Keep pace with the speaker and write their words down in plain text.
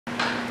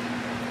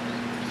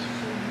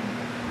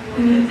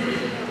All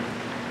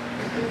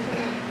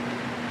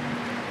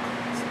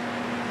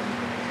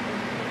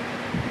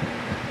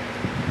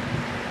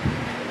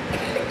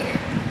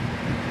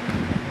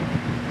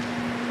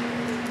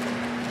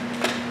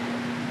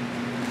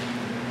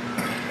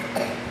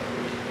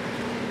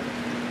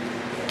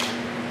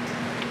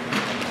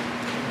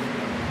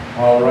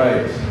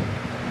right.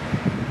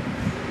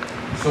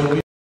 So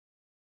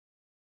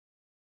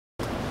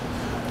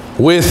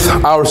with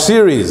our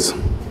series,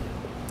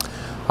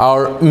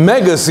 our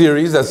mega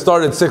series that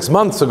started 6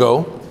 months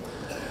ago,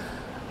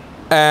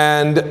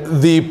 and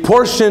the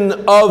portion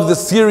of the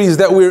series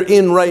that we're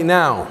in right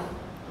now,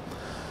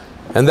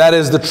 and that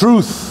is the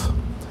truth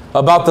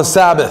about the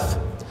Sabbath,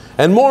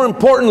 and more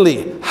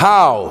importantly,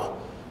 how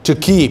to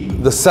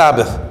keep the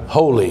Sabbath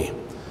holy,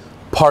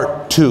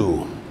 part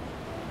 2.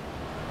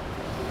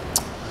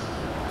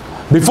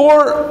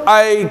 Before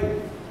I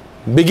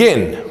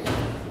begin,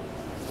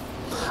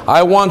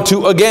 I want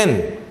to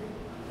again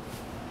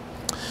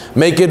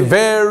make it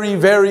very,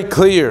 very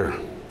clear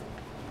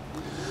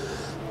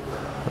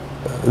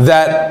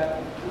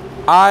that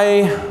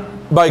I,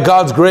 by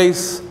God's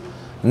grace,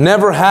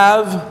 never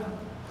have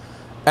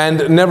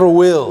and never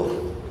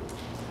will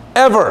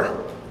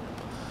ever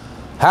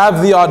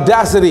have the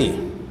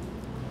audacity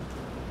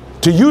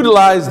to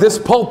utilize this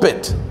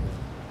pulpit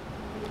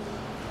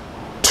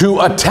to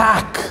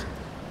attack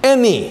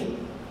any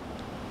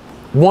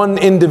one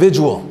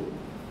individual,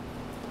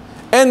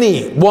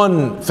 any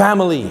one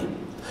family,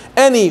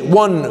 any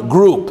one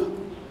group.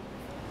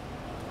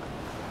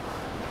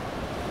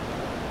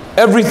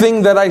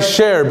 Everything that I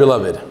share,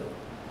 beloved,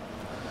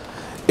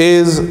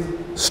 is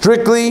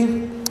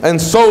strictly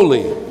and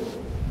solely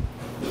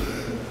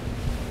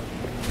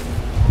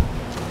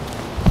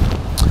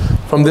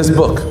from this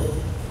book,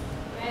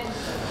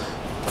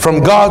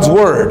 from God's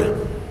Word.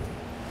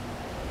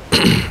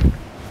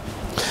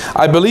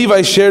 I believe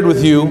I shared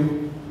with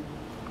you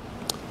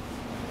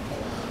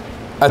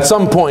at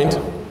some point,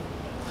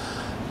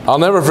 I'll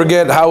never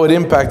forget how it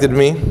impacted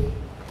me,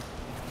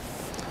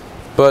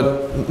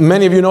 but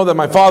many of you know that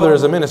my father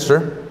is a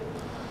minister.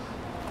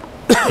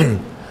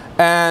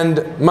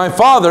 And my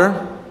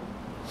father,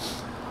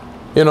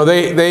 you know,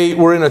 they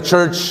were in a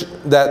church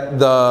that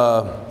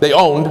they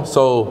owned,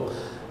 so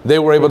they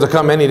were able to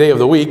come any day of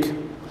the week. You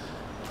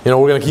know,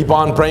 we're going to keep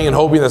on praying and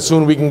hoping that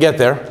soon we can get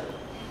there.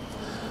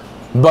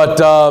 But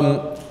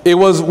it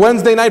was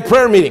Wednesday night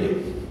prayer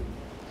meeting.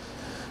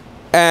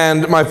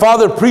 And my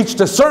father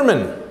preached a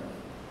sermon.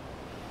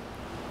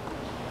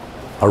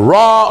 A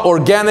raw,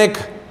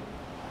 organic,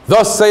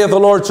 thus saith the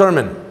Lord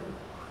sermon.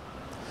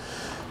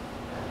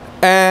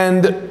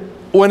 And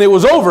when it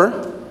was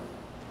over,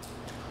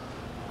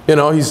 you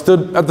know, he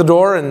stood at the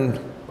door and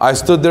I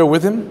stood there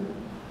with him.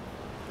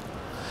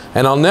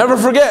 And I'll never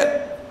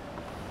forget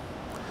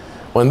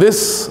when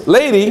this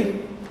lady,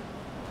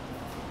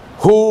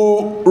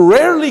 who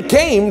rarely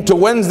came to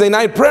Wednesday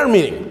night prayer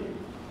meeting.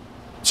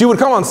 She would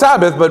come on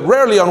Sabbath, but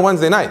rarely on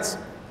Wednesday nights.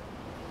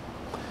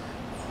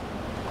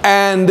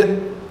 And,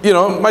 you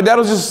know, my dad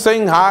was just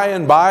saying hi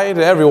and bye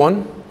to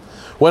everyone,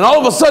 when all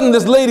of a sudden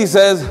this lady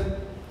says,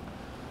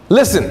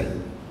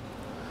 listen,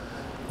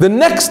 the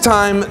next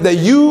time that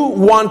you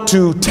want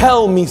to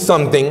tell me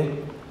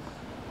something,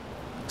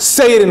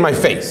 say it in my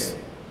face.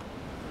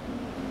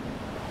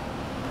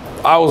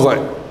 I was like,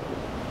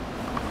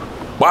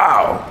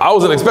 wow, I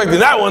wasn't expecting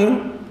that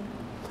one.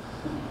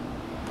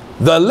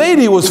 The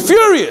lady was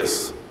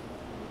furious.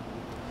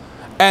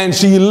 And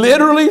she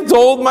literally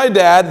told my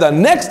dad, the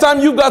next time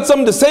you've got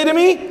something to say to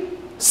me,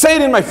 say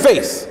it in my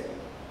face.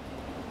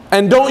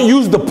 And don't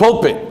use the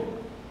pulpit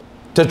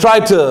to try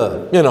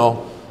to, you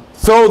know,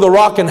 throw the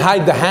rock and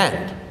hide the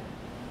hand.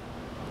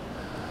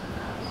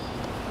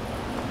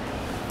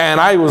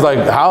 And I was like,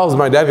 how's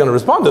my dad going to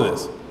respond to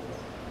this?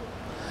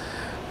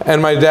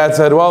 And my dad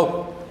said,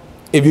 well,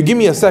 if you give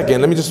me a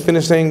second, let me just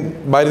finish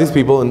saying bye to these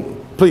people,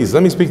 and please,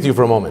 let me speak to you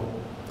for a moment.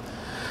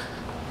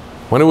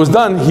 When it was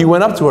done, he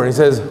went up to her and he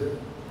says,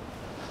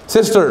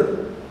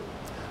 sister,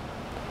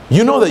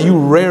 you know that you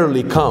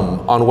rarely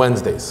come on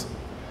Wednesdays.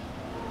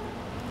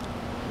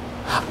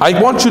 I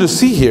want you to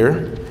see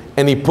here,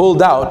 and he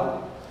pulled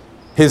out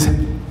his,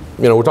 you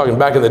know, we're talking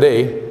back in the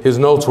day, his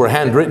notes were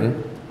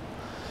handwritten,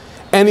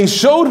 and he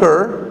showed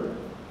her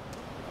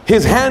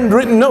his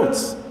handwritten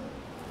notes.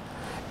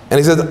 And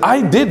he says,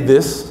 I did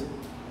this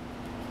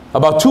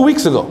about 2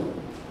 weeks ago.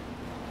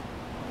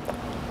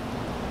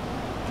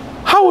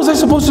 How was I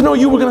supposed to know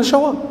you were going to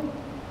show up?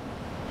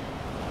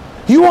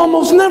 You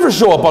almost never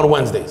show up on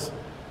Wednesdays.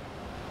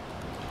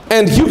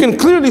 And you can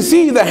clearly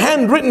see the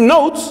handwritten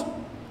notes.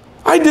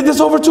 I did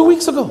this over 2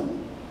 weeks ago.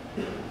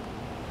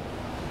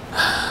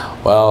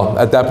 Well,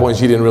 at that point,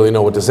 she didn't really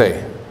know what to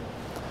say.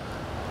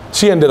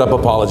 She ended up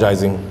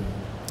apologizing.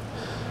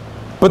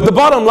 But the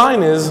bottom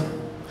line is,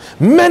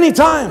 many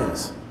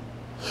times,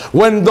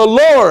 when the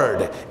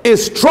Lord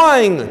is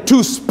trying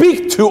to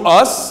speak to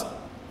us,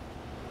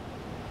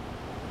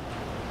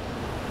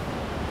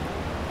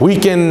 we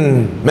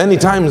can many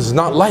times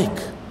not like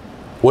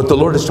what the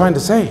Lord is trying to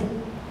say.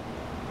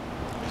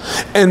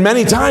 And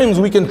many times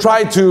we can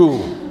try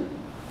to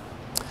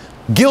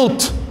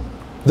guilt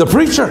the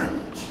preacher.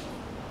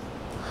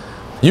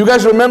 You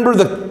guys remember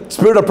the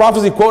Spirit of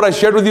Prophecy quote I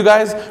shared with you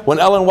guys when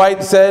Ellen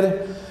White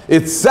said,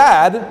 "It's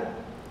sad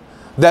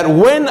that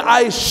when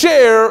I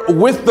share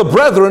with the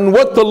brethren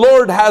what the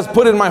Lord has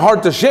put in my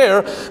heart to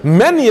share,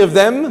 many of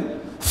them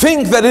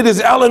think that it is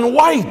Ellen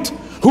White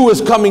who is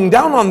coming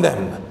down on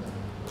them,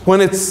 when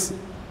it's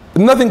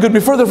nothing could be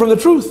further from the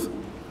truth.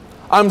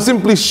 I'm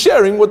simply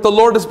sharing what the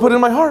Lord has put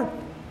in my heart."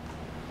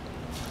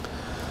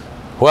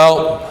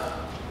 Well,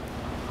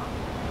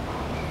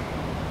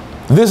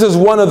 this is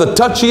one of the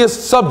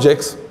touchiest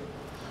subjects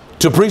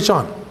to preach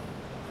on.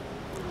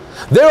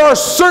 There are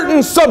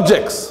certain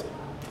subjects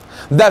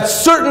that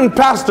certain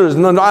pastors,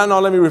 no,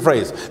 let me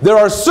rephrase. There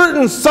are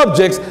certain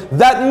subjects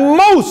that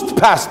most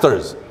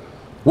pastors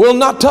will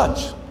not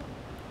touch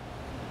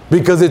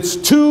because it's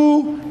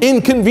too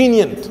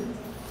inconvenient.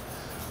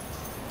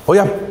 Voy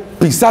a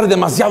pisar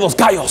demasiados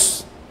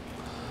callos.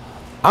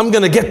 I'm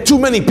going to get too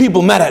many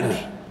people mad at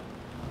me.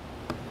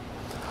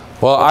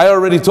 Well, I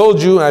already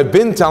told you, and I've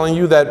been telling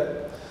you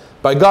that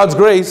by God's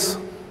grace,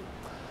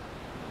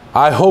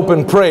 I hope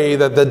and pray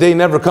that the day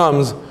never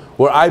comes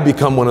where I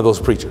become one of those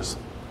preachers.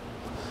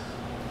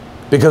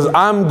 Because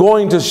I'm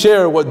going to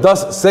share what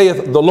thus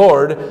saith the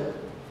Lord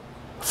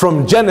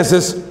from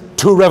Genesis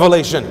to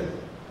Revelation,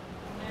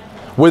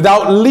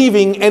 without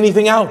leaving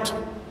anything out.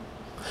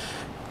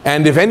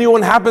 And if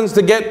anyone happens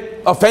to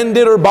get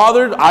offended or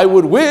bothered, I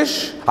would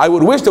wish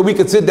that we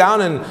could sit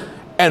down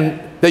and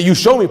that you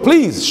show me,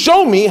 please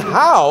show me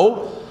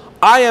how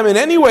I am in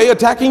any way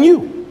attacking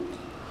you.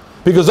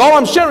 Because all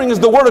I'm sharing is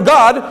the Word of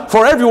God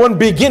for everyone,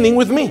 beginning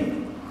with me.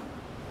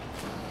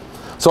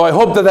 So I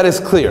hope that that is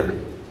clear.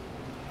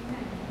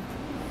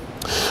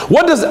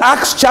 What does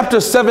Acts chapter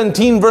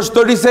 17 verse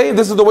 30 say?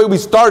 This is the way we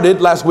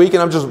started last week,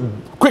 and I'm just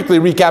quickly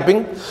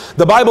recapping.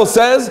 The Bible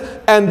says,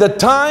 "And the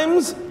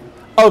times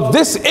of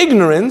this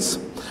ignorance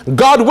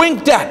God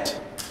winked at,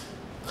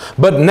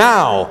 but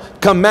now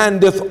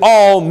commandeth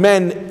all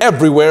men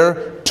everywhere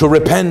to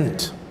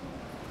repent."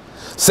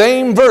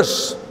 Same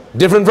verse,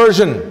 different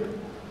version.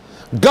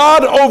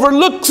 God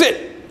overlooks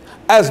it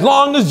as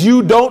long as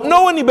you don't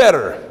know any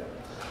better.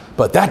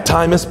 But that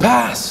time is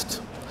past.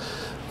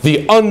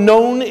 The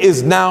unknown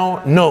is now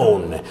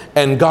known,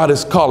 and God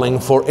is calling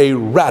for a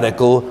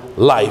radical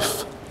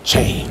life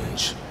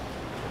change.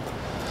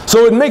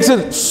 So it makes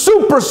it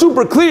super,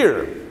 super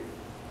clear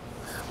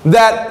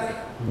that,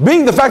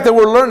 being the fact that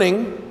we're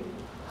learning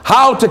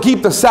how to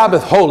keep the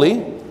Sabbath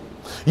holy,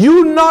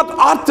 you not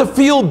ought to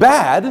feel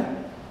bad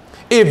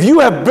if you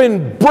have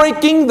been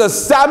breaking the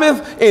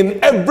Sabbath in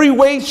every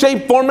way,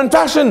 shape, form, and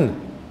fashion,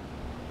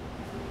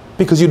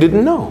 because you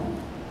didn't know.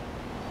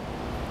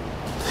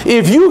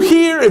 If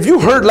you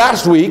heard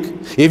last week,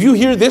 if you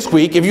hear this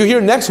week, if you hear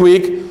next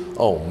week,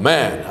 "Oh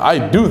man, I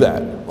do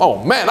that.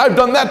 Oh man, I've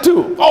done that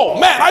too. Oh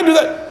man, I do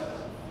that."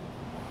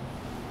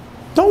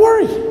 Don't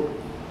worry.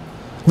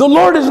 The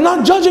Lord is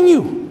not judging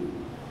you.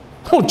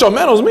 Mucho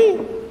menos me.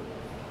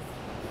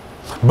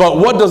 But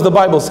what does the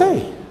Bible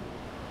say?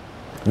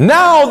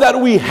 Now that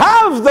we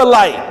have the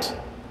light,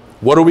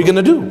 what are we going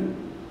to do?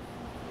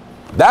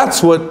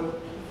 That's where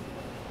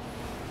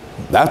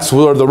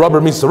the rubber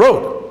meets the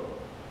road.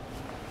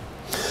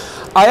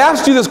 I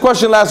asked you this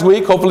question last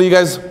week. Hopefully you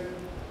guys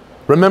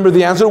remember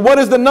the answer. What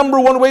is the number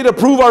one way to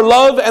prove our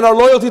love and our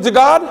loyalty to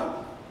God?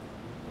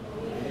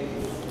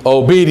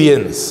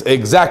 Obedience.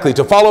 Exactly.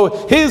 To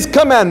follow His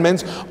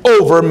commandments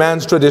over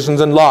man's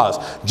traditions and laws.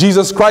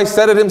 Jesus Christ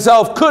said it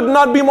Himself. Could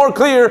not be more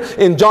clear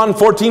in John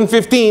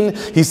 14:15.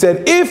 He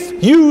said,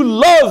 "If you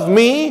love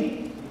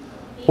me,"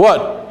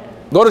 what?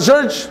 Go to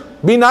church,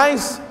 be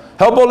nice,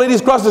 help old ladies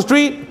cross the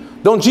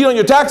street, don't cheat on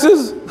your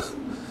taxes.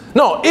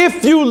 No,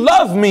 if you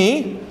love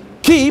me,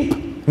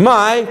 keep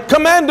my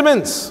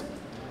commandments.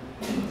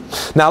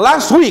 Now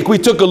last week we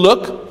took a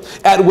look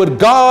at what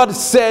God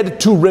said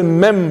to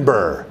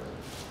remember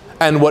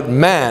and what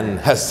man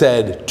has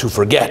said to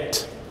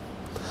forget.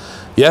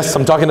 Yes,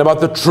 I'm talking about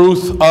the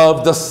truth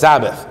of the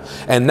Sabbath.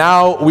 And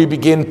now we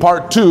begin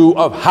part 2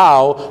 of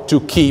how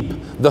to keep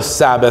the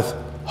Sabbath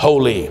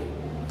holy.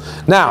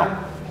 Now,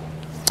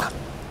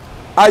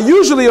 I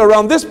usually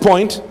around this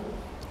point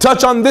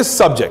touch on this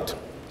subject,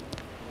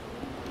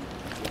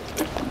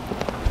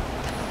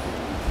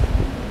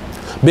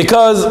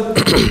 because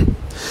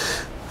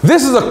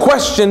this is a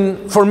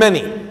question for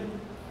many,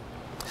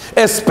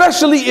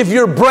 especially if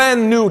you're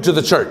brand new to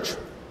the church.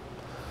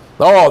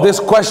 Oh, this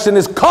question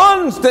is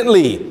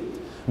constantly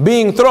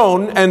being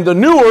thrown, and the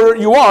newer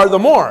you are, the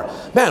more.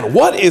 Man,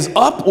 what is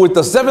up with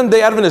the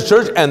Seventh-day Adventist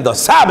Church and the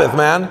Sabbath,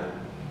 man?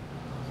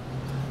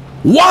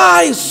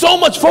 Why so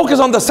much focus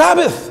on the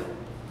Sabbath?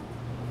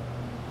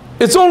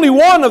 It's only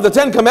one of the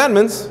 10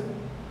 commandments.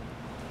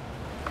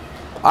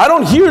 I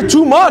don't hear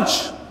too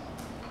much.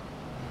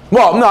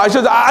 Well, no, I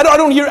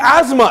don't hear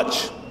as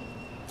much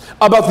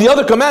about the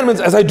other commandments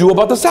as I do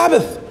about the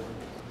Sabbath.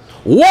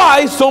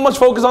 Why so much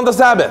focus on the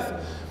Sabbath?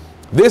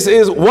 This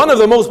is one of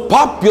the most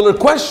popular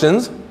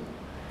questions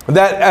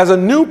that as a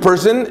new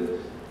person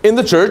in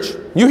the church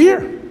you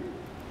hear.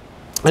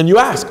 And you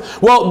ask,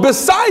 well,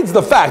 besides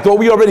the fact, what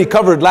we already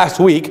covered last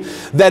week,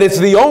 that it's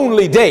the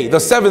only day, the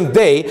seventh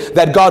day,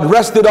 that God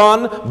rested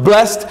on,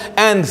 blessed,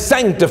 and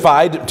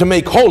sanctified to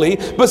make holy.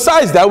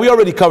 Besides that, we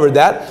already covered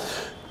that.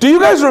 Do you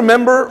guys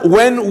remember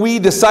when we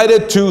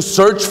decided to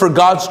search for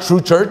God's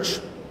true church?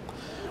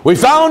 We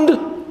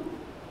found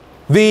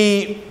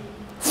the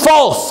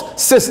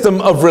false system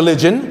of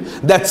religion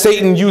that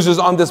Satan uses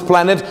on this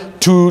planet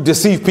to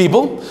deceive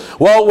people.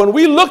 Well, when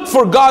we looked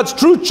for God's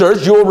true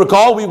church, you will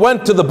recall we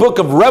went to the book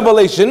of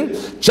Revelation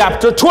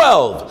chapter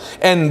 12.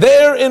 And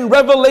there in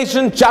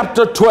Revelation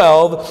chapter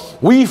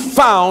 12, we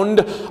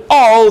found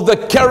all the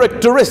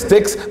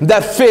characteristics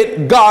that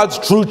fit God's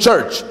true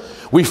church.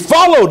 We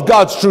followed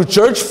God's true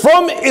church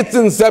from its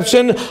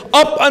inception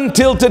up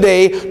until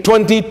today,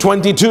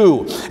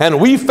 2022.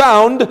 And we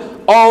found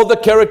all the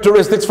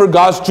characteristics for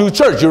God's true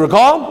church. You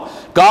recall?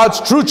 God's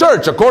true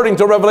church, according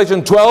to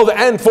Revelation 12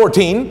 and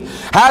 14,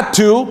 had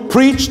to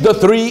preach the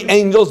three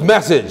angels'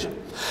 message.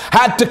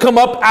 Had to come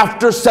up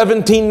after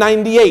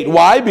 1798.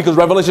 Why? Because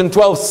Revelation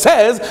 12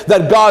 says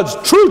that God's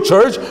true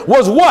church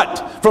was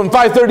what? From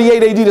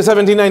 538 AD to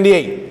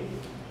 1798?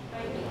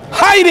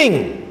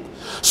 Hiding.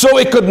 So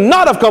it could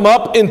not have come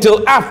up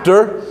until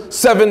after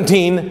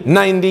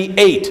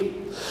 1798.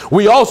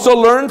 We also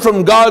learned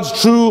from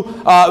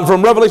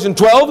from Revelation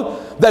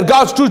 12 that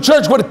God's true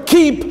church would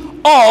keep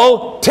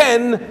all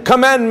 10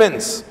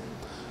 commandments,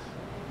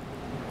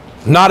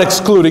 not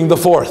excluding the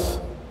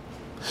fourth.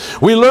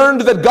 We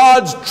learned that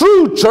God's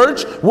true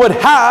church would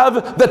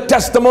have the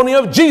testimony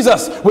of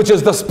Jesus, which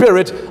is the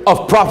spirit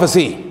of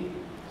prophecy.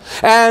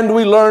 And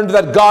we learned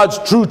that God's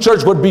true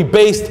church would be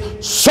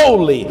based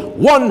solely,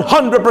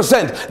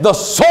 100%. The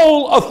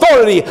sole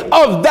authority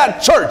of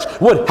that church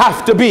would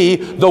have to be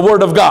the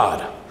Word of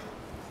God.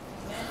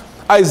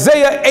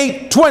 Isaiah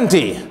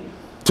 8:20,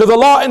 to the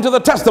law and to the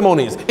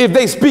testimonies, if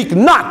they speak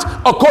not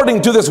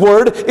according to this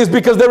word, is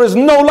because there is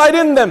no light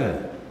in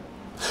them.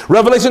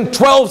 Revelation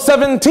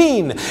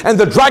 12:17, and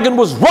the dragon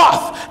was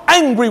wroth,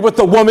 angry with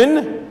the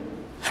woman,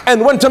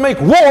 and went to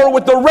make war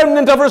with the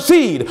remnant of her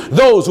seed,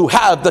 those who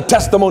have the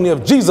testimony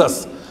of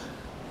Jesus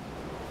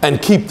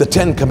and keep the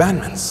 10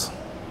 commandments.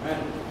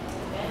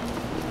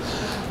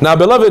 Now,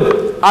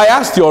 beloved, I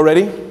asked you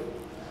already.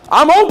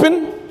 I'm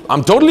open.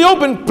 I'm totally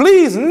open.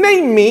 Please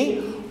name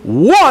me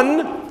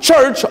one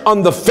church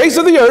on the face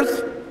of the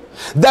earth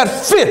that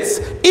fits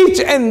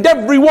each and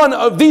every one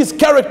of these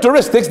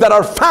characteristics that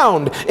are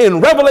found in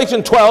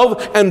Revelation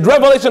 12 and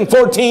Revelation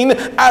 14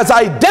 as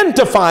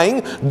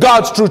identifying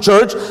God's true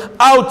church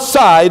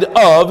outside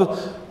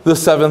of the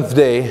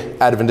Seventh-day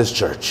Adventist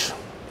Church.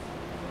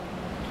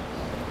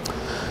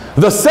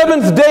 The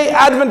Seventh-day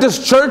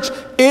Adventist Church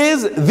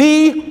is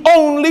the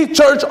only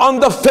church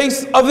on the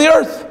face of the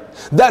earth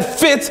that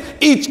fits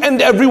each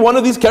and every one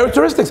of these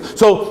characteristics.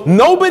 So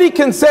nobody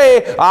can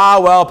say,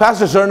 well,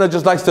 Pastor Cerna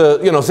just likes to,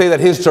 say that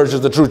his church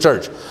is the true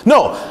church.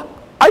 No,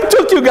 I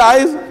took you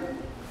guys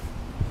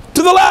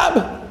to the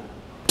lab,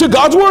 to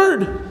God's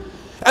Word.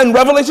 And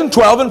Revelation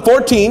 12 and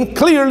 14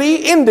 clearly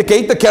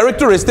indicate the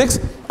characteristics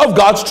of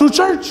God's true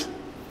church.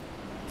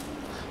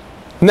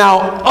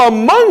 Now,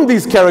 among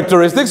these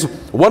characteristics,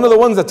 one of the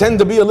ones that tend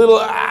to be a little,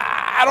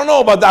 I don't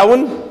know about that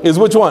one, is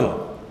which one?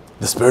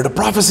 The spirit of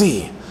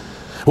prophecy.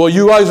 Well,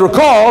 you guys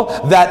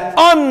recall that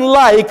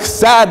unlike,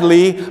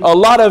 sadly, a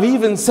lot of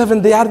even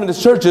Seventh-day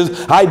Adventist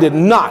churches, I did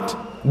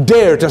not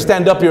dare to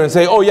stand up here and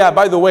say, oh yeah,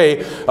 by the way,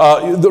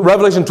 the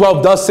Revelation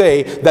 12 does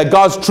say that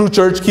God's true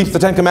church keeps the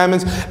 10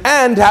 commandments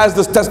and has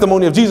this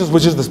testimony of Jesus,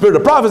 which is the spirit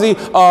of prophecy.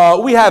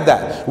 We have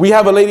that. We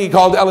have a lady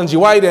called Ellen G.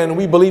 White, and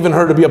we believe in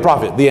her to be a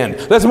prophet. The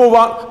end. Let's move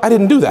on. I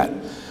didn't do that.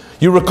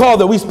 You recall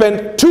that we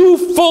spent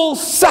 2 full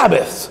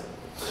Sabbaths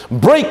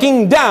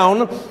breaking down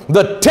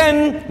the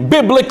 10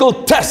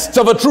 biblical tests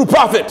of a true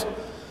prophet.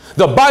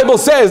 The Bible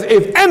says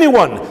if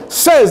anyone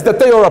says that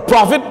they are a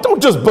prophet, don't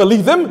just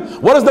believe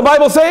them. What does the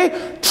Bible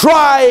say?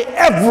 Try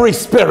every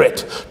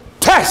spirit.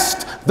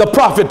 Test the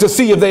prophet to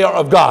see if they are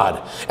of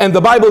God. And the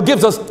Bible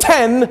gives us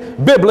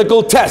 10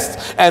 biblical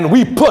tests. And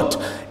we put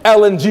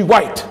Ellen G.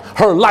 White,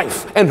 her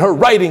life and her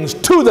writings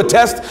to the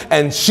test,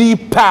 and she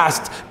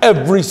passed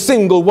every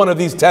single one of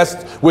these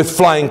tests with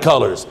flying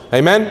colors.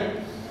 Amen?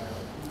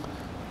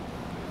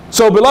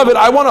 So, beloved,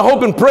 I want to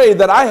hope and pray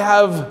that I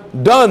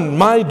have done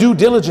my due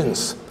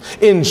diligence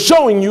in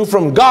showing you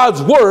from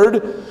God's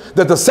Word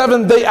that the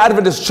Seventh-day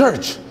Adventist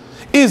Church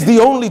is the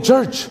only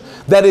church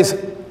that is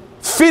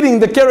fitting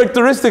the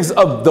characteristics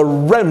of the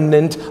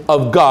remnant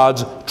of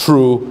God's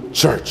true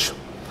church.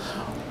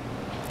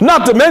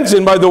 Not to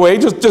mention, by the way,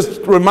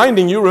 just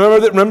reminding you,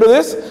 remember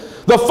this?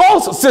 The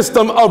false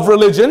system of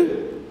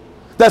religion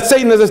that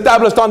Satan has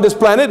established on this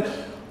planet,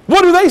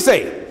 what do they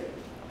say?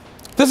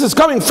 This is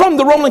coming from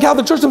the Roman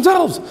Catholic Church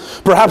themselves.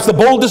 Perhaps the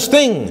boldest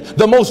thing,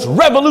 the most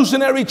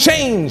revolutionary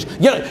change.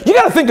 You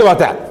got to think about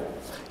that.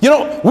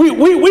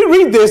 We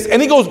read this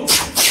and it goes,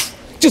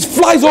 just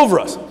flies over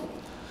us.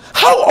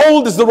 How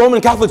old is the Roman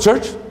Catholic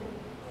Church?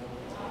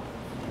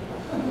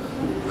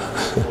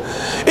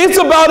 It's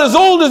about as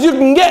old as you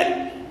can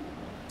get.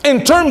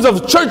 in terms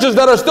of churches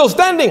that are still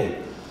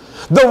standing.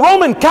 The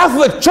Roman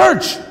Catholic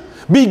Church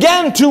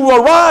began to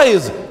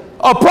arise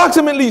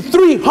approximately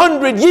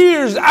 300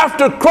 years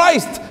after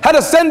Christ had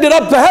ascended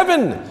up to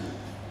heaven.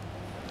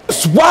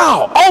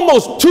 Wow,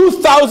 almost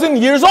 2,000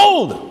 years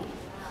old.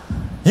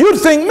 You'd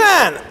think,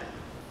 man,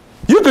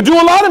 you could do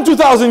a lot in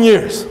 2,000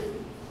 years.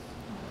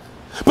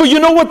 But you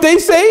know what they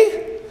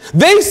say?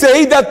 They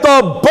say that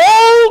the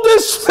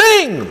boldest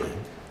thing,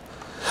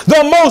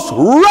 the most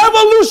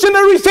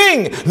revolutionary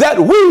thing that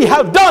we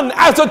have done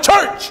as a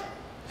church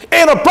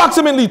in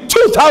approximately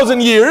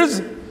 2,000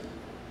 years,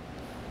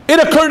 it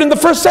occurred in the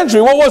first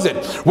century. What was it?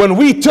 When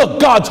we took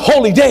God's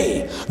holy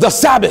day, the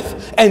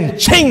Sabbath, and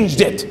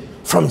changed it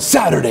from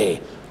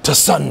Saturday to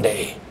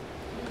Sunday.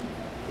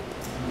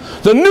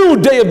 The new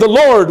day of the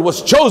Lord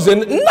was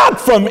chosen not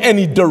from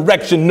any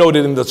direction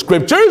noted in the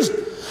scriptures,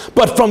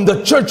 but from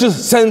the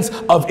church's sense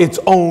of its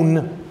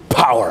own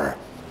power.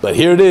 But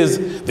here it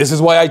is. This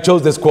is why I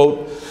chose this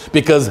quote.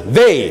 Because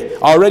they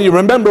already,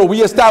 remember,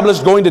 we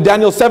established going to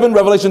Daniel 7,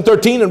 Revelation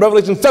 13, and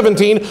Revelation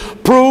 17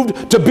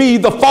 proved to be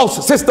the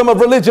false system of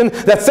religion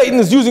that Satan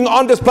is using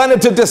on this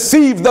planet to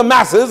deceive the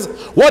masses.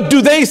 What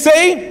do they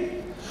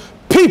say?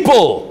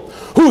 People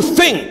who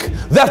think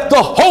that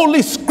the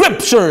Holy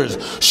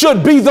Scriptures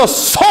should be the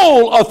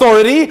sole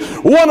authority,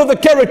 one of the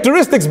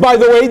characteristics, by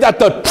the way, that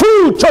the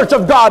true Church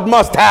of God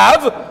must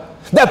have,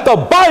 that the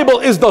Bible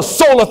is the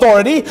sole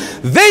authority.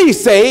 They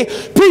say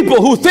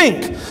people who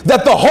think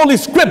that the Holy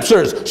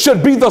Scriptures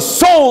should be the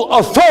sole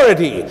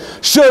authority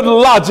should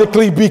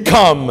logically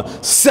become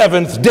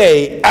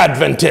Seventh-day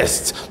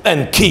Adventists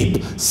and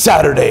keep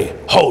Saturday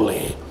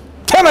holy.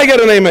 Can I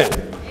get an amen?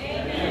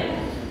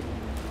 Amen.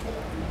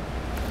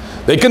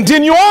 They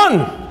continue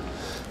on.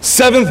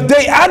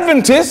 Seventh-day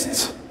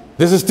Adventists,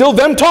 this is still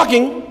them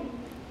talking,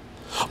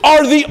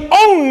 are the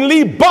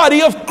only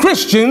body of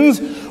Christians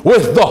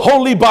with the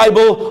Holy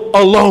Bible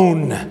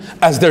alone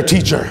as their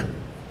teacher,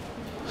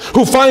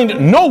 who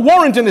find no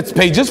warrant in its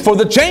pages for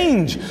the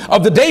change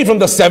of the day from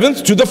the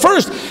 7th to the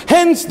 1st.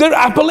 Hence their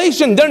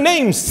appellation, their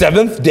name,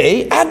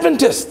 Seventh-day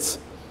Adventists.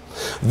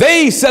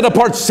 They set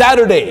apart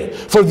Saturday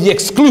for the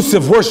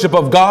exclusive worship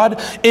of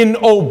God in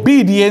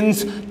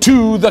obedience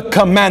to the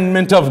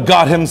commandment of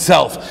God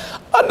Himself.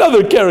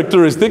 Another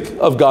characteristic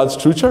of God's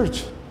true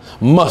church: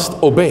 must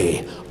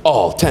obey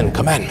all 10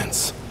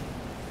 commandments.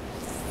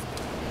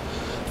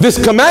 This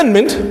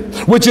commandment,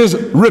 which is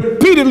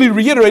repeatedly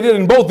reiterated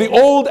in both the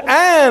Old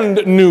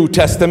and New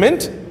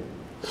Testament,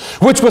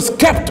 which was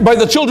kept by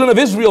the children of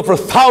Israel for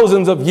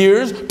thousands of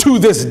years to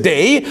this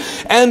day,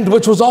 and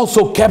which was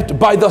also kept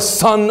by the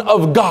Son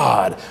of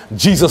God,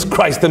 Jesus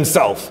Christ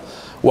Himself,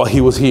 while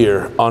He was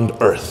here on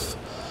earth.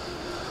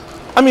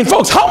 I mean,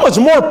 folks, how much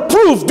more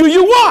proof do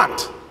you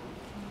want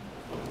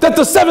that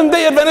the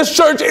Seventh-day Adventist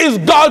Church is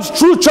God's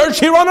true church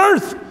here on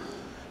earth?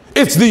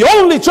 It's the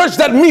only church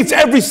that meets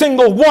every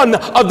single one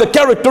of the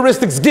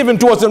characteristics given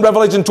to us in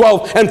Revelation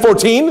 12 and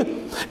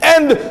 14.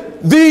 And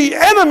the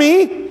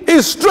enemy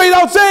is straight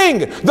out saying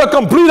the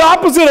complete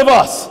opposite of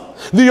us.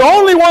 The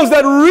only ones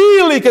that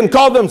really can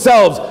call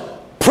themselves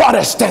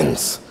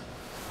Protestants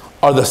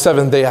are the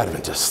Seventh-day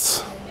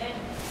Adventists.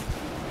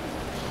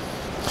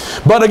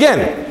 But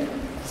again,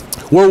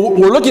 we're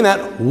looking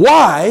at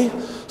why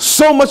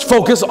so much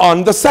focus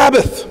on the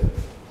Sabbath.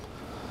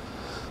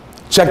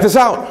 Check this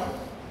out.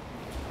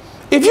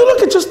 If you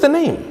look at just the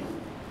name,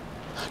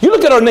 you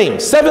look at our name,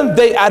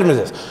 Seventh-day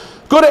Adventists.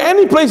 Go to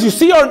any place you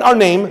see our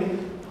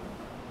name,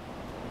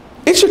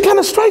 it should kind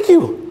of strike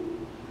you.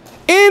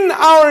 In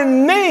our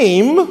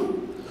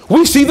name,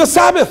 we see the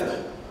Sabbath.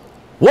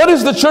 What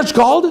is the church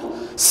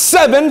called?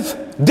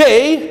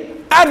 Seventh-day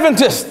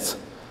Adventists.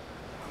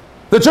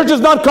 The church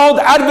is not called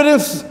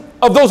Adventists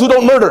of those who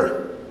don't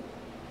murder,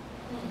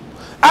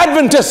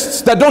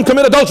 Adventists that don't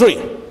commit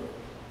adultery,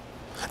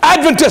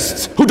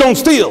 Adventists who don't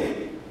steal.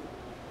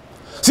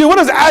 See, what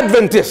does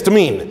Adventist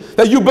mean?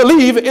 That you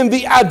believe in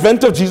the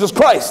advent of Jesus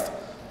Christ.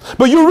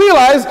 But you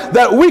realize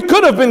that we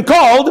could have been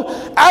called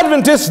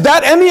Adventists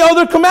that any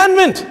other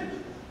commandment.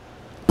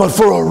 But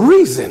for a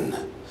reason,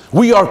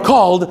 we are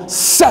called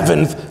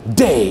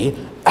Seventh-day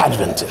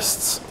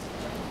Adventists.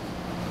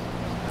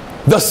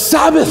 The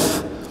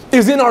Sabbath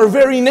is in our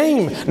very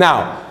name.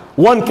 Now,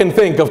 one can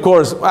think, of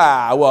course,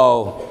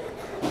 well,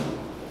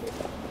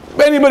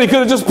 anybody could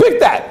have just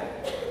picked that.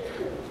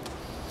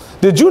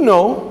 Did you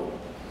know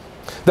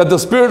that the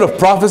spirit of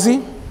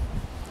prophecy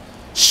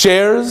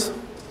shares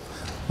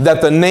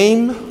that the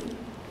name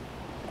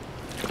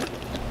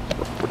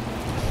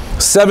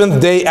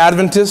Seventh-day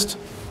Adventist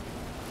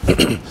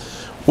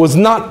was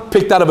not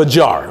picked out of a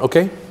jar,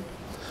 okay?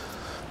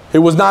 It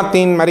was not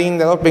Tin Marin,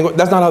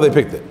 that's not how they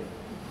picked it.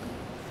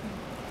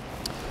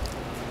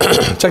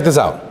 Check this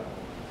out.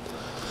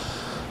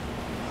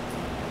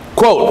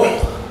 Quote,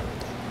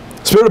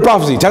 Spirit of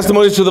Prophecy,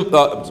 Testimonies to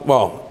the,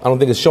 well, I don't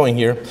think it's showing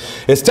here.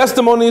 It's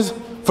Testimonies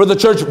for the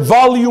Church,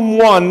 Volume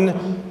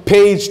 1,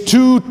 page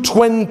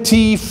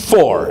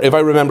 224, if I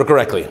remember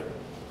correctly.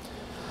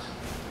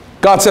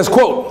 God says,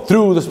 quote,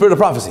 through the Spirit of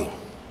Prophecy,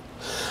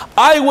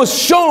 I was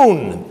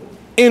shown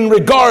in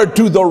regard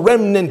to the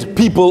remnant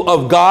people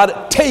of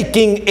God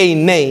taking a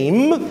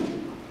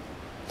name,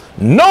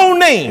 no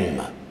name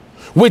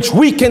which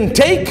we can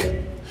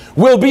take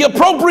will be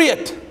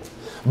appropriate,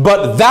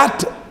 but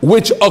that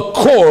which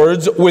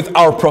accords with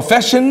our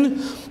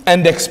profession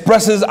and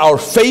expresses our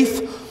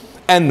faith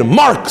and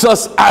marks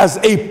us as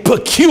a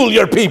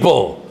peculiar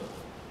people.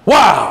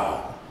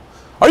 Wow!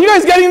 Are you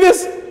guys getting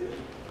this?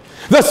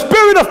 The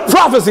spirit of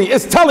prophecy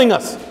is telling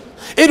us,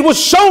 it was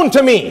shown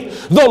to me,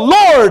 the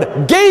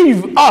Lord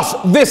gave us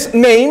this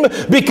name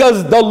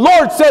because the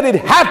Lord said it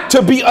had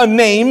to be a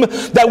name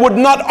that would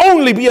not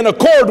only be in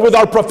accord with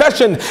our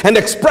profession and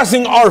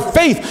expressing our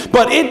faith,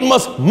 but it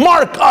must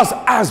mark us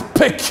as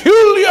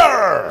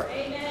peculiar.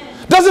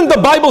 Amen. Doesn't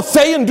the Bible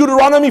say in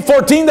Deuteronomy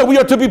 14 that we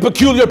are to be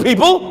peculiar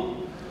people?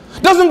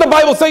 Doesn't the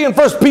Bible say in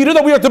 1 Peter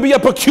that we are to be a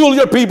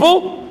peculiar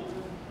people?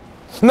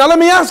 Now let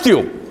me ask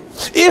you,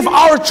 if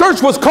our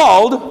church was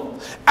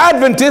called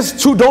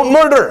Adventists who don't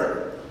murder,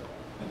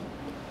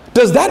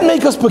 does that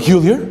make us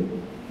peculiar?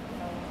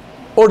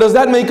 Or does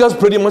that make us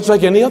pretty much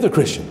like any other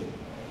Christian?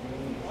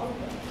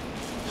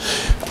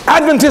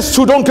 Adventists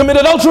who don't commit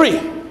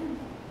adultery,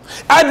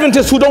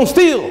 Adventists who don't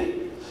steal,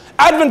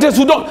 Adventists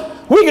who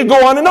don't, we could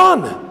go on and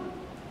on.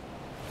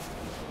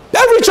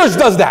 Every church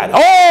does that.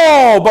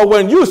 Oh, but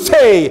when you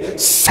say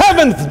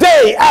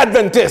Seventh-day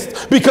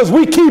Adventist, because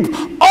we keep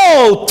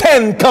all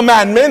 10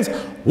 commandments,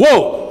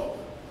 whoa,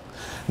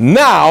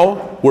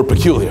 now we're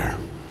peculiar.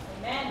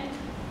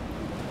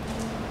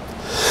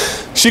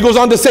 She goes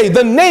on to say,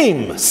 the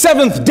name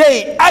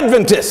Seventh-day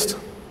Adventist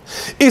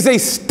is a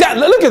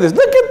look at this,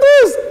 look at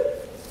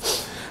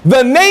this.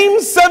 The name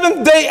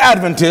Seventh-day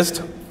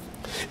Adventist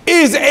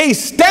is a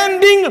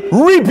standing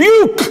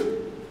rebuke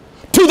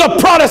to the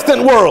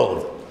Protestant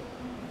world.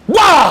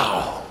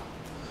 Wow!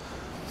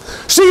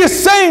 She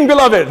is saying,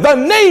 beloved, the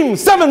name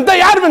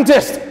Seventh-day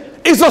Adventist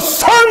is a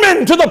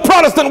sermon to the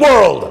Protestant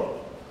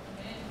world.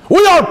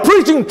 We are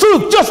preaching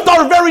truth, just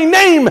our very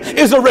name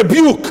is a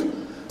rebuke,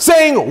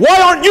 saying,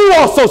 why aren't you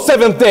also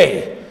Seventh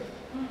Day?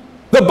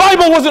 The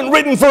Bible wasn't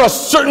written for a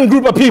certain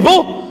group of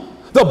people.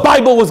 The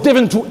Bible was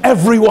given to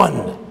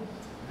everyone.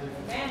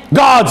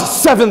 God's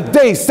seventh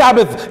day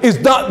Sabbath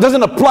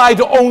doesn't apply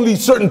to only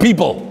certain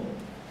people.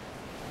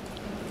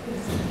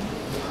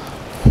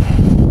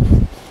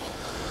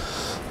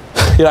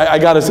 Yeah, I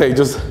gotta say,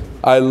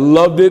 I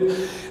loved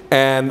it,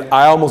 and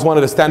I almost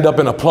wanted to stand up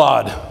and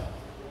applaud.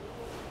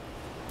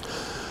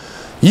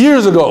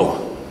 Years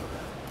ago,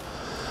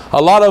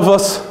 a lot of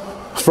us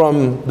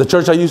from the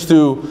church I used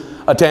to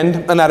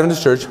attend, an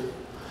Adventist church,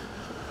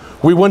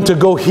 we went to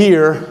go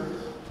hear,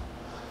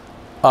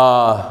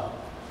 I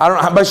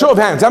don't know, by show of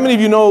hands, how many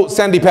of you know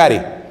Sandy Patty?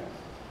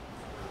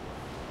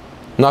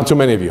 Not too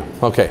many of you.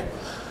 Okay.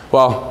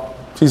 Well,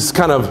 she's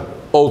kind of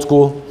old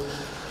school.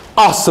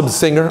 Awesome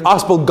singer,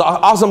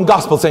 awesome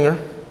gospel singer.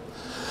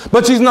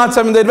 But she's not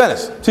Seventh-day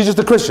Adventist. She's just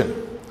a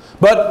Christian.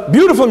 But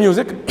beautiful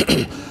music.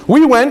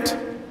 We went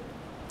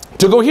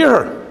to go hear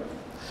her.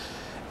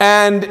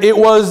 And it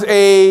was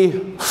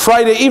a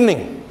Friday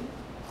evening.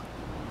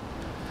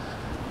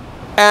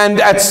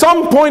 And at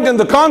some point in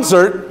the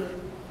concert,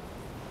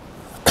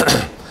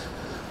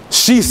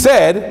 she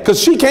said, because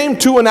she came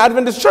to an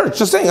Adventist church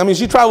to sing. I mean,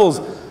 she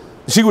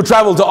would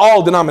travel to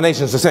all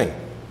denominations to sing.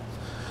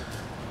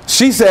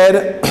 She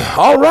said,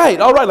 all right,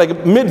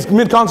 like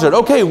mid-concert.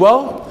 Okay,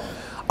 well,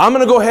 I'm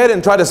going to go ahead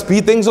and try to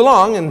speed things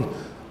along, and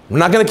we're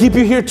not going to keep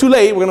you here too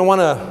late. We're going to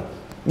want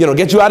to,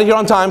 get you out of here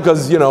on time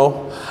because,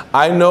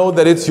 I know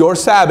that it's your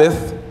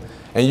Sabbath,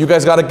 and you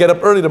guys got to get up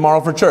early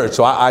tomorrow for church.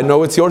 So I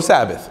know it's your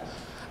Sabbath.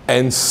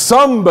 And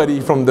somebody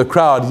from the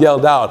crowd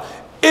yelled out,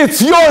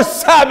 it's your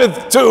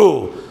Sabbath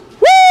too.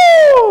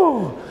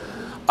 Woo!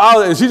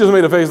 She just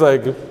made a face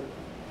like,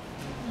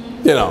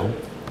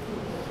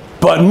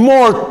 but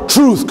more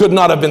truth could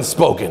not have been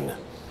spoken.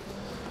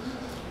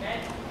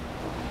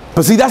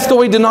 But see, that's the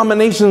way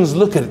denominations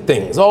look at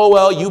things. Oh,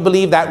 well, you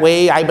believe that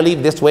way, I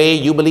believe this way,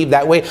 you believe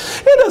that way.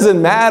 It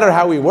doesn't matter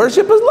how we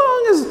worship as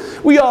long as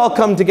we all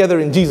come together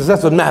in Jesus.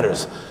 That's what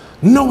matters.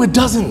 No, it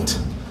doesn't.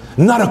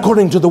 Not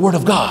according to the Word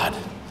of God.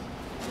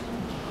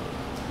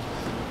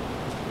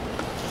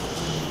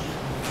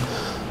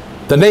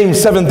 The name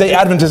Seventh-day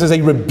Adventist is a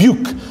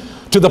rebuke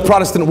to the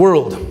Protestant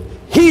world.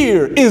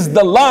 Here is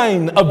the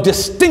line of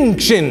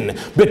distinction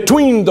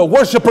between the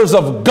worshipers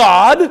of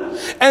God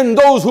and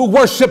those who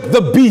worship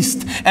the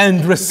beast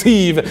and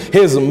receive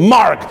his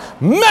mark.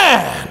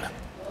 Man!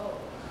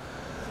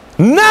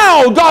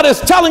 Now God is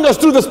telling us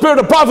through the spirit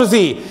of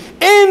prophecy,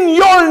 in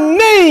your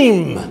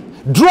name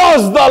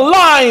draws the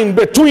line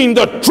between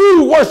the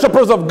true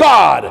worshipers of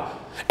God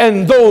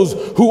and those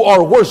who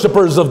are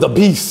worshipers of the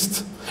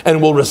beast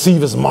and will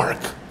receive his mark.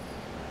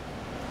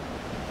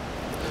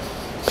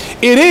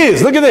 It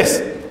is, look at this,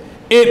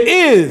 it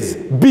is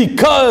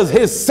because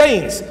his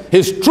saints,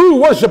 his true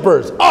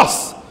worshipers,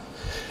 us,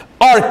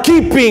 are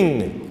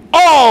keeping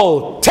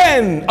all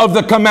 10 of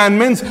the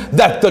commandments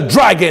that the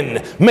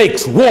dragon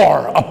makes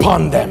war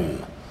upon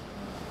them.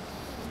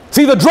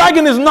 See, the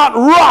dragon is not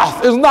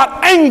wrath, is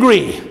not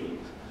angry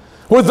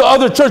with the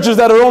other churches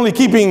that are only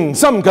keeping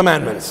some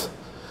commandments.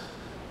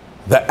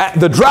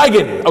 The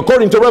dragon,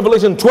 according to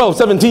Revelation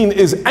 12:17,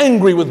 is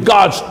angry with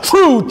God's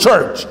true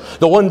church,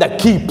 the one that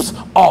keeps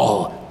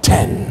all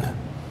 10.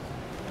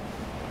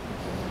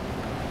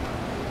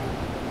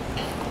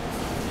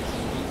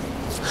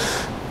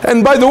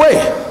 And by the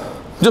way,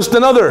 just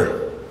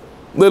another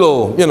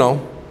little,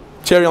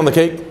 cherry on the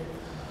cake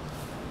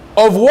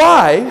of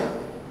why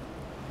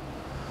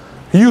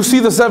you see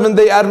the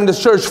Seventh-day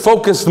Adventist Church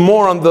focused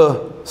more on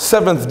the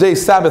seventh-day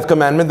Sabbath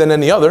commandment than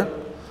any other.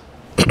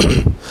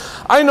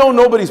 I know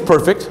nobody's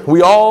perfect.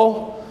 We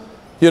all,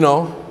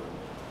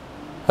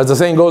 as the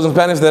saying goes in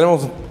Spanish,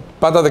 tenemos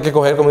pata de que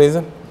coger, como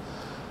dicen.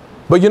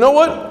 But you know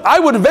what? I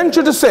would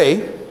venture to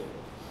say,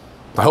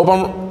 I hope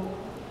I'm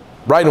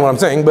right in what I'm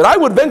saying, but I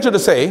would venture to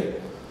say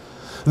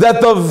that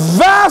the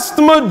vast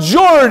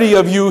majority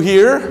of you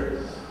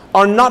here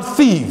are not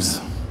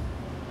thieves.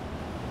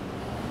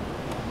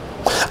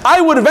 I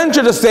would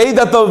venture to say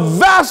that the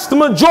vast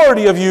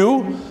majority of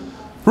you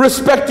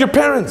respect your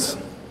parents.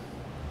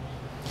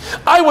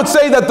 I would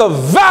say that the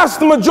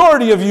vast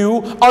majority of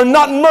you are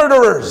not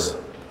murderers.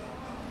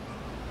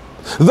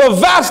 The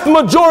vast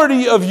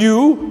majority of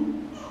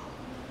you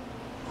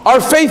are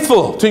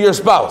faithful to your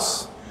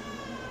spouse.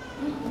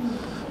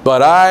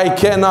 But I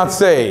cannot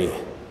say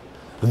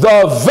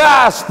the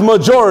vast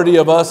majority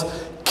of us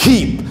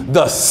keep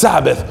the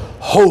Sabbath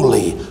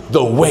holy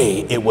the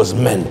way it was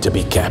meant to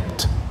be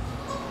kept.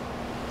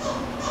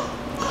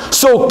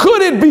 So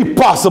could it be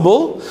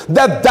possible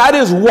that that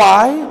is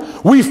why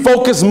we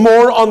focus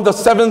more on the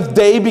seventh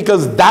day,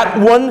 because that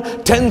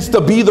one tends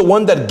to be the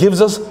one that gives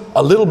us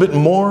a little bit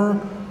more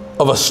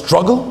of a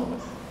struggle?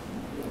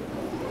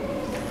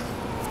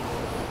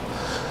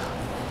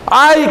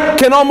 I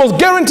can almost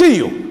guarantee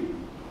you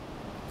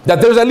that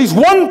there's at least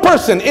one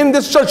person in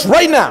this church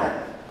right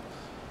now.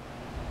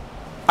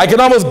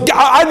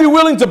 I'd be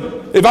willing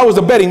to, if I was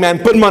a betting man,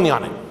 put money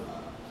on it,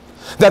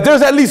 that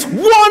there's at least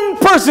one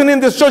person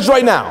in this church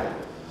right now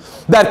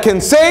that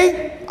can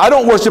say, I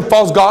don't worship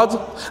false gods.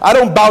 I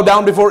don't bow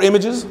down before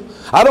images.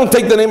 I don't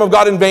take the name of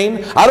God in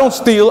vain. I don't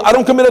steal. I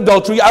don't commit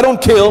adultery. I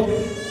don't kill.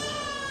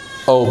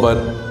 Oh, but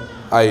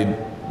I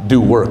do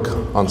work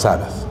on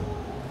Sabbath.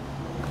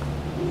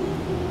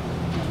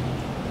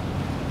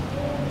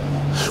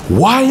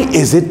 Why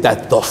is it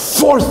that the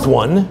fourth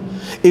one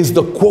is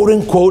the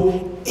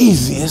quote-unquote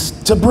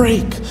easiest to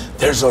break?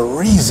 There's a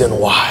reason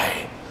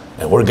why,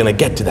 and we're going to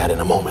get to that in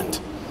a moment.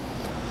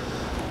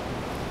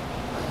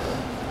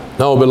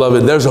 No,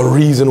 beloved, there's a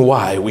reason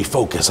why we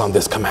focus on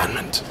this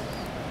commandment.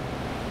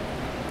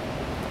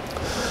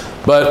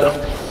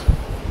 But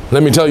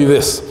let me tell you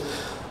this.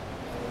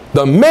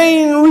 The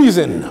main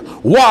reason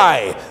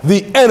why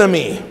the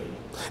enemy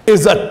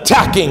is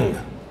attacking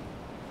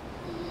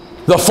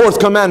the fourth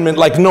commandment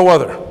like no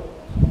other.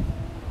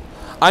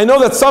 I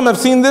know that some have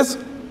seen this,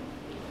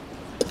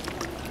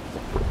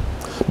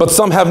 but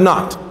some have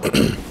not.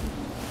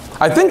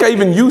 I think I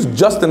even used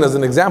Justin as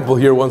an example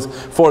here once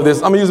for this.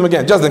 I'm going to use him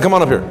again. Justin, come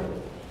on up here.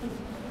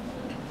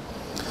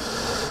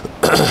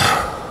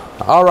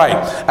 All right.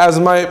 As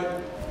my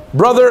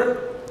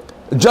brother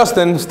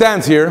Justin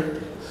stands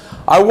here,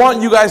 I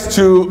want you guys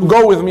to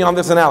go with me on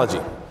this analogy.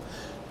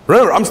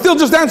 Remember, I'm still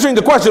just answering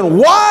the question,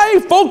 why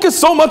focus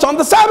so much on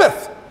the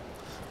Sabbath?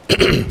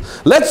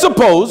 Let's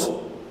suppose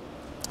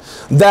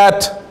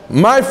that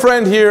my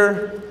friend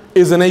here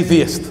is an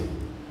atheist.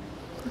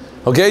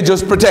 Okay,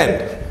 just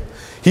pretend.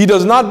 He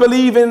does not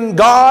believe in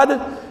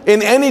God,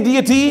 in any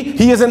deity.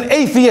 He is an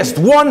atheist,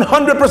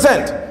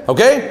 100%.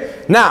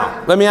 Okay?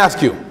 Now, let me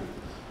ask you.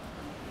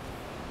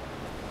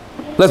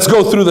 Let's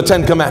go through the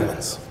 10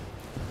 commandments.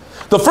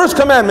 The first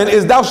commandment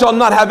is, thou shalt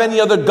not have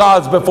any other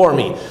gods before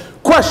me.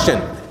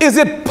 Question, is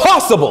it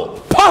possible,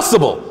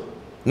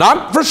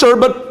 not for sure,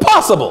 but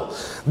possible,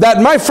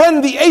 that my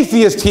friend the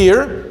atheist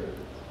here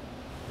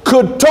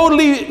could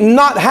totally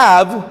not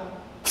have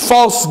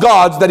false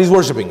gods that he's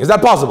worshiping? Is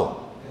that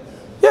possible?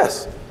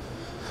 Yes.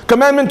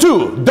 Commandment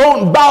 2,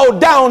 don't bow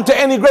down to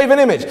any graven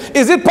image.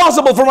 Is it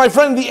possible for my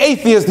friend the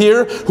atheist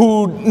here,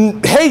 who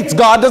hates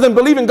God, doesn't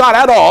believe in God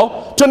at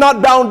all, to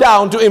not bow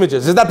down to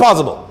images? Is that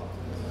possible?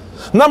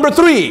 Number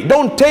 3,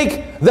 don't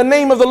take the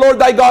name of the Lord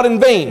thy God in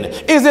vain.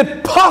 Is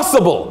it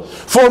possible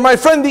for my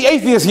friend the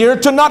atheist here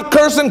to not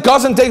curse and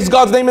cuss and take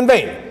God's name in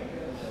vain?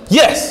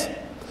 Yes.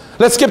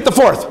 Let's skip the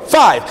 4th.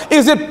 5,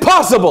 is it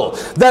possible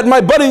that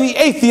my buddy the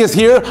atheist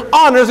here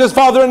honors his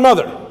father and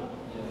mother?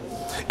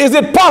 Is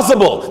it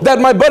possible that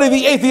my buddy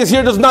the atheist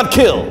here does not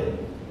kill?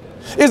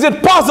 Is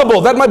it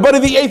possible that my buddy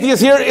the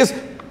atheist here is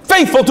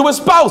faithful to his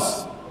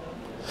spouse?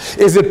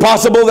 Is it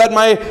possible that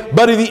my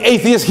buddy the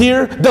atheist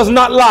here does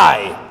not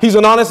lie? He's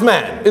an honest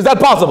man. Is that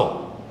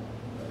possible?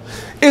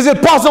 Is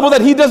it possible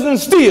that he doesn't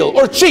steal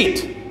or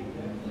cheat,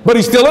 but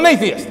he's still an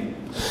atheist?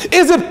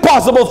 Is it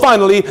possible,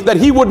 finally, that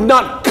he would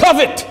not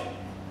covet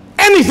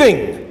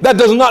anything that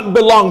does not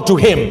belong to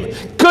him?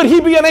 Could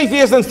he be an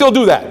atheist and still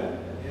do that?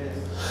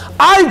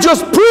 I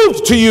just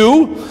proved to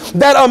you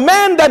that a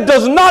man that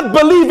does not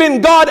believe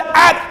in God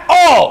at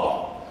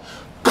all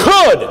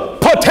could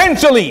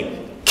potentially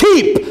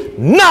keep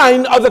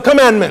 9 of the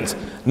commandments.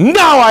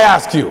 Now I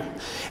ask you,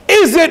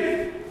 is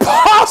it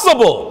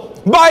possible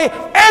by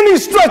any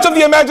stretch of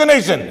the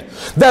imagination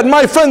that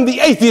my friend the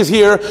atheist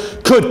here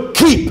could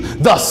keep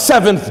the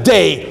 7th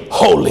day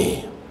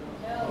holy?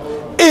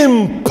 No.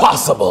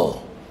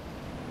 Impossible.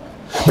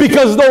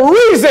 Because the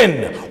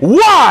reason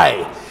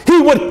why he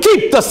would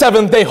keep the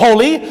 7th day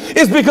holy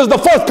is because the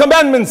 4th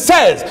commandment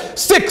says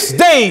 6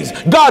 days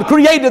God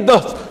created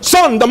the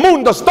sun, the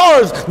moon, the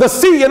stars, the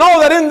sea, and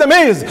all that in them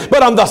is.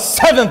 But on the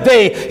 7th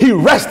day he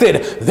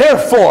rested.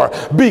 Therefore,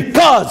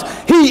 because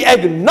he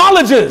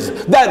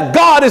acknowledges that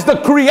God is the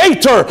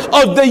creator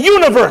of the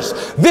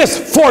universe,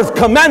 this 4th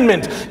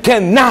commandment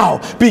can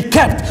now be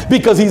kept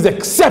because he's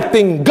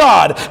accepting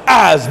God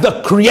as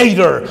the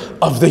creator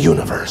of the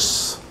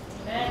universe.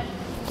 Amen.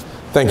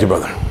 Thank you,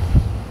 brother.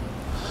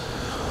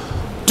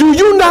 Do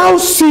you now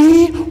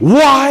see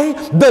why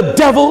the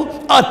devil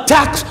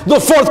attacks the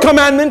 4th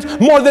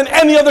commandment more than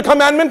any other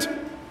commandment?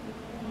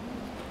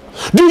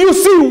 Do you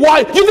see why?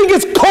 You think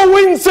it's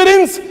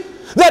coincidence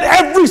that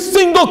every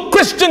single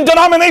Christian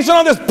denomination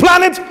on this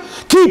planet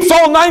keeps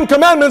all 9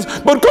 commandments,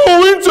 but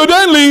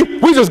coincidentally,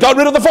 we just got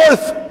rid of the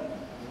 4th?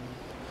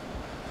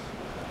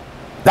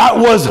 That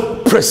was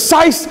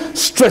precise,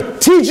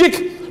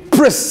 strategic,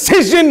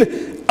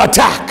 precision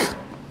attack.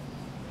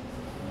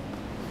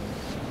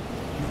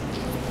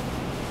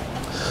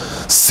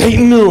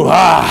 Satan knew,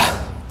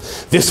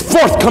 this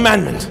 4th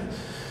commandment,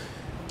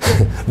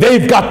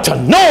 they've got to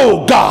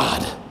know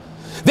God.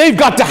 They've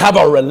got to have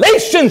a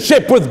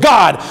relationship with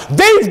God.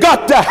 They've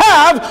got to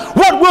have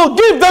what will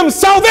give them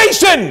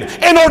salvation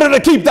in order to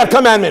keep that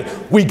commandment.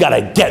 We got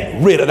to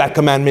get rid of that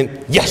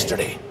commandment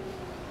yesterday.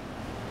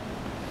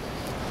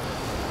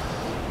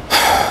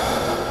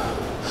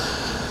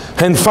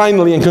 And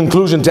finally, in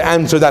conclusion, to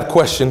answer that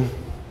question,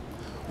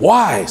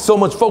 why so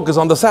much focus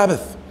on the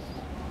Sabbath?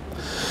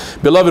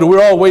 Beloved,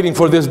 we're all waiting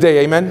for this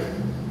day, amen?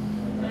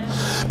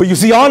 But you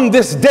see, on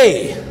this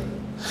day,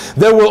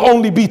 there will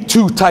only be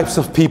 2 types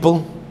of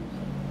people.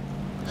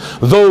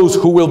 Those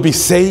who will be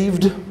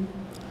saved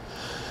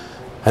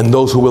and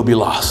those who will be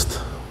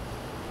lost.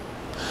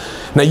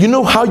 Now, you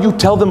know how you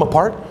tell them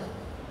apart?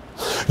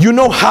 You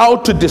know how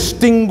to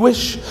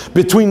distinguish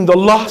between the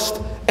lost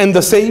and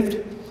the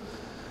saved?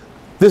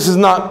 This is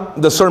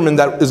not the sermon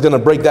that is going to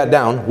break that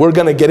down. We're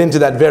going to get into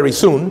that very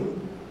soon.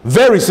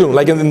 Very soon,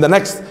 like in the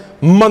next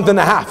month and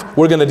a half,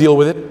 we're going to deal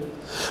with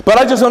it. But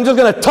I'm just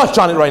going to touch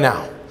on it right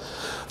now.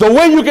 The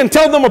way you can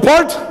tell them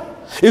apart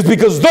is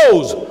because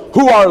those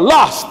who are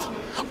lost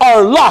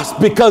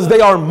because they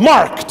are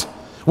marked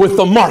with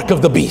the mark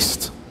of the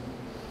beast.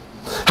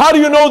 How do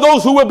you know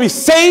those who will be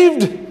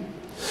saved?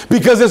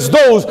 Because it's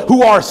those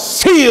who are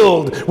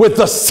sealed with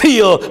the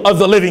seal of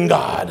the living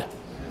God.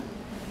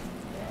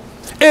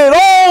 It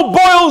all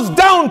boils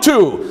down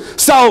to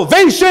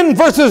salvation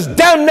versus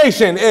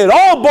damnation. It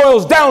all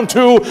boils down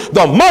to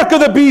the mark of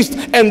the beast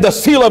and the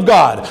seal of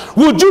God.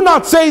 Would you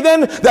not say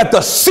then that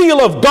the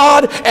seal of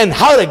God and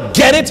how to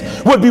get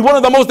it would be one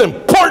of the most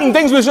important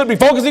things we should be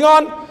focusing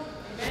on?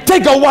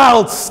 Take a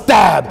wild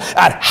stab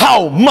at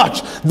how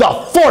much the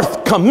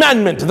 4th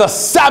commandment, the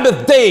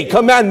Sabbath day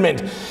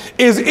commandment,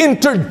 is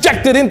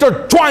interjected,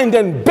 intertwined,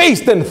 and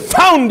based and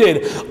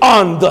founded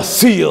on the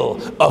seal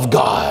of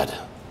God.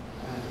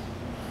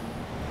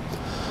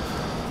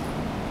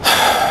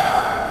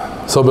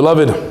 So,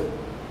 beloved,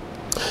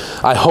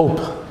 I hope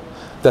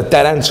that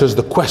answers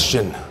the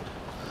question,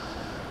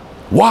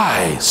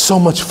 why so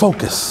much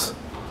focus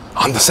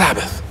on the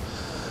Sabbath?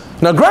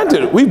 Now,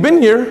 granted, we've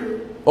been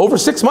here over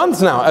 6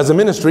 months now as a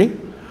ministry,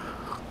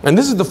 and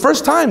this is the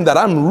first time that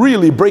I'm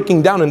really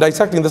breaking down and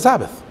dissecting the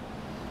Sabbath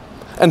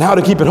and how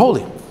to keep it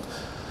holy.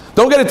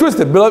 Don't get it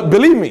twisted.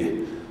 Believe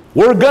me,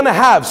 we're going to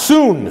have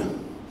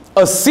soon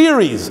a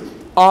series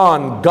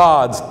on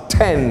God's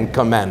 10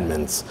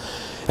 commandments.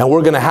 And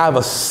we're going to have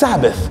a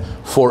Sabbath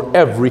for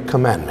every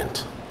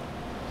commandment.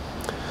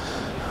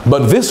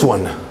 But this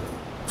one,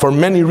 for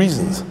many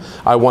reasons,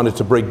 I wanted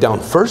to break down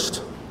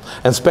first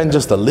and spend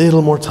just a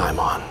little more time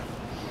on.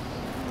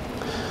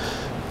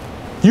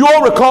 You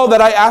all recall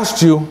that I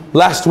asked you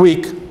last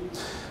week,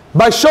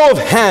 by show of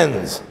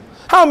hands,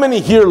 how many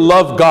here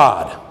love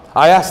God?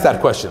 I asked that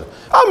question.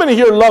 How many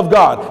here love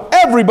God?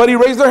 Everybody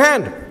raised their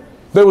hand.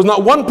 There was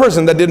not one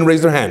person that didn't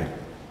raise their hand.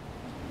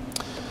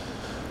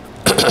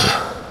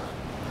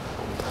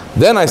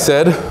 Then I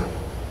said,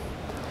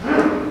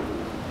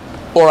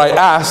 or I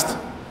asked,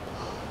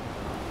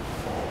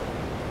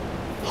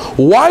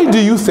 why do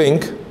you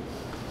think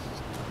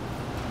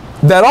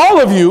that all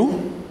of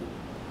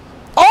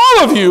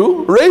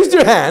you raised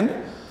your hand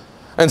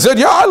and said,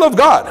 yeah, I love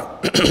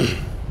God.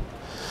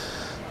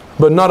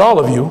 But not all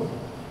of you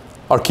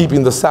are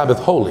keeping the Sabbath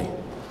holy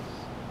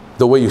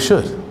the way you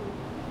should.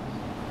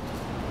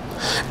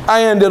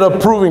 I ended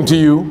up proving to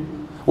you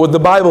what the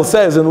Bible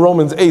says in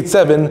Romans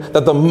 8:7,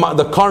 that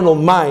the carnal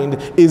mind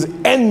is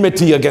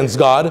enmity against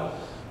God.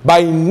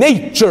 By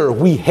nature,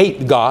 we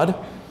hate God.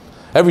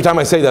 Every time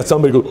I say that,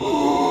 somebody goes,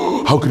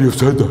 oh, how could you have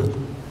said that?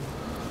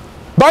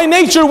 By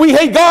nature, we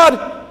hate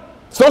God.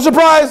 It's no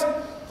surprise.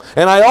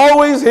 And I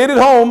always hit it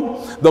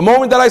home the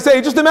moment that I say,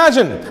 just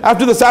imagine,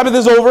 after the Sabbath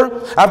is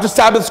over, after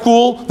Sabbath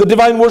school, the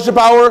divine worship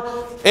hour,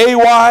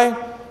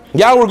 AY,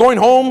 yeah, we're going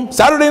home,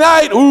 Saturday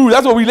night, ooh,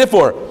 that's what we live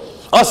for.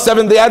 Us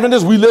Seventh-day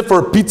Adventists, we live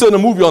for pizza and a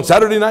movie on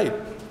Saturday night.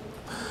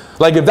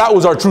 Like if that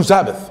was our true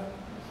Sabbath.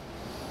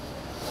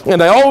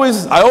 And I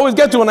always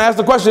get to when I ask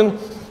the question,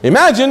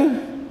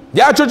 imagine,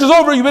 yeah, church is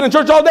over, you've been in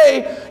church all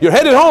day, you're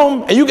headed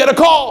home, and you get a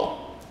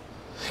call.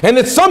 And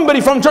it's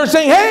somebody from church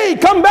saying, hey,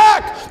 come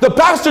back. The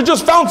pastor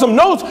just found some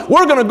notes.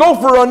 We're going to go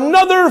for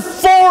another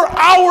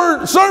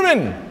 4-hour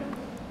sermon.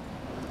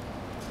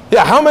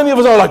 Yeah, how many of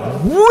us are like,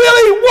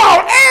 really?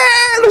 Wow,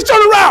 let's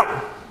turn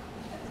around.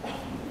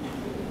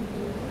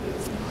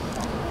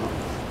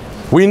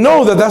 We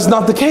know that that's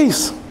not the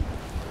case.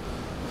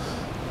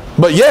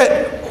 But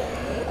yet,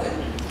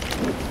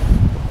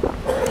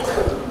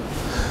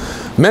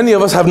 many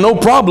of us have no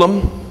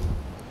problem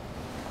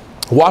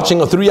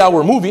watching a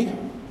 3-hour movie.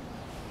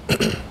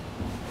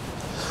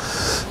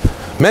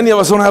 Many of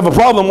us don't have a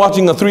problem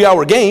watching a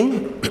 3-hour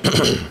game.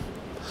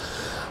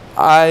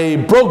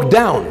 I broke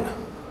down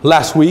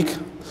last week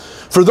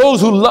for those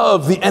who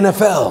love the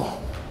NFL,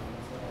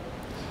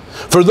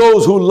 for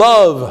those who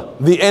love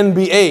the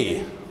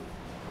NBA.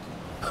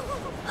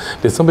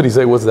 Did somebody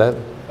say, what's that?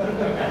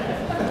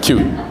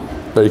 Cute,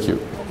 very cute.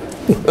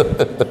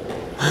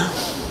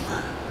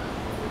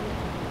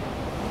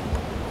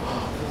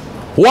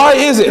 Why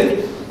is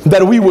it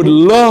that we would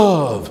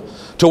love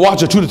to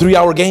watch a 2 to 3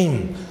 hour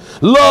game?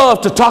 Love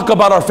to talk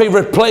about our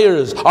favorite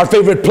players, our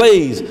favorite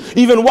plays,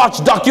 even watch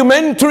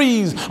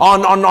documentaries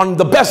on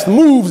the best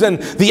moves and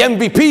the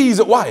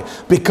MVPs. Why?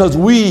 Because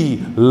we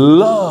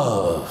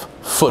love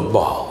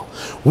football.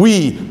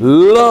 We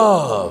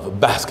love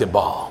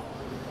basketball.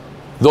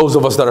 Those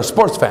of us that are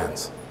sports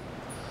fans.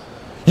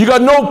 You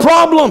got no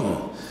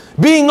problem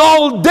being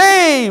all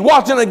day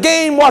watching a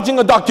game, watching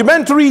a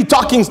documentary,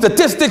 talking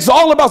statistics,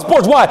 all about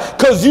sports. Why?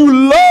 Because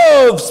you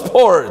love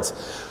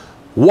sports.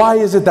 Why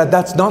is it that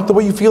that's not the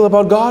way you feel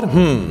about God?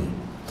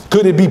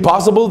 Could it be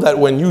possible that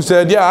when you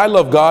said, yeah, I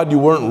love God, you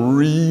weren't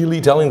really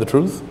telling the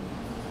truth?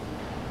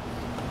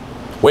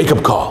 Wake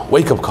up call,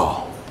 wake up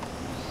call.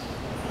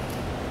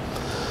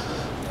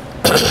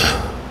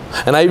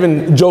 And I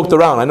even joked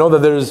around. I know that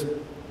there's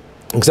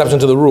exception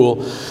to the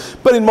rule,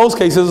 but in most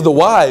cases, the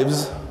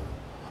wives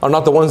are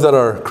not the ones that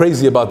are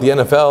crazy about the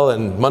NFL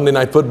and Monday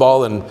Night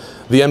Football and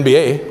the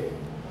NBA.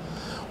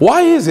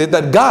 Why is it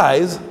that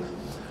guys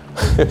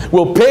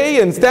will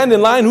pay and stand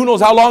in line who knows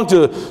how long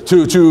to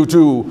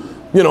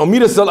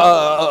meet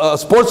a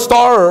sports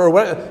star or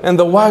whatever, and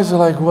the wives are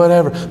like,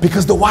 whatever,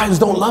 because the wives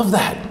don't love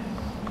that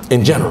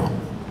in general.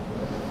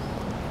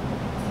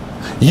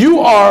 You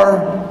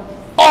are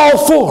all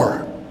for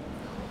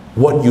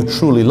what you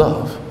truly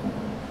love.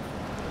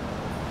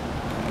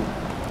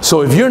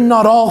 So if you're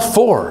not all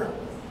for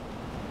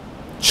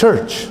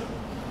church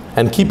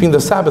and keeping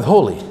the Sabbath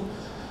holy,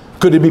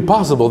 could it be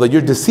possible that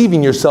you're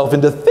deceiving yourself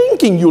into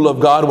thinking you love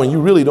God when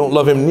you really don't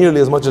love Him nearly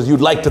as much as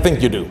you'd like to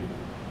think you do?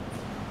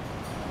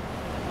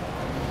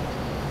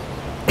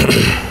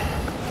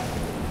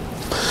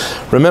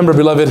 Remember,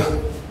 beloved,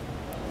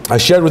 I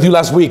shared with you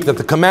last week that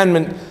the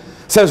commandment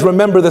says,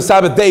 remember the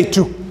Sabbath day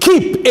to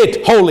keep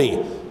it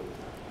holy.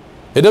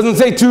 It doesn't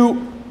say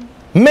to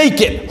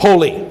make it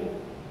holy.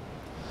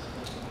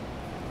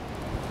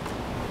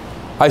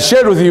 I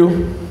shared with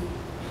you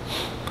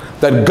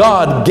that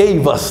God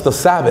gave us the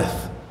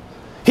Sabbath.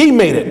 He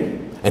made it,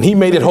 and He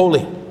made it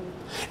holy.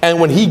 And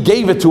when He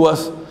gave it to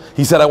us,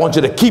 He said, I want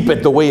you to keep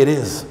it the way it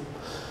is.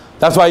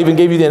 That's why I even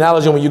gave you the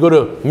analogy when you go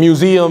to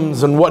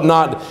museums and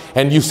whatnot,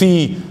 and you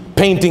see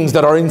paintings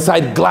that are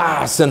inside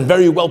glass and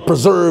very well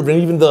preserved,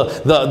 and even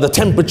the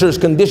temperature is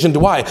conditioned.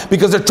 Why?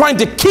 Because they're trying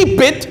to keep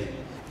it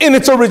in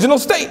its original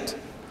state.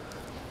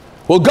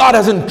 Well, God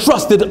has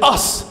entrusted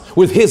us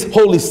with His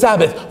holy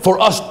Sabbath for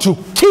us to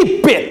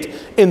keep it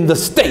in the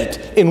state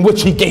in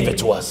which He gave it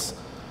to us.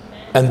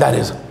 And that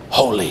is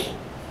holy.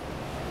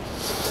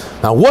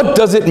 Now, what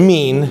does it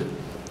mean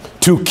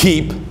to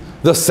keep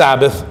the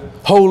Sabbath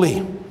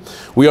holy?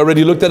 We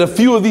already looked at a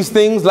few of these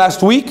things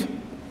last week.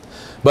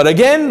 But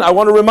again, I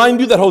want to remind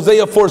you that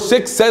Hosea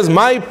 4:6 says,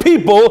 my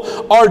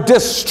people are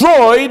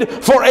destroyed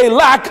for a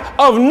lack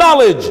of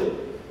knowledge.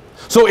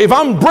 So if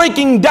I'm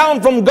breaking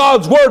down from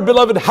God's word,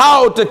 beloved,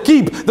 how to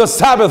keep the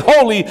Sabbath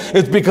holy,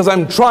 it's because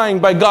I'm trying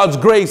by God's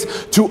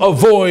grace to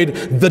avoid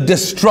the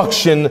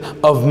destruction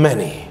of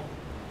many.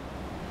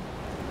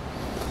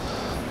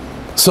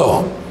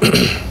 So,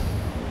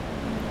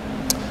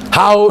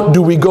 how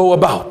do we go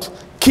about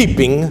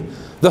keeping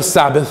the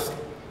Sabbath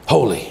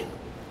holy?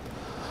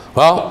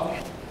 Well,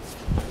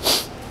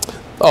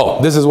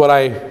 this is what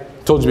I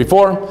told you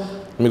before.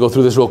 Let me go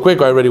through this real quick.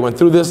 I already went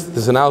through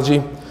this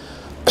analogy.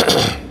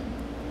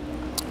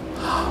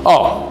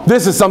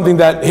 This is something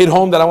that hit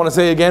home that I want to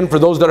say again for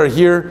those that are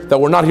here,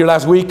 that were not here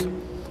last week.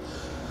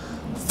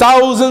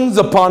 Thousands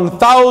upon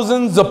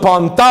thousands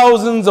upon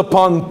thousands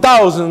upon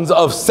thousands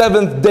of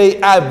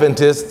Seventh-day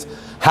Adventists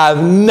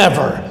have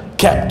never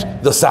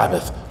kept the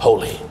Sabbath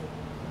holy.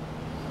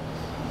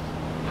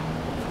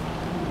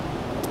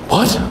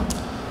 What?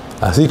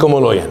 Así como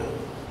lo oyen.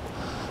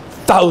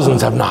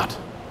 Thousands have not.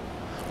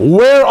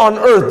 Where on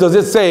earth does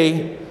it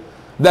say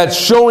that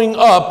showing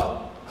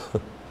up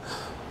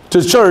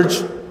to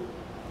church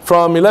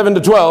from 11 to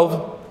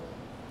 12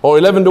 or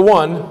 11 to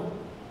 1,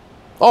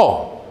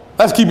 oh,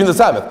 that's keeping the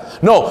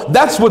Sabbath? No,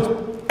 that's what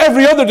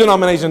every other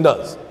denomination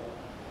does.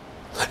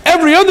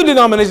 Every other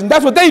denomination,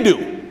 that's what they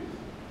do.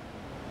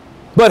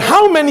 But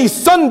how many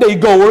Sunday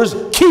goers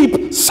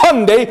keep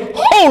Sunday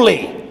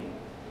holy?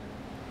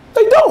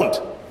 They don't.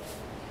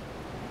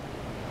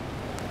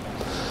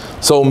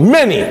 So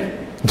many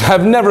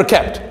have never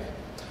kept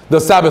the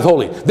Sabbath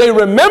holy. They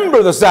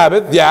remember the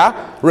Sabbath,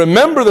 yeah,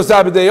 remember the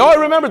Sabbath day. Oh, I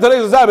remember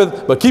today's the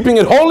Sabbath, but keeping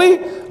it holy,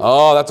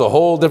 oh, that's a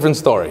whole different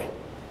story.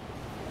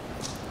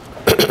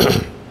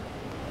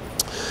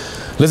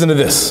 Listen to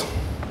this.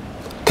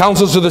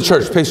 Counsels to the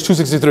Church, page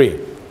 263.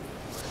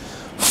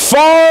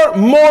 Far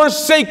more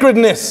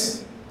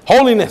sacredness,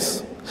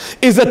 holiness,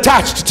 is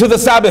attached to the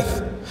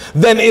Sabbath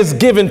than is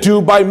given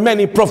to by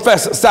many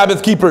professed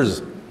Sabbath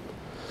keepers.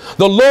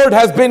 The Lord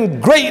has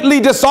been greatly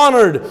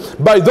dishonored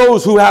by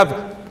those who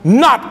have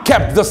not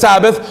kept the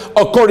Sabbath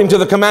according to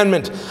the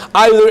commandment,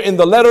 either in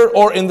the letter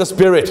or in the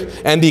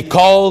spirit. And he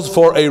calls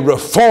for a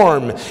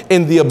reform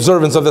in the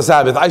observance of the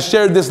Sabbath. I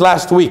shared this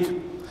last week,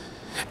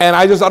 and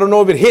I don't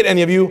know if it hit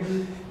any of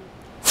you.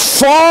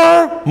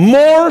 Far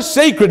more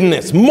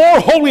sacredness, more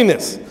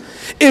holiness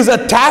is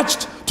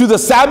attached to the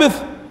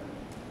Sabbath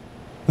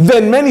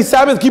than many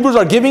Sabbath keepers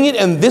are giving it,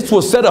 and this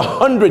was said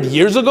 100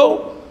 years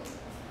ago.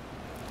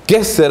 ¿Qué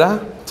será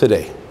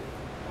today?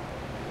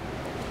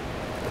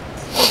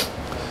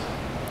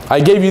 I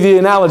gave you the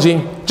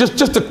analogy,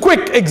 just a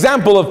quick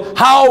example of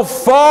how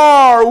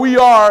far we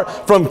are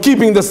from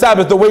keeping the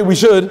Sabbath the way we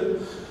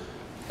should.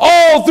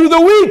 All through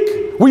the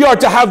week, we are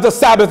to have the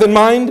Sabbath in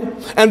mind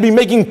and be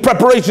making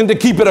preparation to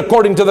keep it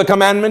according to the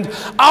commandment.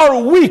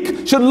 Our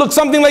week should look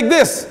something like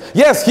this.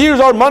 Yes, here's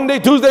our Monday,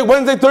 Tuesday,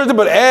 Wednesday, Thursday,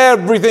 but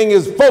everything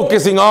is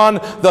focusing on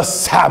the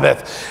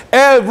Sabbath.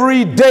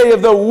 Every day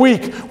of the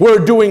week, we're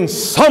doing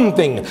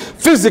something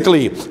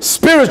physically,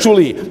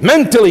 spiritually,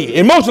 mentally,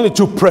 emotionally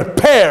to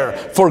prepare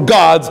for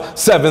God's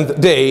seventh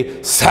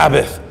day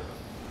Sabbath.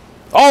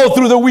 All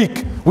through the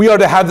week, we are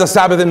to have the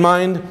Sabbath in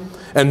mind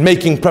and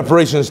making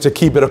preparations to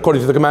keep it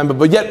according to the commandment.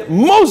 But yet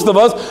most of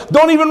us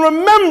don't even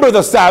remember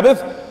the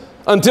Sabbath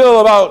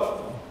until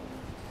about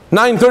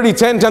 9:30,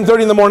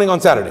 10:30 in the morning on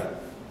Saturday.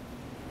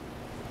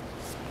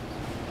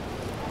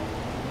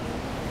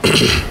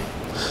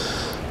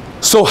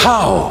 So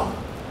how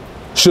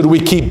should we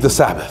keep the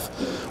Sabbath?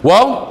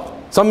 Well,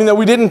 something that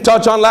we didn't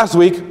touch on last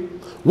week.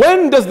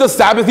 When does the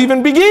Sabbath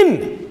even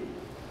begin?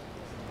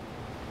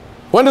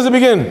 When does it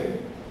begin?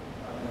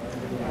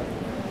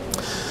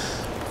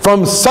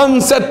 From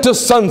sunset to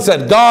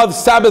sunset. God's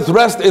Sabbath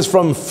rest is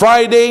from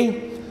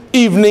Friday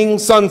evening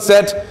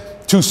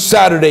sunset to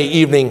Saturday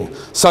evening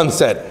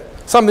sunset.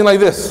 Something like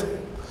this.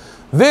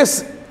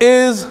 This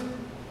is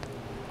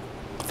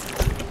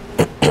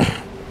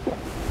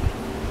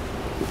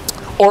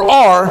or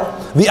are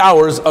the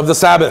hours of the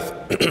Sabbath.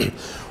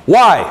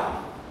 Why?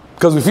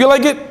 Because we feel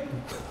like it?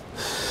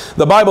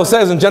 The Bible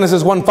says in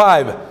Genesis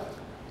 1:5,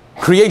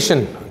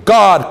 creation,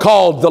 God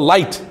called the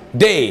light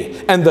day,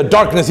 and the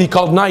darkness he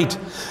called night.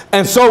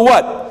 And so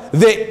what?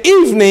 The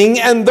evening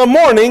and the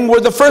morning were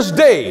the first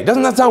day.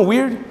 Doesn't that sound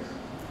weird?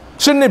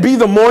 Shouldn't it be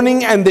the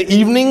morning and the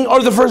evening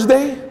are the first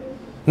day?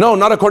 No,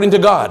 not according to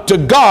God. To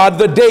God,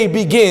 the day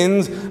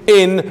begins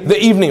in the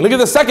evening. Look at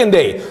the second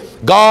day.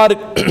 God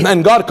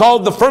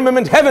called the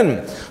firmament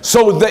heaven.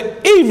 So the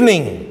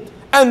evening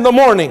and the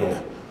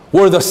morning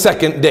were the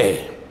second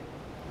day.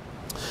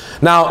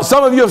 Now,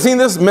 some of you have seen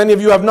this, many of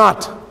you have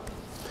not.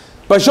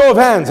 By show of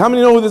hands, how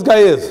many know who this guy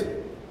is?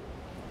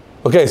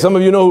 Okay, some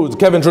of you know who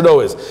Kevin Trudeau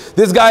is.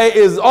 This guy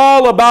is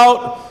all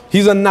about,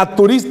 he's a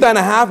naturista and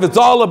a half. It's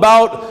all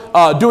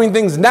about doing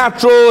things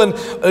natural. And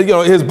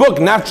his book,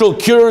 Natural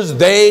Cures,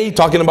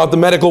 talking about the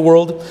medical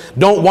world,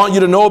 don't want you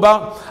to know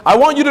about. I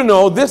want you to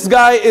know this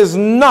guy is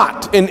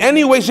not in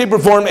any way, shape, or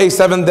form a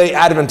Seventh-day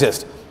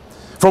Adventist.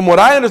 From what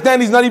I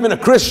understand, he's not even a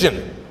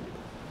Christian.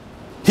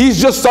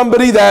 He's just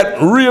somebody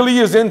that really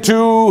is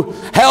into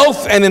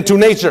health and into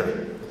nature.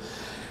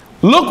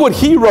 Look what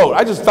he wrote.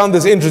 I just found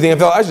this interesting. I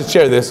felt I should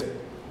share this.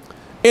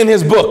 In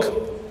his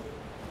book,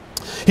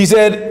 he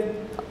said,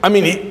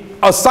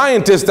 a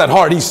scientist at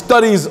heart, he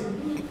studies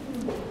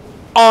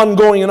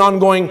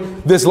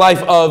ongoing this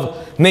life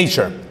of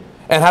nature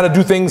and how to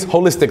do things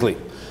holistically.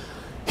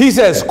 He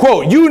says,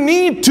 quote, you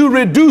need to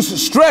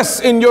reduce stress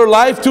in your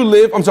life to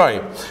live,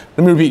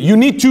 you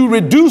need to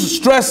reduce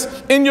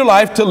stress in your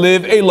life to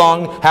live a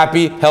long,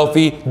 happy,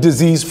 healthy,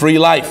 disease-free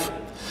life.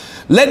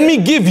 Let me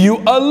give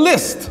you a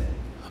list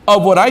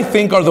of what I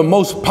think are the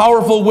most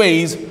powerful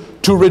ways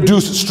to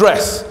reduce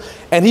stress.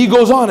 And he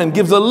goes on and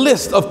gives a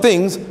list of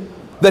things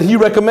that he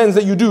recommends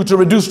that you do to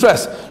reduce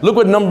stress. Look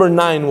what number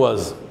 9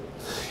 was.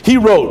 He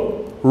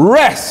wrote,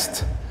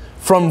 rest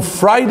from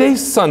Friday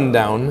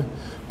sundown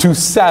to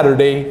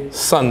Saturday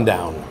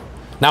sundown.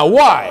 Now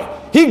why?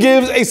 He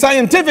gives a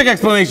scientific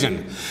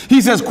explanation.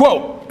 He says,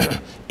 quote,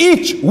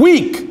 Each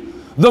week,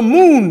 the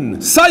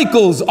moon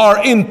cycles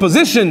are in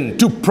position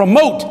to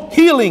promote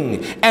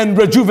healing and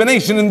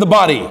rejuvenation in the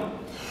body.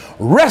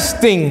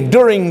 Resting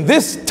during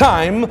this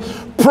time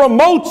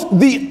promotes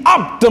the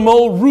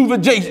optimal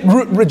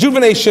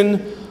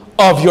rejuvenation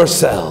of your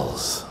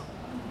cells.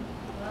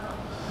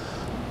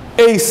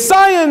 A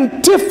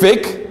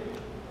scientific,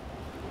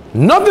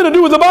 nothing to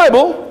do with the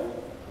Bible,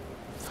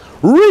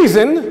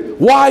 reason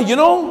why,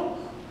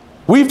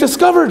 we've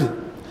discovered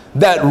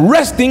that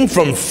resting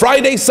from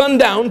Friday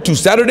sundown to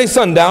Saturday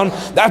sundown,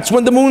 that's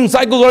when the moon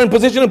cycles are in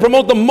position to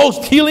promote the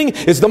most healing.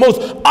 It's the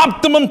most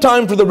optimum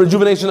time for the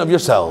rejuvenation of your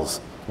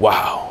cells.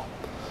 Wow.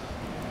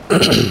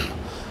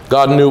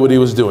 God knew what he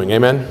was doing.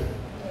 Amen.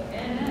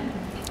 Amen.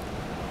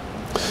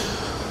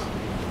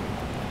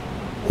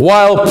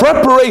 While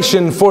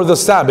preparation for the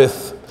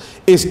Sabbath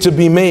is to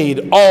be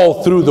made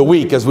all through the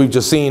week, as we've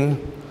just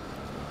seen,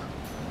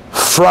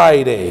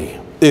 Friday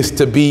is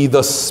to be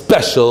the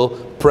special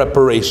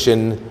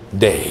preparation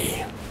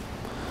day.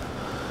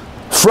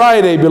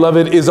 Friday,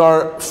 beloved, is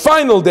our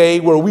final day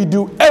where we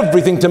do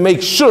everything to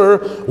make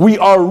sure we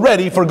are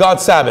ready for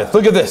God's Sabbath.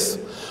 Look at this.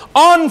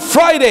 On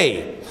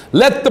Friday,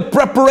 let the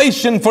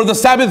preparation for the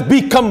Sabbath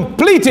be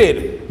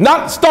completed,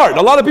 not start.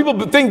 A lot of people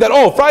think that,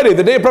 oh, Friday,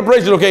 the day of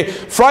preparation, okay,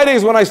 Friday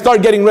is when I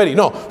start getting ready.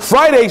 No,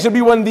 Friday should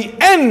be when the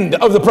end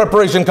of the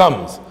preparation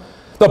comes.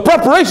 The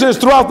preparation is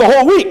throughout the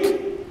whole week.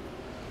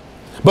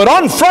 But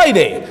on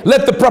Friday,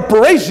 let the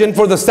preparation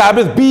for the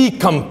Sabbath be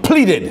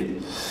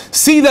completed.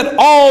 See that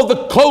all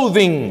the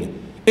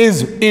clothing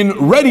is in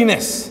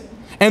readiness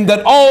and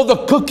that all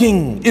the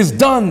cooking is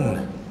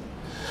done.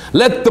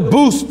 Let the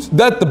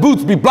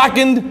boots be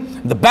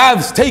blackened, the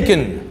baths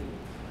taken.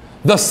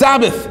 The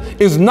Sabbath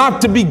is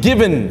not to be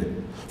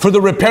given for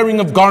the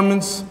repairing of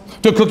garments,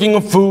 to cooking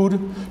of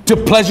food, to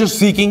pleasure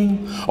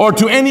seeking, or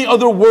to any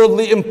other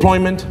worldly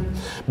employment.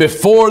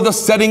 Before the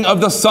setting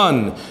of the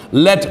sun,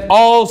 let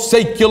all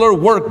secular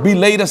work be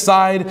laid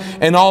aside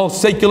and all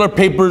secular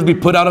papers be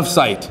put out of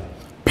sight.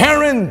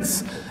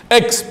 Parents,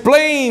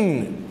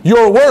 explain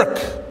your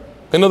work.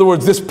 In other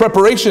words, this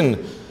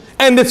preparation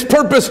and its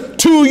purpose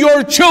to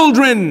your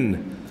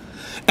children,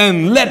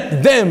 and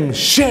let them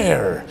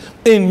share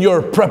in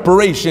your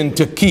preparation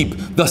to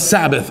keep the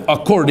Sabbath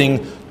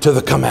according to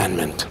the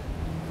commandment.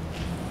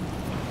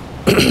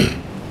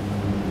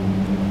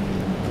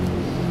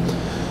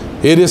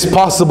 It is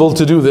possible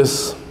to do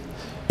this.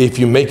 If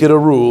you make it a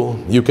rule,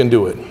 you can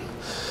do it.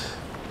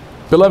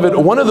 Beloved,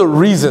 one of the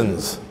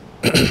reasons,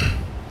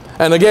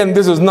 and again,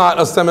 this is not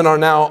a seminar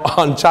now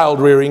on child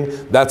rearing.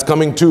 That's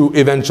coming too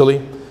eventually,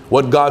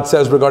 what God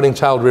says regarding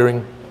child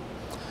rearing.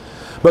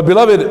 But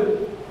beloved,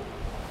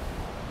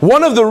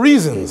 one of the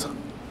reasons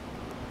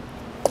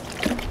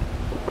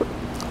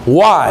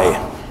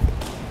why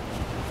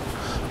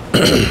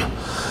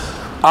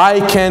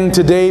I can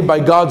today,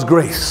 by God's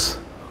grace,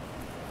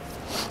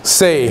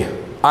 say,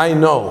 I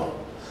know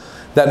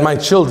that my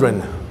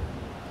children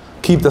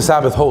keep the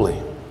Sabbath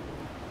holy,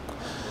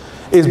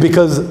 is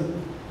because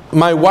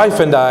my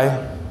wife and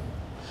I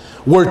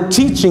were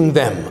teaching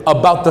them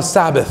about the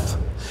Sabbath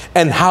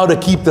and how to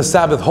keep the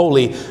Sabbath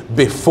holy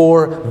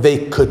before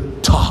they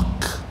could talk.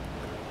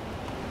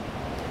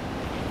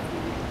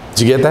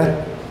 Did you get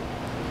that?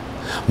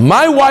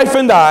 My wife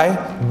and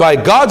I, by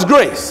God's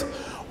grace,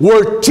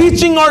 were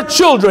teaching our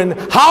children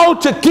how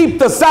to keep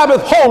the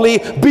Sabbath holy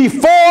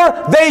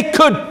before they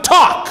could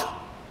talk.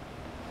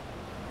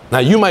 Now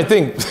you might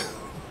think,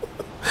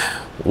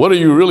 what are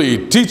you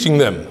really teaching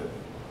them?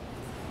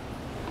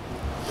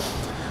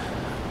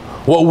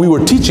 What we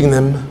were teaching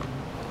them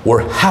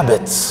were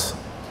habits,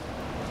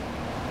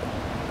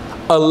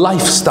 a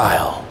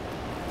lifestyle.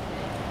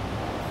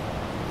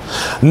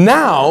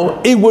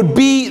 Now, it would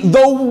be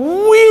the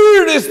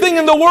weirdest thing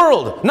in the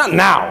world. Not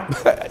now.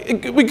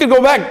 We could go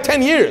back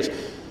 10 years.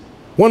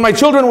 When my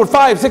children were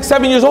 5, 6,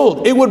 7 years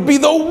old, it would be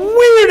the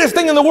weirdest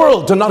thing in the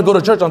world to not go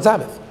to church on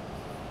Sabbath.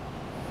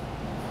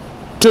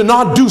 To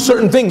not do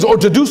certain things or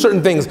to do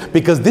certain things,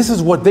 because this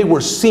is what they were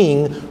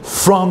seeing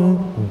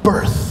from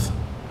birth.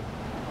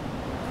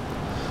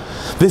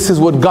 This is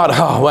what God,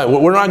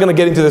 we're not going to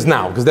get into this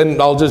now, because then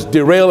I'll just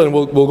derail and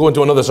we'll go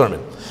into another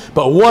sermon.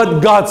 But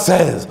what God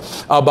says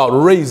about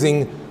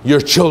raising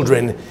your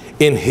children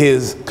in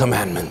His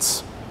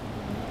commandments.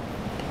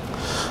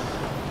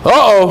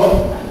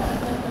 Uh-oh.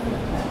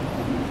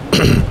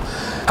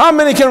 How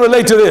many can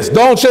relate to this?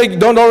 Don't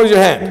raise your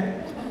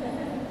hand.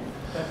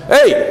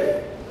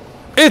 Hey,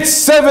 it's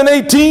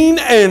 7:18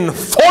 and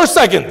 4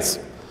 seconds.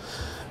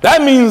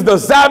 That means the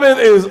Sabbath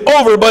is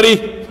over,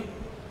 buddy.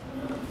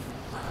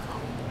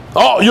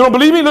 Oh, you don't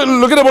believe me?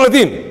 Look at the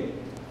bulletin.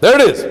 There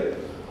it is.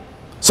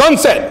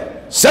 Sunset.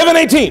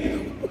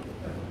 7:18.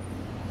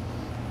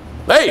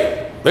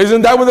 Hey,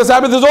 isn't that when the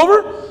Sabbath is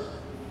over?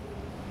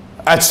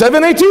 At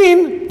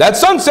 7:18,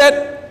 that's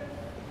sunset.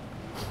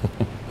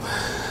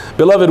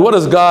 Beloved, what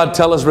does God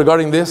tell us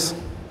regarding this?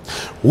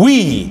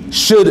 We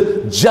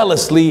should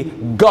jealously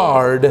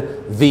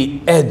guard the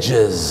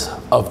edges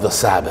of the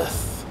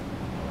Sabbath.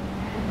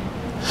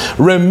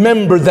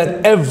 Remember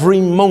that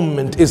every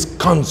moment is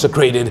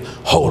consecrated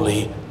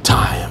holy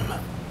time.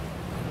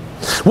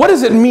 What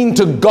does it mean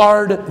to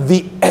guard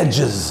the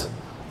edges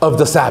of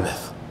the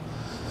Sabbath?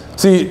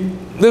 See,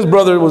 this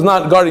brother was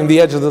not guarding the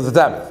edges of the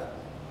Sabbath.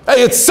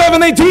 Hey, it's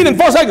 7:18 in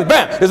 4 seconds.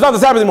 Bam! It's not the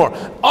Sabbath anymore.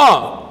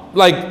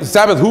 Like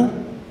Sabbath who?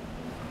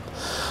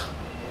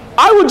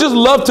 I would just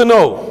love to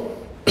know,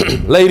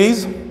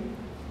 ladies,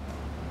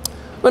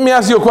 let me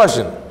ask you a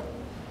question.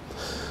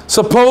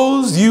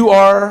 Suppose you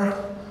are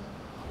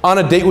on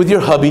a date with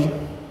your hubby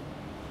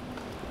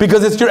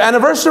because it's your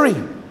anniversary.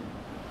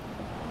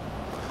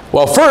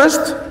 Well,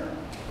 first,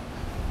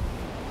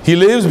 he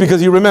lives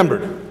because he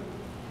remembered.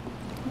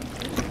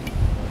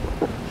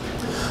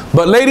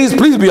 But ladies,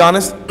 please be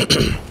honest.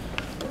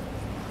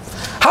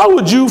 How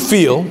would you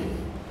feel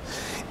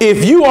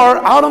if you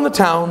are out on the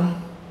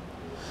town,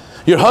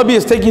 your hubby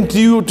is taking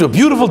you to a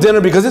beautiful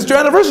dinner because it's your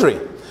anniversary,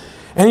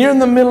 and you're in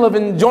the middle of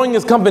enjoying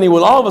his company,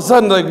 when all of a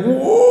sudden, like,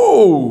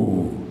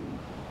 whoa,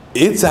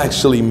 it's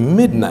actually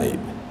midnight.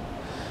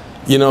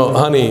 You know,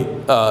 honey,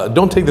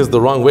 don't take this the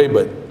wrong way,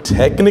 but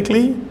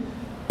technically,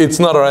 it's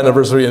not our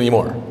anniversary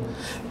anymore.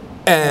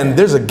 And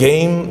there's a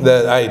game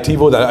that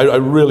TiVo that I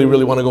really,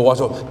 really want to go watch.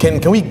 So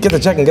can we get the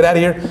check and get out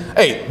of here?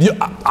 Hey,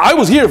 I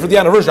was here for the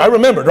anniversary. I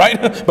remembered,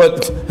 right?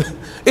 But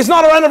it's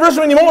not our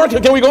anniversary anymore.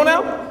 Can we go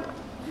now?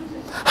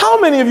 How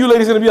many of you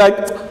ladies are going to be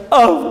like,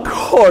 of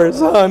course,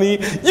 honey,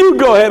 you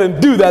go ahead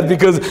and do that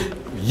because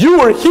you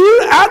were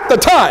here at the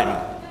time.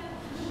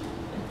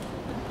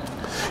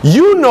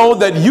 You know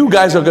that you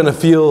guys are going to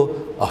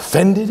feel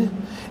offended,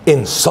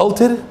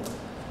 insulted.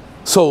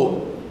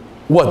 So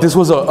what, this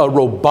was a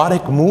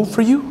robotic move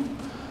for you?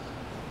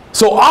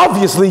 So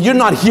obviously you're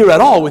not here at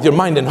all with your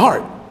mind and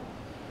heart.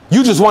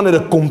 You just wanted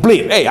to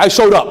complete. Hey, I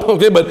showed up,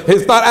 okay, but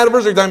it's not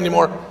anniversary time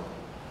anymore.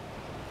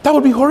 That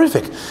would be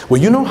horrific.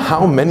 Well, you know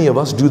how many of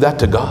us do that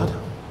to God?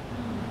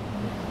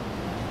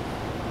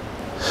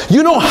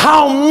 You know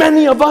how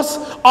many of us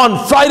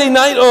on Friday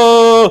night,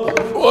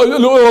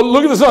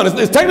 look at the sun.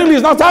 It's technically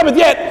it's not Sabbath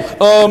yet.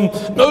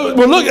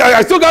 Well, look,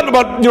 I still got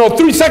about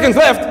 3 seconds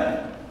left.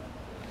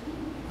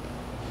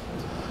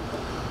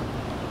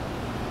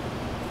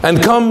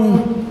 And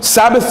come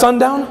Sabbath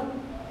sundown,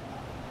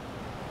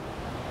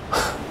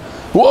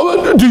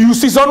 well, do you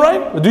see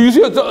sunrise? Do you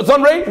see a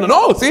sun ray?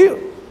 No, see?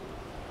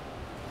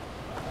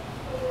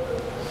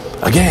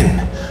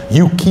 Again,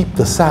 you keep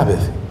the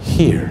Sabbath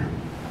here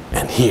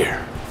and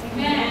here.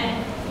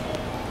 Amen.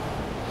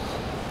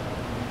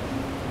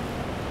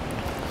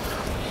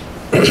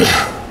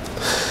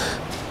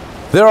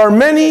 There are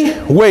many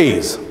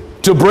ways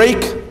to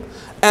break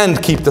and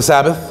keep the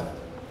Sabbath.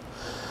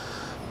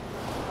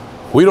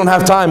 We don't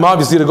have time,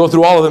 obviously, to go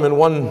through all of them in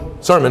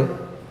one sermon,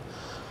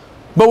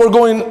 but we're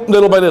going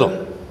little by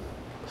little.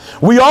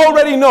 We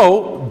already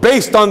know,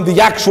 based on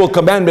the actual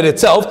commandment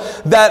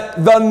itself,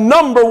 that the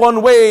number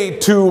one way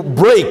to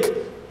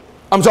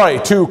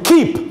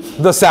keep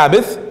the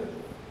Sabbath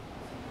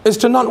is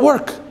to not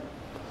work.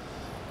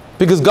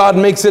 Because God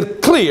makes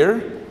it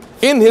clear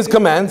in His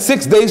command,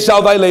 6 days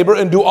shall thy labor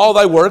and do all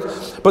thy work,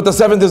 but the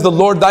seventh is the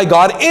Lord thy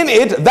God, in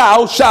it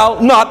thou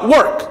shalt not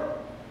work.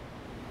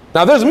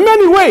 Now there's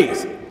many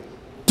ways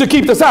to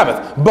keep the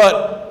Sabbath,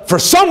 but for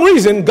some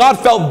reason God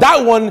felt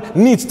that one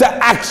needs to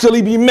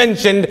actually be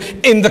mentioned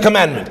in the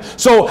commandment.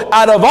 So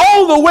out of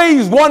all the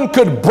ways one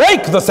could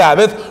break the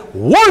Sabbath,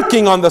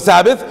 working on the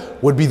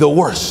Sabbath would be the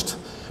worst,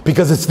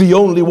 because it's the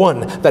only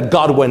one that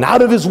God went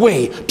out of His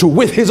way to,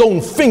 with His own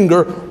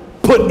finger,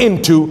 put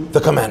into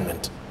the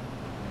commandment.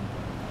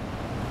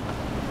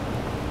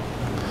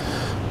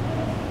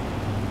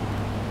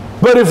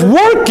 But if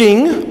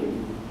working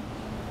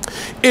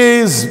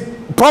is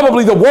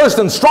probably the worst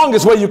and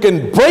strongest way you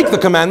can break the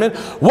commandment,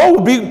 what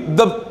would be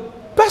the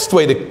best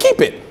way to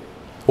keep it?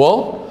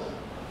 Well,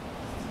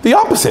 the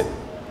opposite.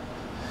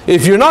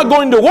 If you're not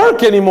going to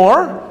work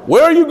anymore,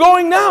 where are you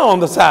going now on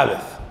the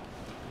Sabbath?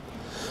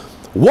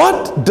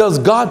 What does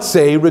God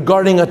say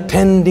regarding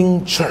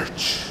attending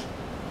church?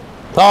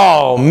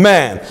 Oh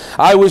man,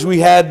 I wish we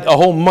had a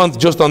whole month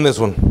just on this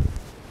one.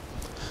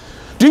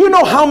 Do you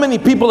know how many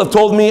people have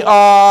told me,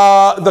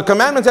 the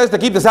commandment says to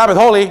keep the Sabbath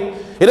holy,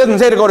 it doesn't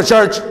say to go to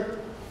church.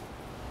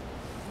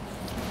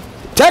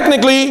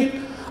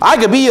 Technically, I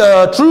could be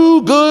a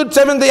true, good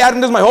Seventh-day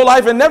Adventist my whole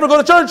life and never go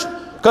to church,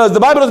 because the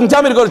Bible doesn't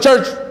tell me to go to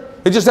church.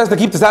 It just says to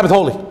keep the Sabbath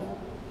holy.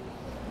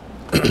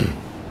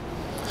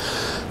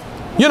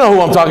 You know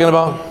who I'm talking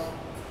about.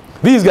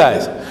 These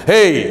guys.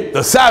 Hey,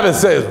 the Sabbath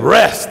says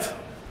rest.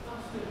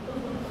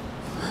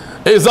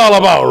 It's all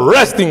about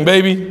resting,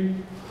 baby.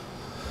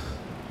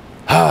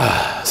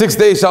 6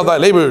 days shalt thy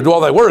labor, do all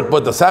thy work,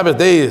 but the Sabbath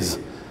day is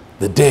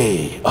the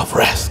day of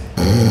rest.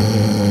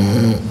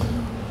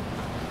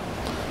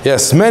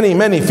 Yes,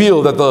 many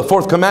feel that the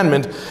fourth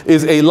commandment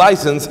is a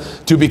license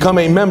to become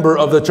a member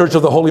of the Church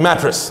of the Holy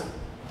Mattress.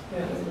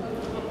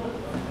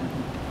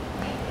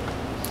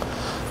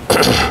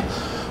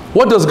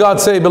 What does God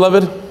say,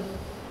 beloved?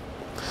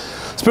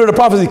 Spirit of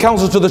Prophecy,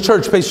 Counsels to the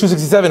Church, page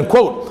 267,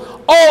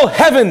 quote, all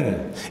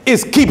heaven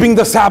is keeping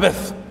the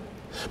Sabbath,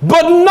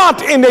 but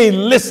not in a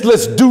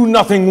listless,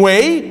 do-nothing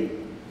way.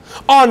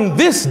 On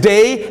this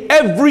day,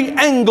 every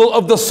angle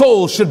of the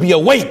soul should be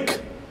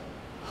awake.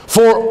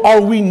 For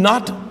are we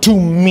not to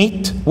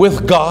meet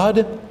with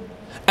God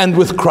and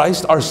with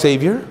Christ our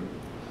Savior?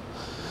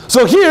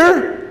 So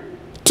here,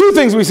 two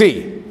things we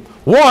see.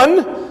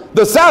 One,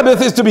 the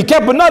Sabbath is to be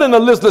kept, but not in a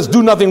listless,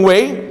 do-nothing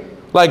way,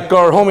 like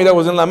our homie that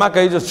was in La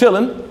Maca, he's just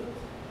chilling.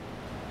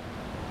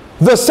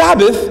 The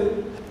Sabbath,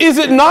 is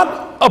it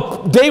not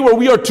a day where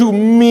we are to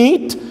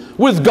meet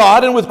with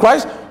God and with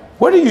Christ?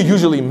 Where do you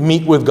usually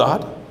meet with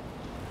God?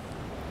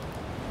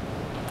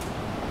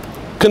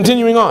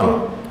 Continuing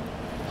on.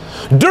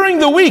 During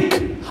the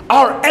week,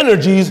 our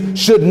energies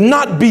should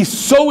not be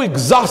so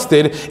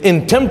exhausted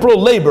in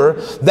temporal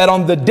labor that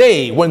on the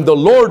day when the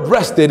Lord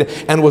rested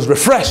and was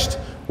refreshed,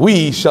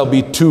 we shall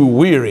be too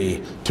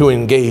weary to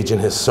engage in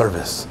His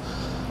service.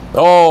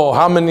 Oh,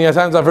 how many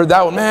times I've heard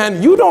that one.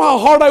 Man, you know how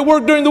hard I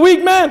work during the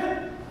week,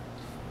 man?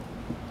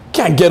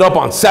 Can't get up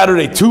on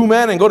Saturday too,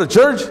 man, and go to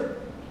church.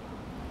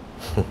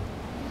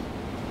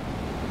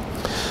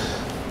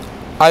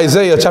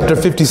 Isaiah chapter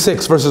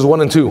 56, verses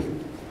 1 and 2.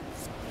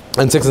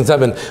 And 6 and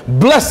 7.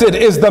 Blessed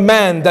is the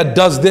man that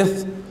does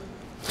this,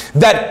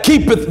 that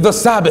keepeth the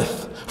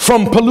Sabbath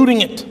from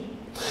polluting it.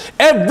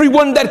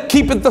 Everyone that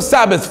keepeth the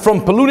Sabbath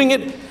from polluting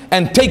it,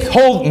 and take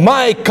hold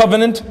my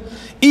covenant,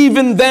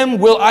 even them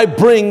will I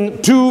bring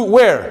to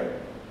where?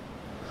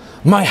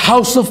 My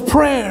house of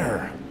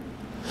prayer.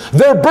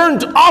 Their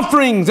burnt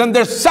offerings and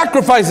their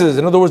sacrifices,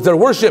 in other words, their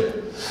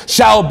worship,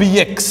 shall be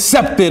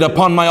accepted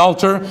upon my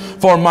altar,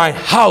 for my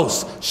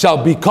house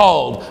shall be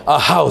called a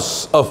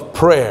house of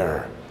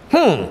prayer.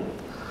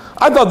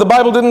 I thought the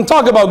Bible didn't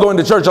talk about going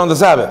to church on the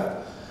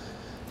Sabbath.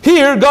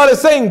 Here, God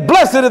is saying,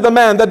 blessed is the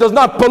man that does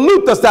not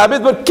pollute the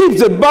Sabbath, but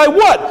keeps it by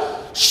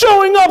what?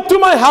 Showing up to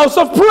my house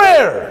of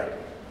prayer.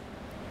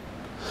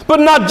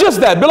 But not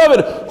just that.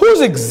 Beloved,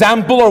 whose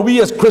example are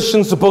we as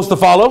Christians supposed to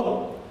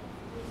follow?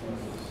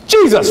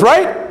 Jesus,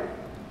 right?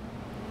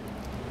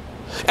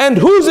 And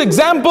whose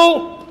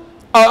example,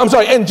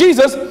 and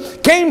Jesus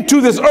came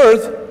to this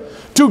earth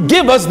to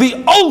give us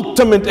the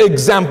ultimate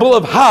example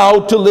of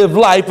how to live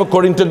life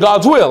according to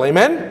God's will.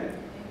 Amen?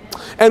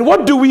 And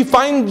what do we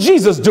find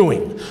Jesus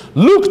doing?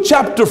 Luke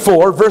chapter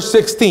 4, verse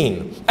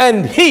 16.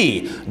 And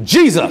he,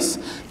 Jesus,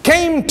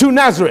 came to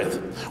Nazareth,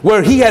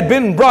 where he had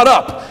been brought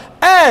up,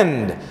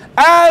 and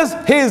as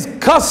his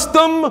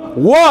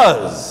custom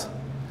was,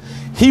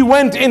 he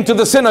went into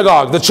the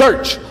synagogue, the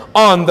church,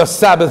 on the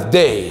Sabbath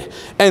day,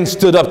 and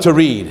stood up to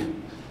read.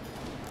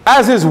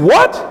 As his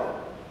what?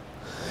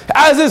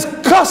 As his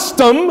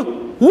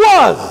custom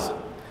was.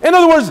 In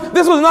other words,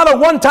 this was not a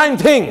one-time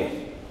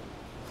thing.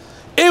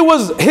 It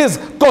was his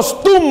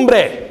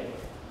costumbre,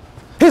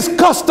 his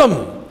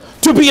custom,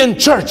 to be in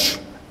church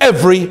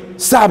every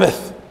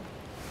Sabbath.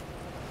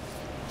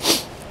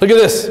 Look at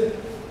this.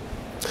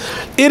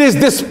 It is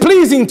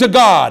displeasing to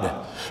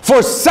God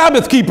for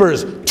Sabbath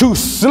keepers to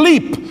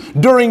sleep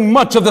during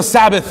much of the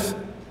Sabbath.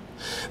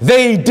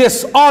 They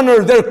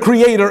dishonor their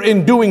Creator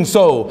in doing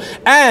so,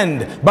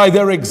 and by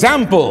their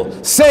example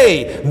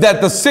say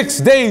that the 6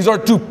 days are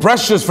too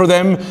precious for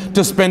them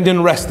to spend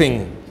in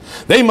resting.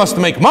 They must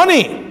make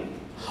money,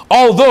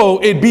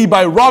 although it be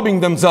by robbing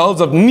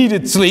themselves of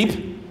needed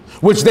sleep,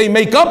 which they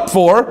make up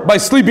for by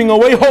sleeping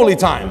away holy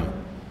time.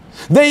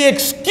 They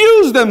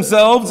excuse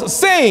themselves,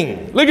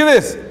 saying, look at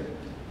this,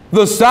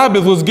 the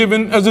Sabbath was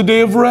given as a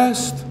day of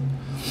rest.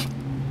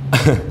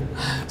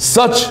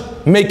 Such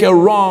make a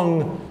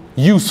wrong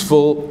use of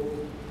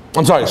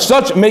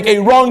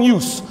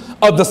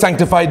the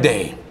sanctified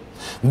day.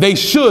 They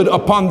should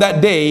upon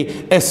that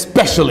day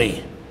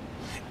especially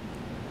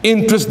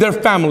interest their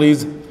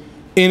families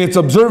in its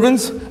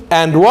observance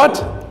and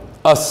what?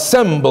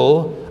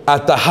 Assemble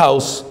at the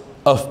house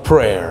of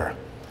prayer,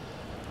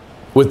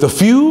 with the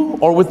few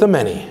or with the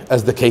many,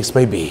 as the case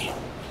may be.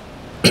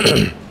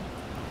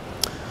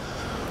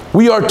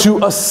 We are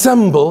to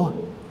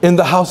assemble in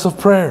the house of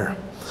prayer.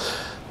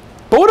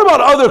 But what about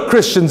other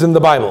Christians in the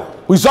Bible?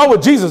 We saw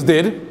what Jesus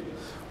did.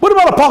 What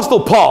about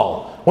Apostle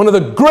Paul? One of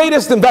the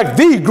greatest, in fact,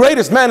 the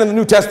greatest man in the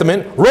New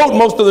Testament, wrote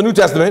most of the New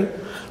Testament.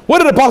 What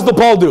did Apostle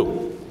Paul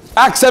do?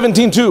 Acts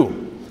 17:2.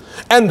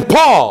 And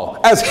Paul,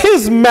 as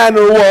his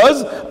manner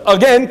was,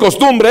 again,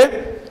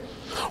 costumbre,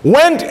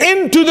 went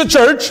into the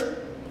church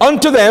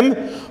unto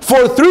them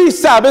for 3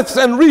 Sabbaths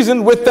and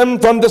reasoned with them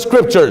from the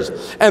scriptures.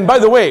 And by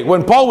the way,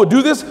 when Paul would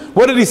do this,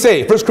 what did he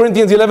say? 1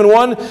 Corinthians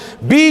 11:1,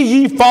 be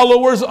ye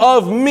followers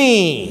of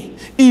me,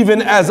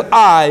 even as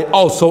I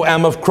also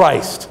am of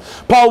Christ.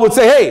 Paul would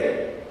say,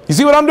 hey, you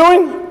see what I'm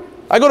doing?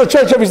 I go to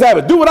church every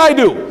Sabbath. Do what I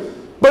do.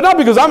 But not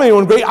because I'm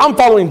anyone great. I'm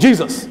following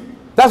Jesus.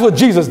 That's what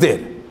Jesus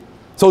did.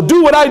 So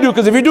do what I do,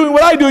 because if you're doing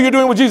what I do, you're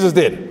doing what Jesus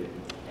did.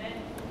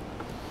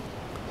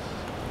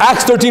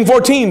 Acts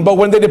 13:14, but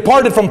when they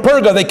departed from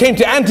Perga, they came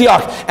to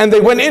Antioch, and they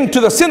went into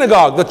the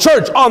synagogue, the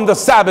church, on the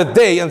Sabbath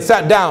day and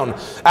sat down.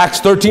 Acts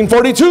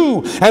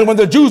 13:42, and when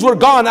the Jews were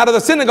gone out of the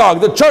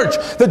synagogue, the church,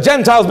 the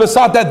Gentiles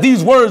besought that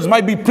these words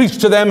might be preached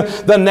to them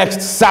the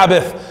next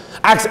Sabbath.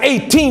 Acts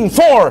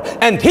 18:4,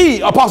 and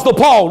he, Apostle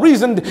Paul,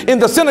 reasoned in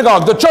the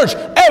synagogue, the church,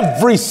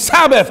 every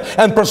Sabbath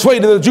and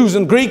persuaded the Jews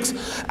and Greeks.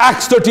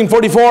 Acts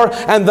 13:44,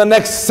 and the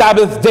next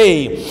Sabbath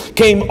day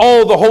came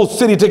all the whole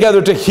city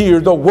together to hear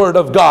the word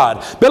of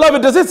God.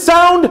 Beloved, does it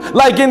sound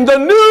like in the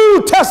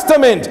New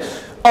Testament,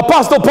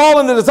 Apostle Paul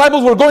and the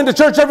disciples were going to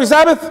church every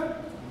Sabbath?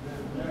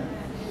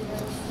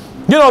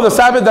 You know the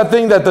Sabbath, that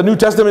thing that the New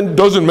Testament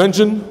doesn't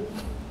mention?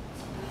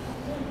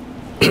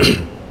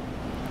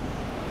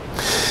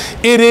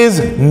 It is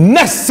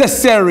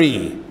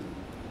necessary.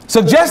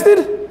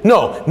 Suggested?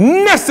 No.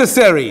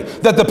 Necessary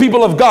that the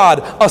people of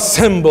God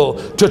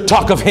assemble to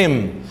talk of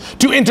Him,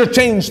 to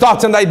interchange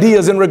thoughts and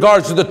ideas in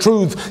regards to the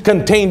truths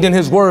contained in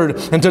His Word,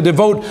 and to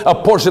devote a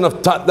portion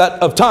of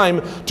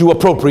time to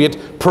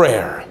appropriate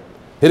prayer.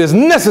 It is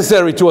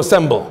necessary to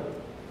assemble.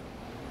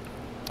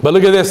 But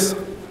look at this.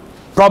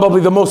 Probably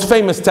the most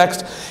famous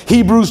text,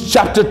 Hebrews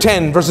chapter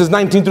 10, verses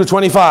 19 through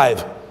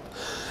 25.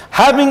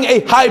 Having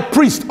a high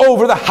priest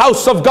over the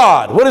house of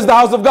God. What is the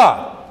house of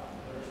God?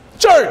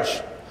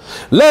 Church.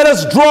 Let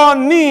us draw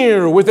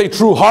near with a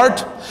true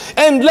heart,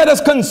 and let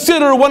us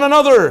consider one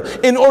another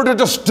in order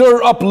to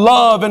stir up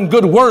love and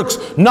good works,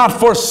 not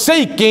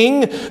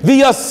forsaking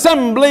the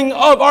assembling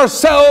of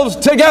ourselves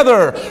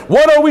together.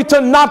 What are we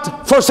to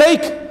not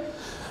forsake?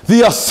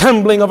 The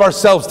assembling of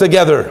ourselves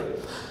together,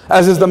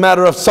 as is the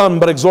matter of some,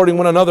 but exhorting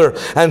one another,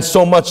 and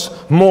so much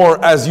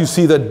more as you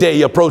see the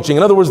day approaching.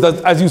 In other words,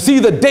 as you see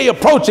the day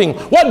approaching.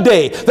 What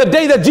day? The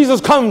day that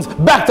Jesus comes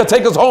back to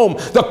take us home.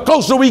 The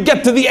closer we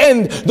get to the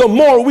end, the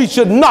more we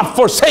should not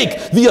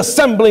forsake the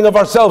assembling of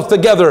ourselves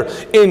together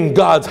in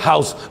God's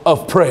house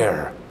of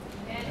prayer.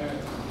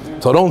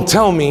 So don't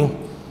tell me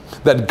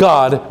that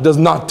God does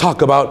not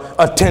talk about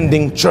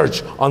attending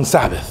church on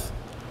Sabbath.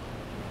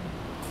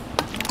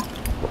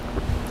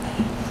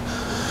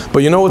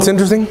 But you know what's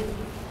interesting?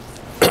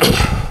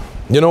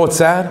 You know what's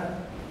sad?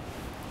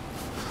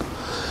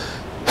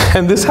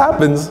 And this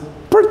happens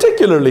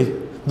particularly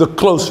the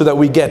closer that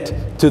we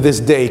get to this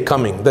day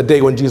coming, the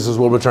day when Jesus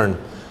will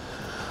return.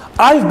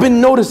 I've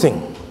been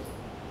noticing,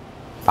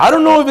 I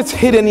don't know if it's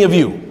hit any of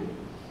you.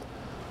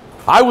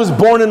 I was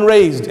born and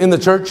raised in the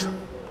church,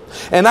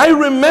 and I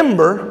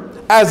remember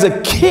as a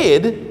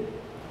kid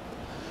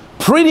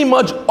pretty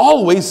much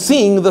always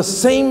seeing the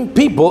same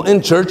people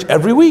in church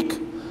every week.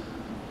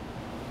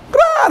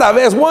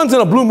 Once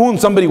in a blue moon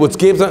somebody would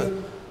skip.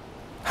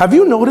 Have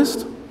you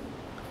noticed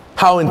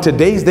how in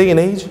today's day and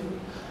age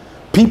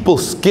people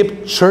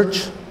skip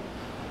church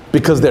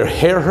because their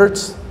hair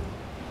hurts?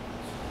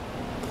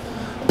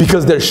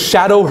 Because their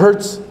shadow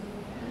hurts?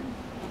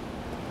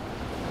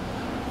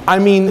 I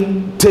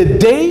mean,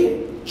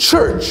 today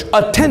church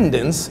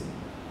attendance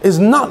is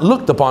not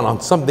looked upon on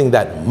something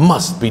that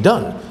must be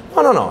done.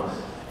 No.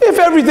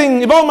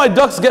 If all my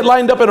ducks get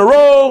lined up in a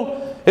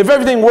row, if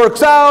everything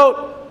works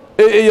out,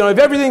 if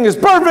everything is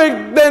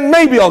perfect, then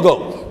maybe I'll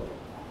go.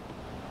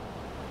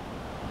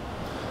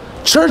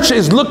 Church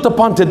is looked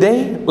upon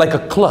today like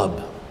a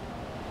club.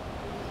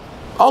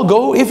 I'll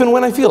go if and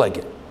when I feel like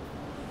it.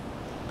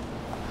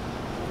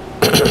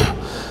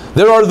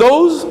 There are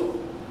those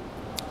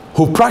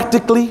who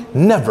practically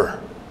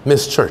never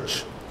miss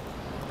church.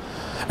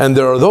 And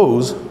there are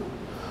those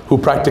who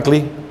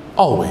practically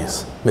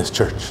always miss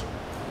church.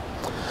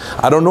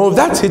 I don't know if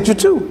that's hit you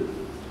too.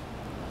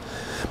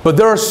 But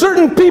there are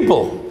certain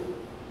people,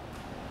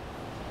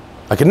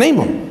 I can name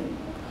them,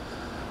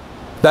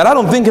 that I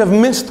don't think have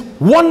missed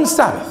one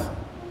Sabbath.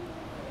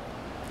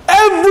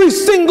 Every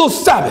single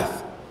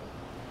Sabbath,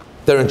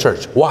 they're in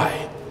church.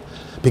 Why?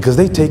 Because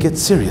they take it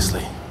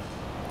seriously.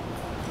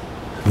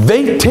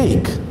 They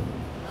take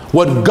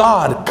what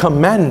God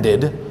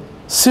commanded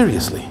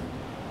seriously.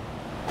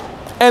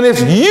 And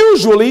it's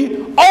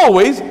usually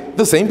always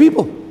the same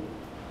people.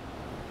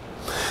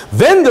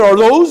 Then there are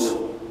those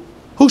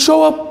who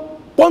show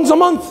up once a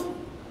month,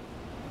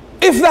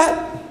 if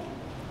that.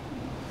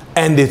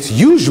 And it's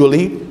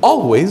usually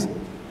always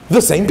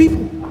the same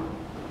people.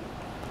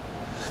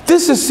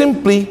 This is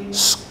simply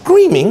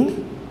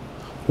screaming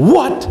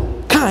what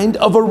kind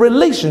of a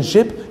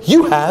relationship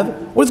you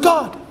have with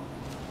God.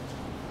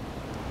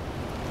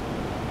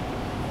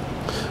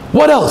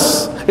 What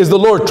else is the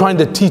Lord trying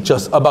to teach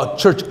us about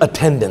church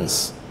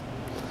attendance?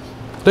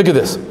 Look at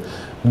this.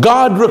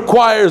 God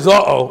requires,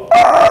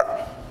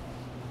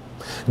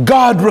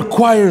 God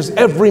requires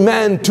every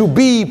man to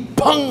be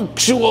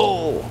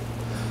punctual.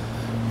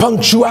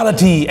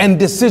 Punctuality and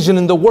decision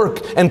in the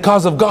work and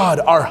cause of God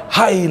are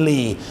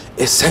highly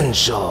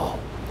essential.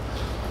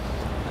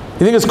 You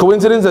think it's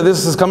coincidence that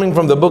this is coming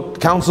from the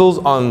book Counsels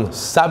on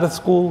Sabbath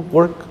School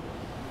Work?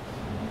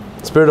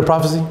 Spirit of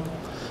Prophecy?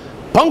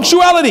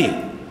 Punctuality.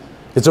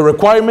 It's a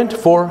requirement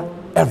for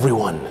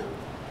everyone.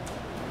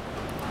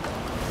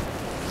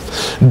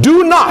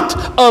 Do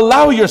not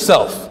allow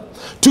yourself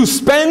to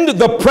spend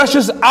the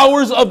precious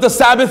hours of the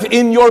Sabbath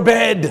in your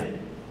bed.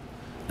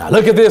 Now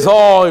look at this.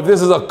 Oh, if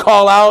this is a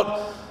call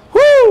out.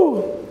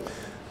 Whoo!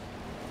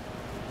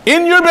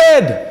 In your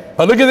bed.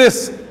 But look at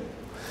this.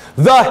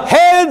 The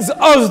heads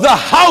of the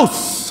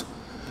house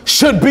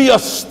should be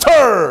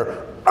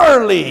astir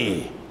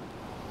early.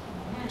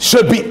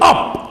 Should be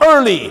up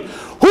early.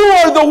 Who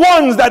are the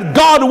ones that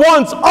God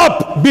wants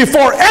up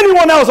before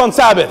anyone else on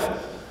Sabbath?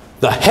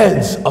 The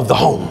heads of the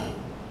home.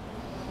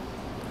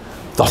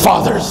 The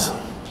fathers.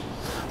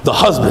 The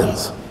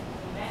husbands.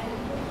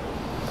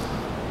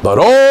 But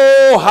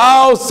oh,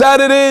 how sad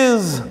it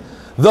is,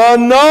 the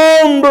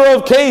number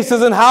of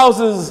cases in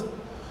houses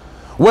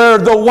where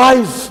the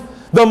wife,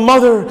 the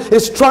mother,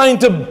 is trying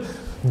to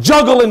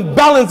juggle and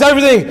balance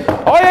everything.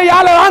 Oye,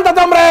 ya levántate,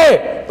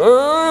 hombre!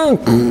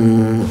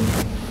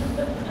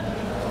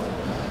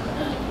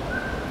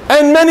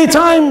 And many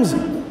times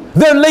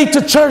they're late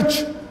to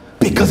church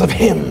because of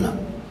him,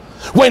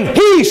 when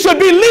he should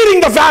be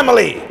leading the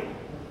family.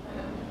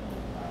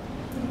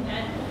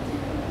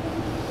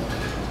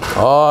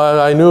 Oh,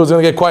 I knew it was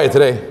going to get quiet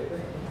today.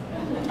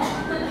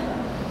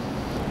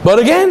 But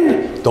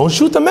again, don't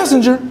shoot the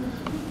messenger.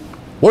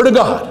 Word of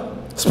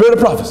God, spirit of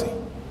prophecy.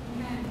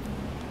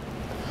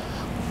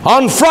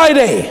 On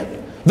Friday,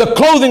 the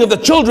clothing of the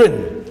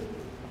children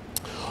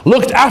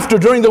looked after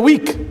during the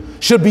week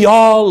should be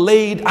all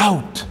laid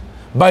out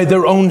by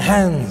their own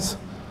hands.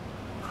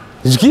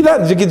 Did you keep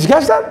that? Did you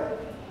catch that?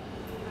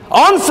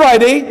 On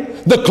Friday,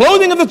 the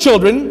clothing of the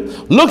children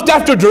looked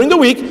after during the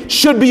week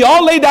should be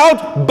all laid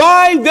out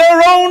by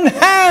their own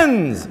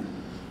hands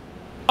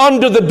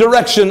under the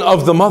direction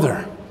of the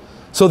mother,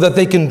 so that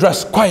they can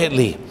dress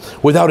quietly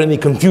without any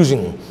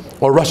confusion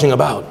or rushing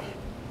about.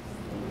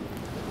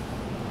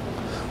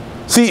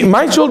 See,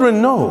 my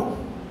children know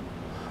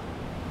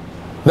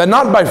that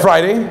not by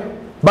Friday,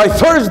 by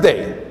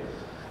Thursday,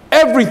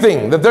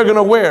 everything that they're going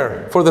to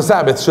wear for the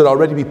Sabbath should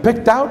already be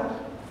picked out,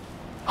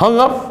 hung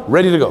up,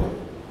 ready to go.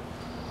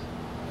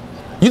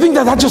 You think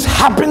that just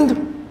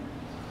happened?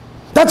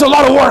 That's a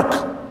lot of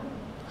work.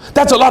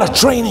 That's a lot of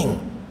training.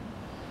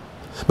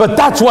 But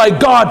that's why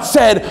God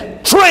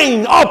said,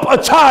 train up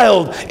a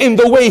child in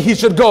the way he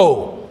should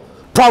go.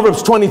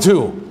 Proverbs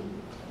 22.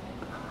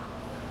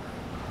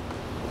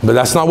 But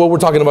that's not what we're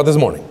talking about this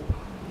morning.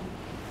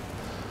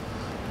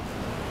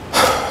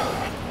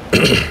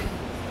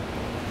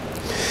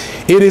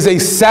 It is a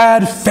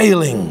sad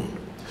failing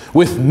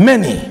with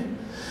many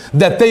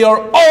that they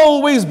are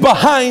always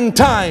behind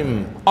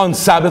time on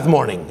Sabbath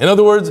morning. In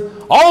other words,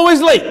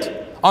 always late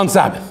on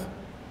Sabbath.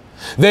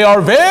 They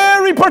are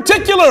very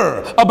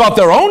particular about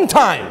their own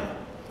time.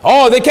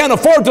 Oh, they can't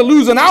afford to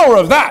lose an hour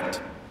of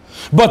that.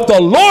 But the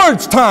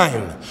Lord's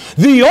time,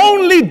 the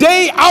only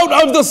day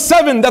out of the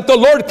 7 that the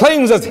Lord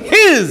claims as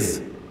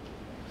His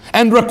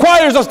and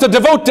requires us to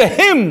devote to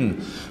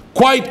Him,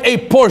 quite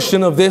a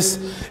portion of this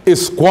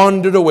is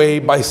squandered away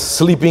by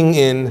sleeping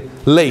in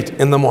late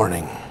in the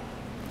morning.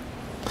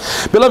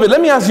 Beloved,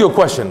 let me ask you a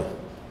question.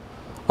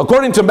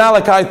 According to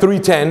Malachi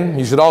 3:10,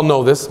 you should all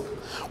know this.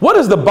 What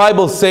does the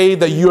Bible say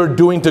that you're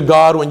doing to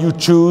God when you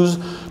choose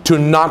to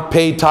not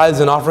pay tithes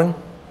and offering?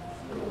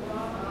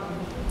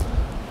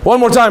 One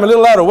more time, a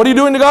little louder. What are you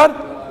doing to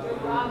God?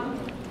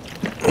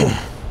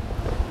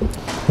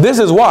 This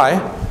is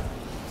why,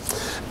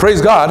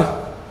 praise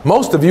God,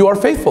 most of you are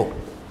faithful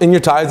in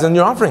your tithes and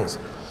your offerings.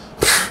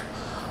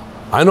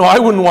 I know I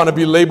wouldn't want to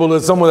be labeled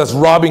as someone that's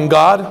robbing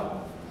God.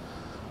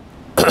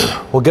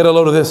 Well, get a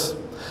load of this.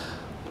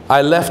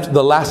 I left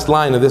the last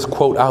line of this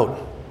quote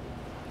out.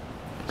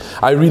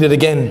 I read it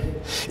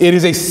again. It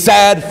is a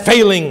sad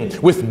failing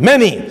with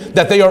many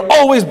that they are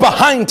always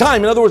behind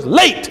time. In other words,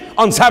 late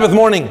on Sabbath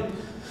morning.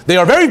 They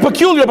are very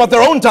peculiar about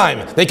their own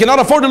time. They cannot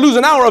afford to lose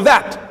an hour of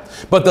that.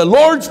 But the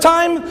Lord's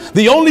time,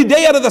 the only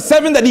day out of the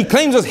 7 that He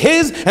claims as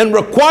His and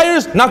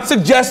requires, not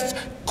suggests,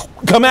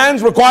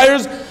 commands,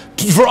 requires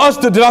for us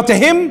to devote to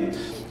Him,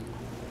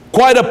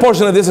 quite a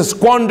portion of this is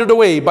squandered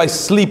away by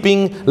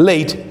sleeping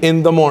late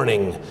in the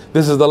morning.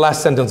 This is the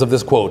last sentence of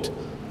this quote.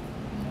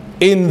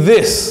 In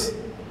this,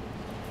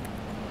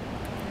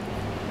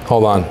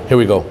 hold on, here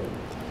we go.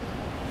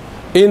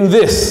 In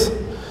this,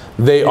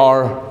 they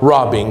are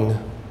robbing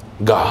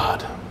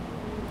God.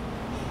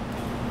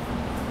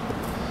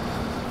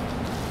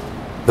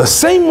 The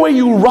same way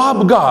you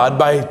rob God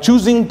by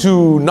choosing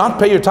to not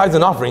pay your tithes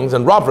and offerings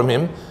and rob from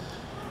Him,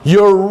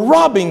 you're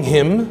robbing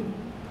Him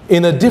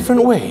in a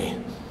different way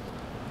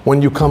when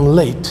you come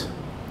late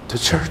to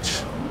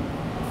church.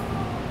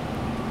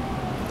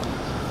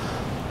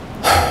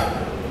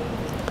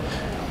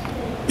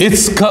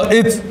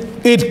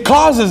 It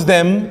causes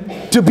them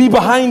to be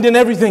behind in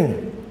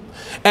everything,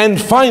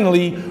 and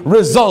finally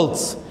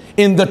results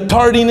in the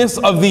tardiness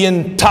of the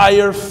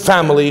entire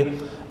family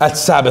at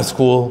Sabbath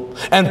school,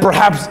 and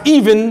perhaps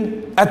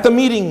even at the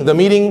meeting. The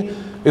meeting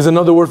is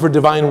another word for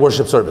divine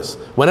worship service.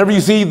 Whenever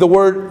you see the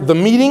word the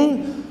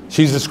meeting,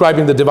 she's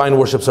describing the divine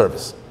worship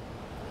service.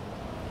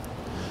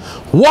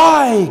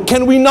 Why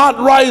can we not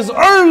rise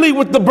early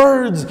with the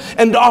birds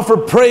and offer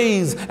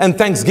praise and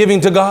thanksgiving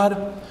to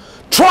God?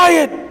 Try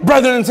it,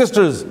 brethren and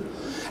sisters.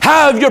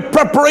 Have your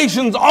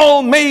preparations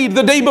all made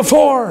the day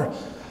before.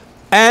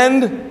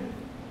 And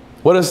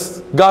what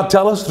does God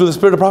tell us through the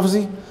spirit of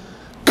prophecy?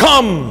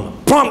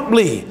 Come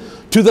promptly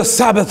to the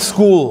Sabbath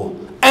school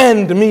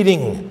and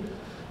meeting.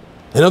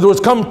 In other words,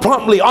 come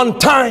promptly on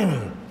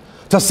time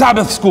to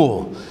Sabbath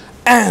school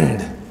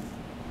and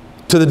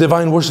to the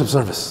divine worship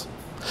service.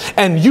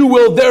 And you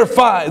will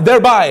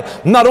thereby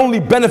not only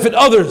benefit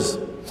others,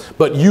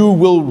 but you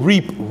will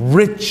reap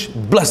rich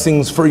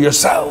blessings for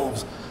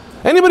yourselves.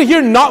 Anybody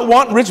here not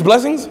want rich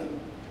blessings?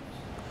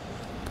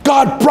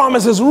 God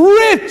promises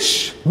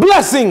rich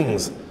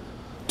blessings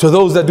to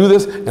those that do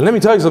this. And let me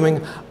tell you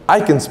something, I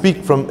can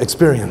speak from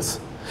experience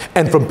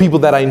and from people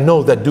that I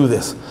know that do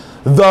this.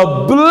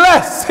 The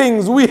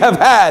blessings we have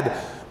had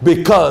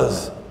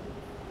because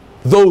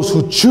those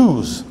who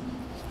choose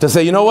to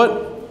say, you know what?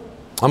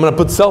 I'm going to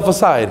put self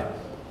aside.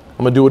 I'm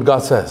going to do what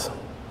God says.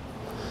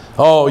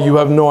 Oh, you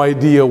have no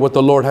idea what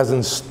the Lord has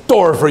in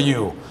store for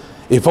you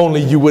if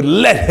only you would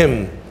let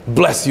Him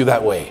bless you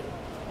that way.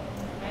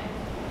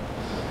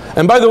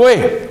 And by the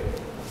way,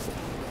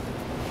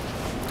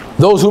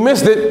 those who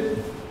missed it,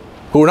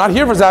 who were not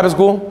here for Sabbath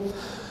school,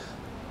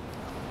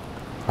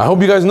 I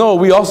hope you guys know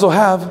we also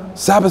have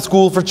Sabbath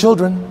school for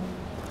children.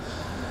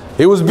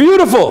 It was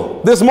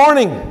beautiful this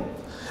morning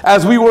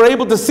as we were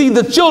able to see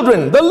the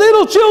children, the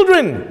little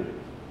children,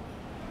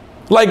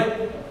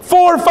 like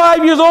 4 or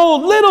 5 years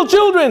old, little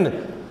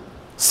children,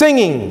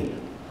 singing,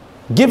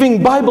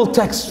 giving Bible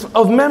texts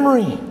of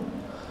memory.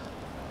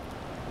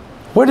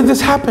 Where did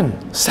this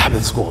happen?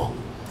 Sabbath school.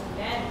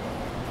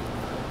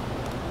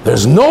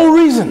 There's no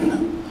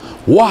reason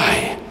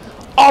why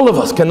all of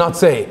us cannot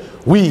say,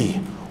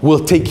 we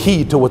will take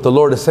heed to what the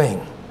Lord is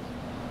saying.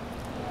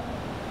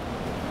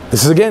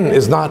 This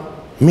is not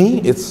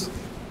me, it's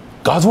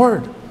God's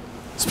word,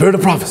 spirit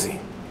of prophecy.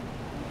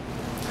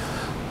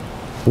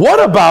 What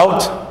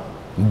about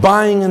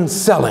buying and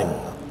selling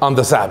on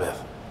the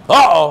Sabbath?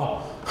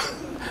 Uh-oh.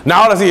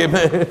 Now I see it.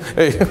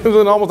 Hey,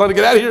 we're almost time to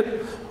get out of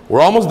here.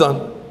 We're almost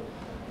done.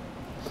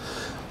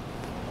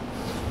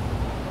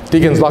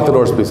 Deacons, lock the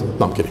doors, please.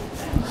 No, I'm kidding.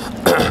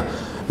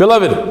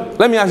 Beloved,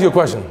 let me ask you a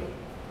question.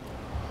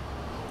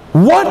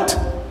 What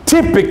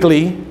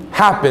typically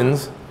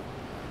happens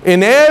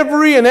in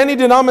every and any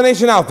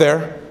denomination out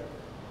there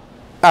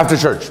after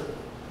church?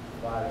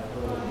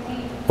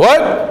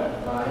 What?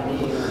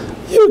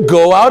 You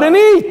go out and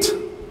eat.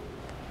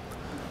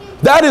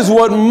 That is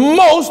what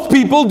most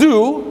people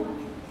do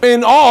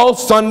in all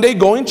Sunday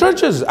going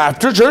churches.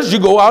 After church, you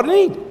go out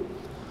and eat.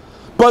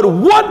 But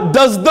what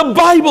does the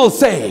Bible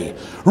say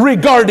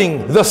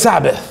regarding the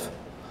Sabbath?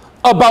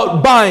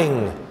 About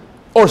buying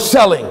or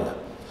selling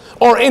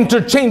or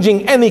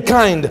interchanging any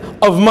kind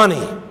of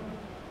money.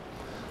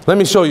 Let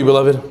me show you,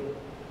 beloved.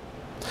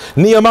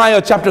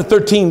 Nehemiah chapter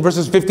 13,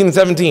 verses 15 and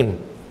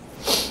 17.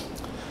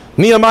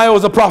 Nehemiah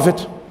was a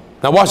prophet.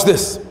 Now watch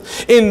this.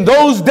 In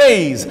those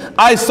days,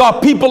 I saw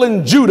people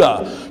in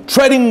Judah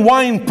treading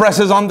wine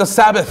presses on the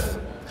Sabbath,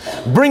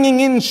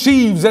 bringing in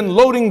sheaves and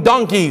loading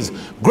donkeys,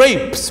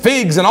 grapes,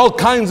 figs, and all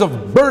kinds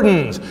of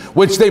burdens,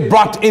 which they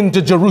brought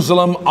into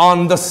Jerusalem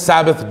on the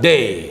Sabbath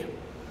day.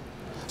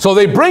 So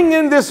they bring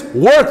in this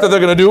work that they're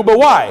going to do, but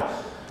why?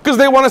 Because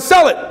they want to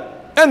sell it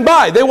and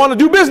buy. They want to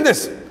do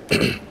business.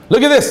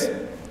 Look at this.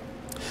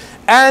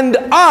 And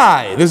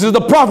I, this is the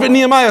prophet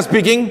Nehemiah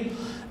speaking,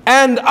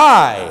 and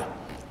I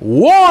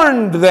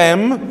warned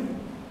them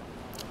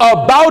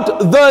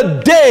about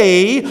the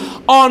day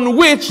on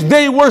which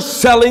they were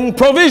selling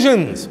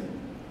provisions.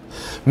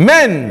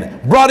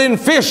 Men brought in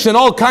fish and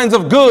all kinds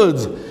of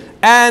goods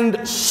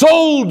and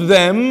sold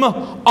them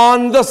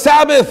on the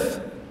Sabbath.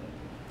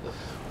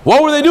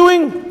 What were they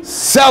doing?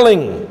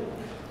 Selling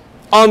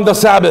on the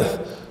Sabbath.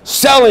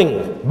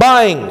 Selling,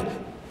 buying,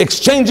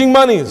 exchanging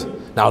monies.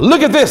 Now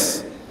look at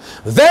this.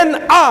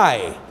 Then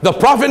I, the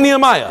prophet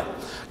Nehemiah,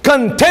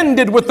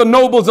 contended with the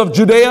nobles of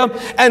Judea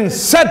and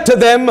said to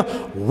them,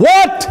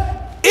 what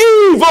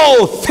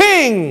evil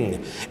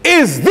thing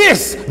is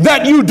this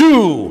that you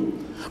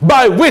do,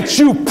 by which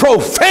you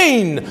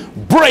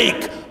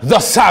break the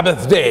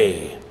Sabbath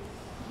day?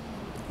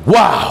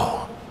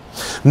 Wow.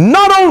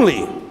 Not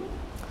only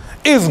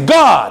is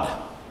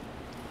God,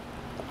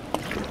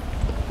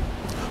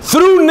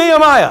 through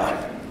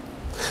Nehemiah,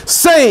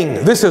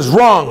 saying this is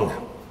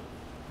wrong,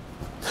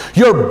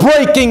 you're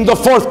breaking the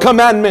fourth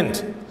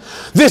commandment,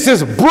 this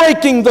is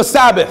breaking the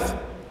Sabbath,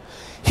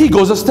 he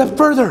goes a step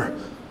further.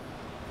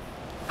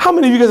 How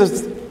many of you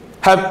guys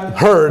have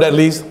heard, at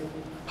least,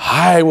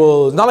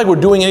 it's not like we're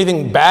doing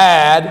anything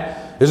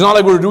bad, it's not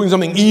like we're doing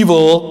something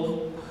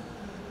evil.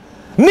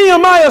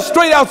 Nehemiah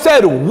straight out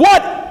said,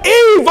 what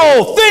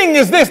evil thing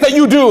is this that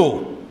you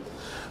do?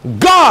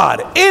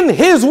 God, in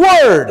his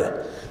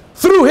word,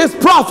 through his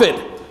prophet,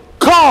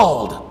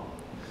 called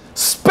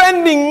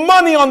spending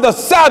money on the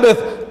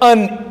Sabbath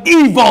an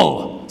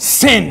evil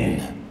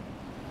sin.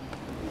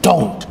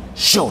 Don't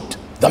shoot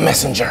the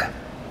messenger.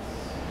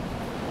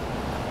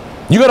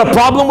 You got a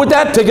problem with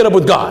that? Take it up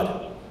with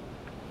God.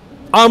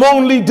 I'm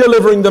only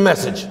delivering the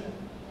message.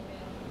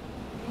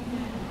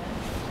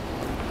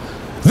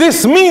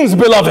 This means,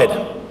 beloved,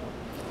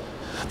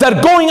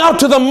 that going out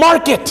to the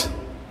market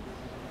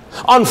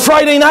on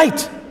Friday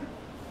night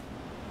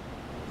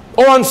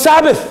or on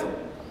Sabbath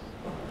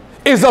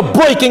is a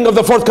breaking of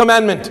the fourth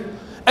commandment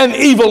and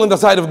evil in the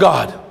sight of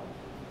God.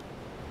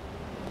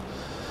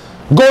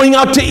 Going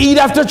out to eat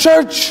after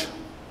church.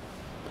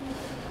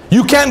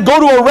 You can't go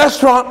to a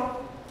restaurant.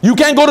 You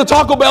can't go to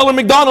Taco Bell or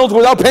McDonald's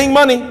without paying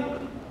money.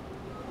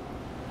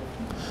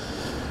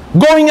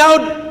 Going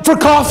out for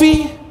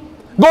coffee.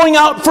 Going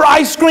out for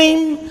ice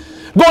cream.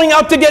 Going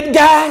out to get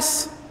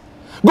gas.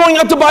 Going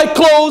out to buy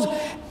clothes.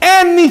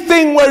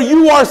 Anything where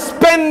you are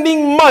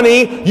spending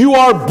money, you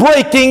are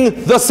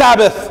breaking the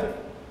Sabbath.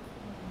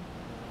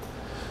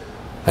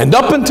 And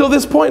up until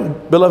this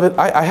point, beloved,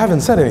 I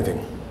haven't said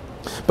anything.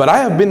 But I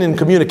have been in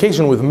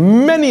communication with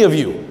many of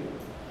you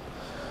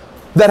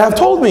that have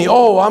told me,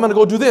 oh, I'm going to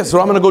go do this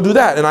or I'm going to go do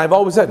that. And I've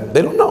always said,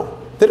 they don't know.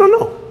 They don't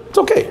know. It's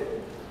okay.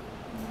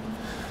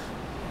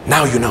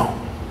 Now you know.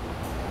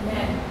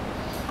 Amen.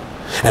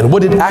 And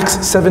what did Acts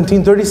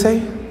 17:30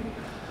 say?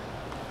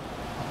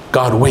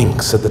 God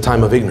winks at the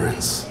time of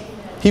ignorance.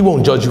 He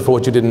won't judge you for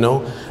what you didn't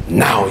know.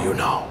 Now you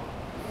know.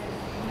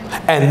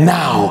 And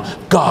now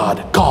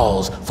God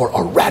calls for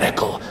a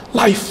radical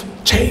life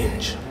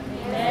change.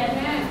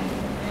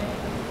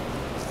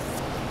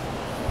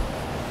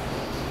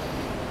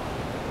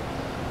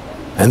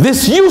 And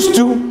this used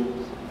to,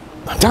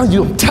 I'm telling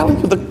you,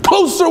 the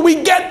closer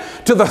we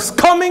get to the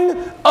coming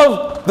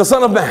of the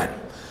Son of Man.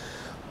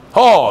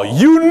 Oh,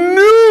 you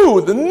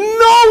knew that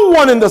no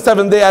one in the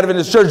Seventh-day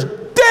Adventist Church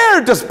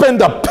dared to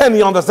spend a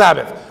penny on the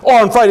Sabbath or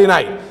on Friday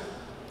night.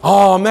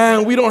 Oh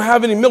man, we don't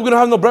have any milk, we don't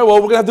have no bread. Well,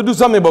 we're going to have to do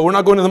something, but we're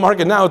not going to the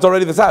market now. It's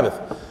already the Sabbath.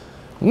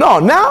 No,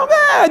 now,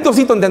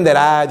 Diosito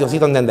entenderá,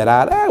 Diosito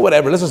entenderá,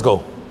 whatever, let's just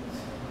go.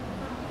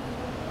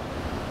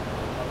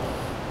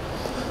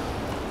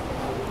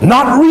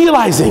 Not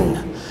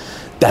realizing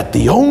that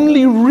the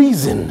only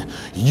reason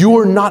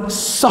you're not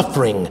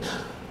suffering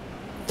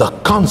the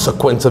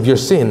consequence of your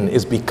sin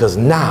is because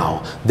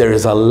now there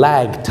is a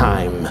lag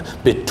time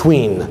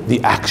between the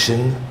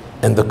action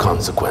and the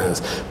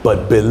consequence.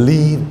 But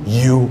believe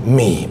you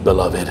me,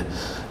 beloved,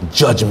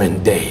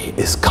 Judgment Day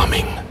is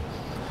coming.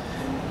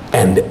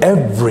 And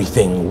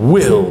everything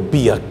will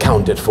be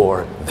accounted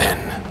for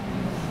then.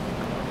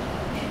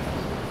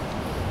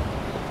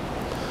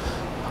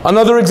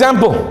 Another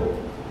example.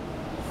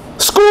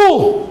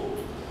 School.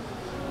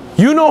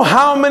 You know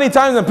how many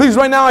times, and please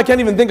right now I can't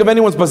even think of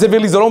anyone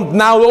specifically, so don't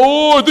now,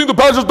 oh, I think the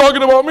pastor's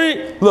talking about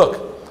me.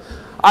 Look,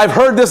 I've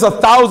heard this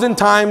 1,000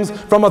 times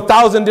from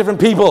 1,000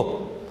 different people.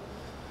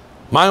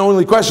 My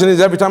only question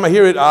is, every time I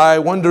hear it, I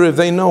wonder if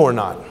they know or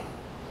not.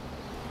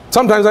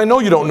 Sometimes I know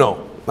you don't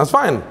know. That's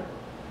fine.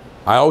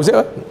 I always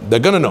say, they're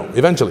going to know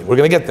eventually. We're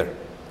going to get there.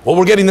 Well,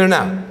 we're getting there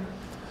now.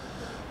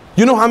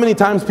 You know how many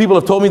times people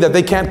have told me that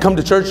they can't come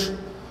to church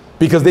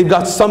because they've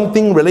got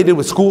something related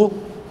with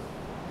school?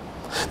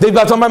 They've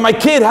got something, my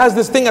kid has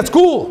this thing at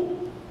school.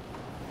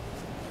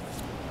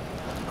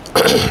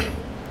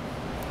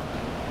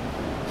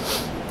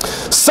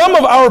 Some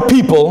of our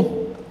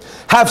people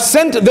have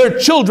sent their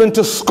children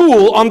to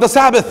school on the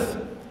Sabbath.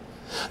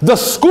 The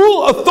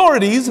school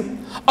authorities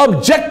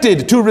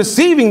objected to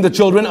receiving the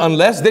children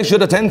unless they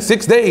should attend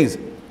 6 days.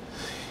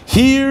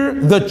 Here,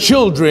 the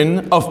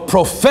children of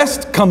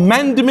professed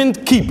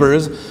commandment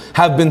keepers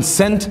have been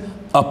sent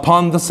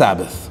upon the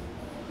Sabbath.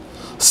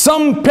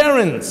 Some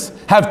parents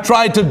have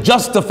tried to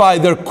justify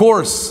their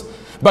course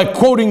by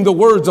quoting the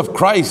words of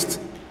Christ,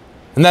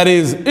 and that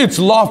is, it's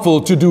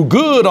lawful to do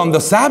good on the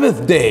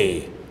Sabbath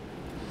day.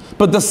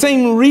 But the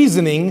same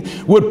reasoning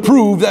would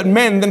prove that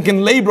men then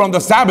can labor on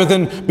the Sabbath,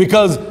 and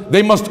because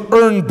they must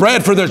earn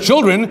bread for their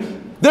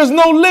children, there's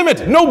no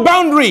limit, no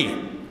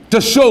boundary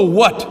to show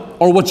what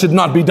or what should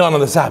not be done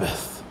on the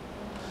Sabbath.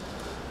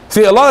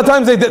 See, a lot of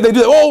times they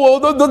do, oh,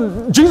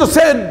 well, Jesus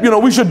said, you know,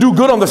 we should do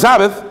good on the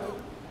Sabbath.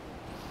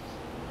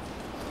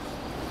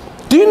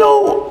 Do you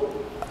know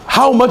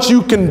how much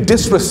you can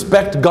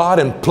disrespect God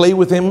and play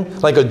with Him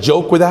like a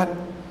joke with that?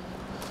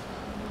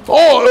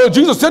 Oh,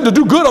 Jesus said to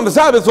do good on the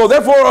Sabbath, so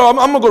therefore I'm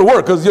going to go to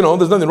work because, you know,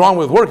 there's nothing wrong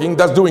with working.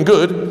 That's doing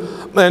good.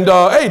 And,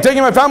 hey,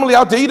 taking my family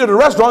out to eat at a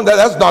restaurant,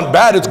 that's not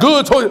bad. It's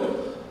good. So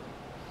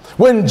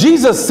when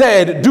Jesus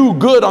said do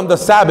good on the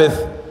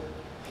Sabbath,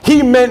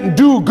 He meant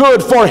do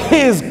good for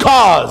His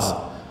cause,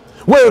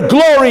 where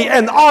glory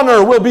and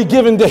honor will be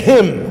given to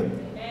Him.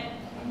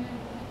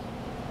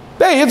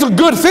 Hey, it's a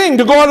good thing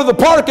to go out of the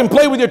park and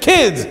play with your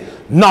kids,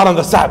 not on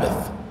the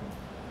Sabbath.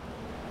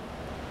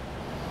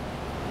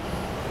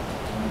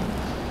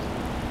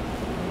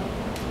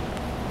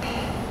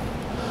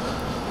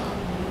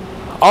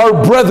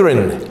 Our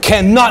brethren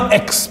cannot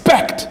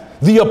expect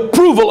the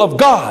approval of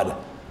God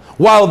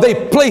while they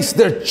place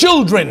their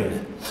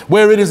children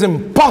where it is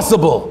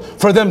impossible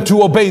for them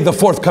to obey the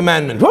fourth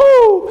commandment.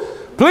 Woo!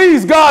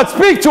 Please, God,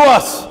 speak to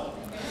us.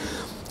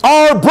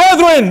 Our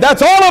brethren,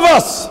 that's all of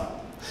us,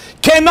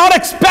 cannot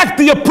expect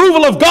the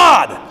approval of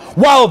God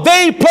while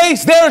they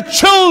place their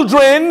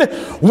children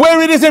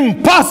where it is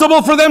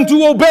impossible for them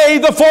to obey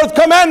the fourth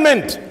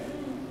commandment.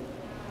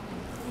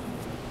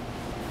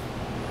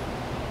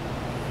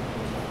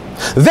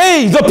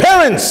 They, the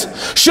parents,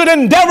 should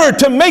endeavor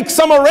to make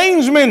some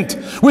arrangement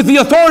with the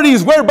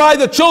authorities whereby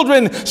the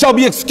children shall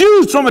be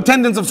excused from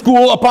attendance of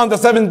school upon the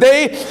 7th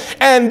day.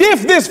 And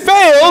if this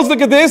fails,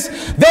 look at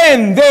this,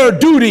 then their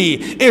duty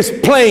is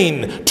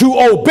plain to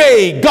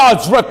obey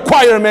God's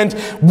requirement,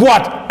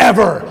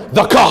 whatever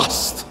the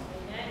cost.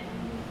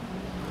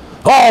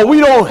 Oh, we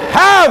don't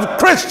have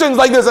Christians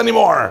like this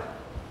anymore.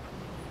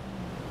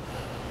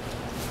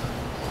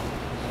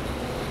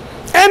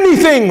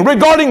 Anything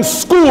regarding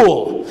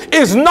school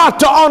is not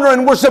to honor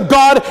and worship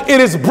God.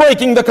 It is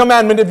breaking the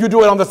commandment if you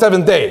do it on the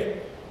 7th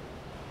day.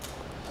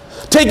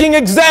 Taking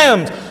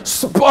exams.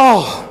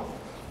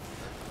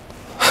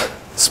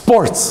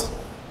 Sports.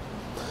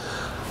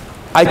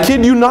 I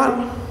kid you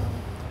not.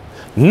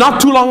 Not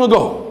too long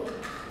ago,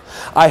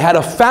 I had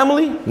a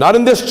family, not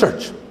in this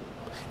church,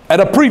 at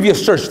a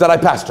previous church that I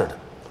pastored.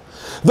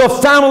 The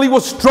family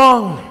was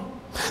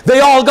strong. They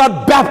all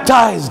got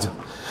baptized.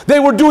 They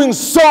were doing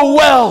so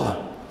well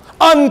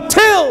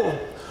until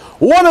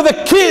one of the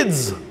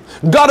kids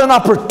got an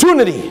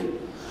opportunity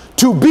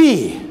to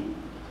be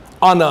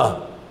on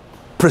a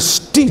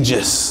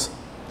prestigious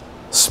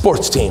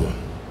sports team.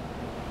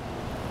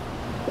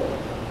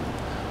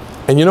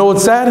 And you know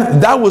what's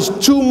sad? That was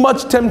too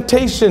much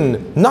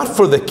temptation, not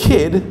for the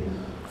kid,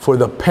 for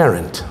the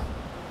parent.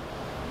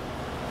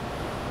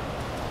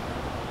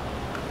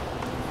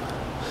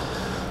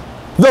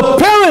 The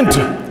parent,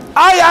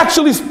 I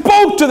actually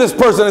spoke to this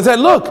person and said,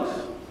 look,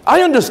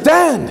 I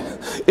understand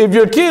if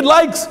your kid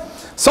likes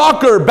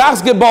soccer,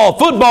 basketball,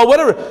 football,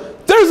 whatever,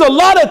 there's a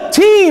lot of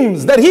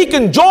teams that he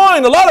can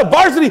join, a lot of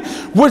varsity,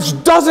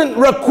 which doesn't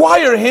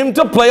require him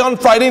to play on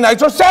Friday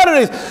nights or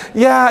Saturdays.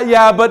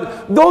 Yeah,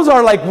 but those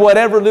are like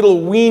whatever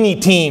little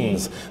weenie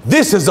teams.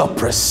 This is a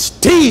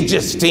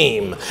prestigious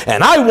team,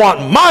 and I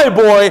want my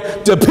boy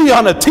to be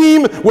on a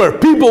team where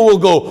people will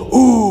go,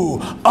 ooh,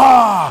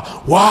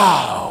 ah,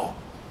 wow.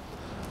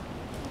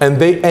 And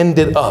they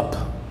ended up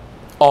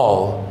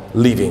all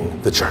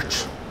leaving the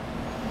church.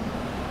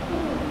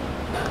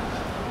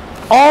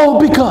 All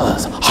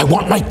because I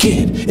want my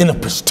kid in a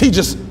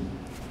prestigious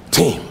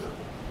team.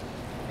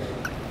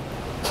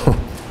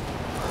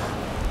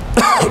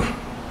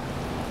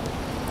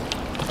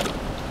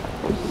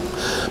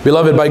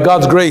 Beloved, by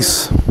God's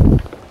grace,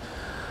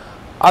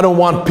 I don't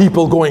want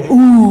people going,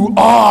 ooh,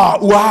 ah,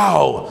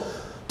 wow,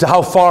 to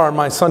how far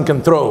my son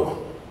can throw.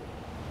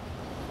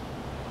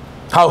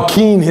 How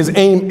keen his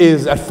aim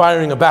is at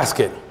firing a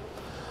basket.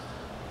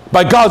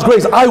 By God's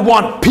grace, I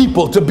want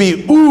people to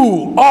be,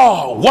 ooh,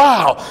 oh,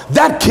 wow,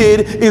 that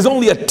kid is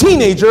only a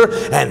teenager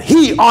and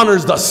he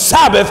honors the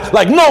Sabbath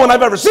like no one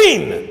I've ever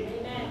seen.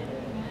 Amen.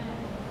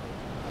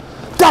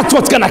 That's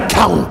what's going to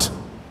count.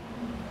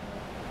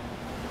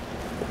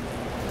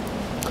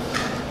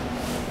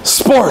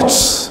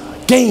 Sports,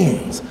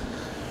 games,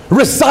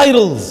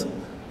 recitals,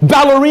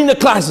 ballerina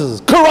classes,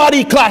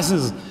 karate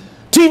classes,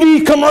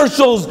 TV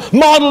commercials,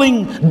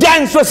 modeling,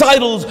 dance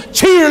recitals,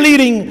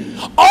 cheerleading,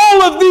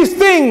 all of these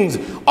things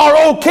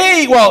are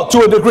okay, well,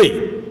 to a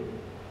degree.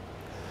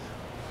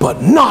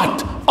 But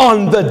not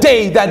on the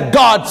day that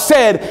God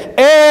said,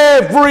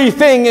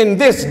 everything in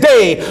this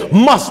day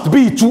must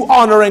be to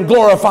honor and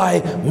glorify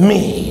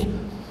me.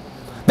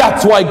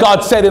 That's why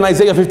God said in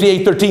Isaiah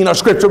 58:13, our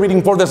scripture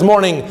reading for this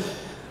morning,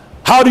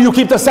 how do you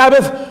keep the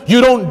Sabbath?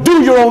 You don't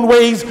do your own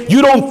ways.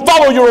 You don't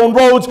follow your own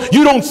roads.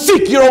 You don't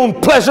seek your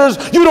own pleasures.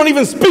 You don't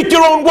even speak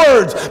your own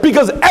words.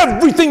 Because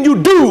everything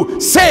you do,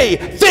 say,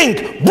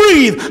 think,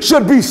 breathe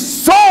should be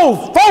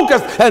so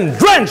focused and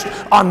drenched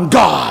on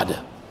God.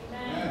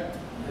 Amen.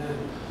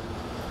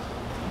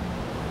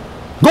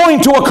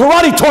 Going to a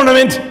karate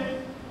tournament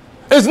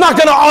is not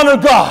going to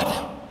honor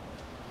God.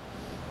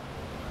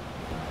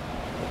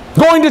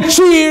 Going to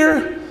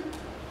cheer,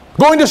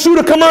 going to shoot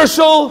a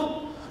commercial,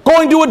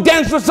 going to a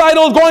dance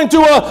recital, going to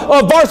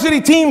a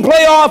varsity team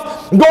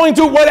playoff, going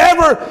to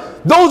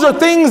whatever. Those are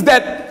things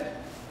that,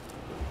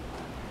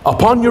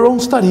 upon your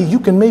own study, you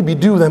can maybe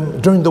do them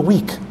during the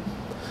week.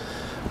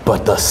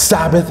 But the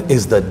Sabbath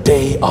is the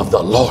day of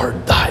the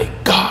Lord thy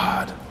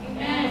God.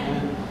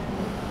 Amen.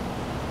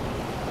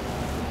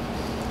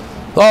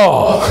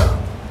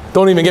 Oh,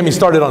 don't even get me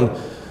started on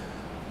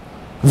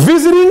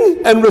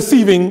visiting and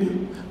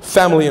receiving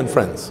family and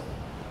friends.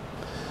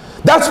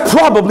 That's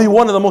probably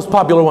one of the most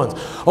popular ones.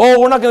 Oh,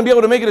 we're not going to be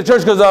able to make it to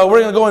church because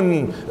we're going to go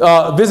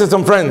and visit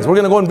some friends. We're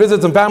going to go and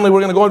visit some family.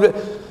 We're going to go and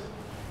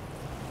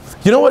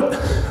you know what?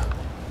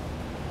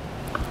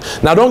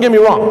 Now, don't get me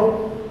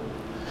wrong.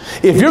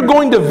 If you're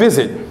going to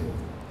visit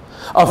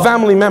a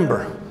family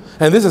member,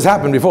 and this has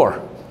happened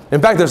before.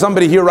 In fact, there's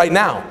somebody here right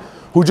now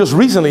who just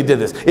recently did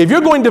this. If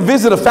you're going to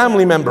visit a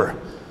family member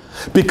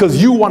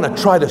because you want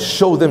to try to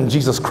show them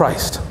Jesus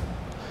Christ,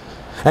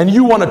 and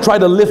you want to try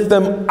to lift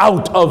them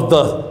out of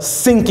the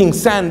sinking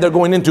sand they're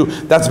going into,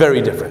 that's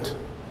very different.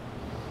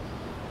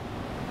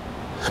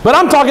 But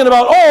I'm talking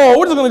about, oh,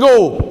 we're just going to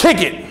go kick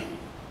it.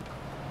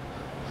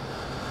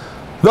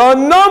 The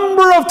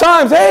number of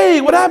times,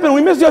 hey, what happened?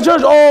 We missed your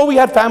church. Oh, we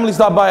had family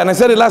stop by. And I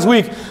said it last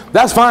week.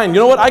 That's fine.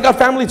 You know what? I got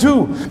family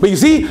too. But you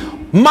see,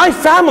 my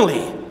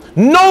family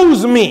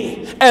knows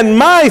me and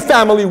my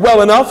family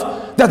well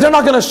enough that they're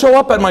not going to show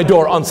up at my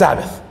door on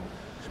Sabbath,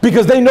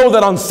 because they know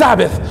that on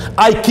Sabbath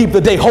I keep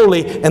the day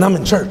holy and I'm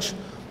in church.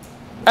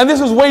 And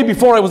this was way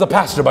before I was a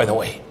pastor, by the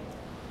way.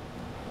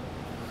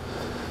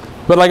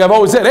 But like I've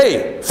always said,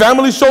 hey,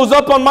 family shows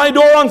up on my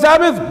door on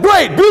Sabbath,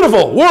 great,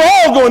 beautiful, we're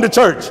all going to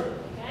church.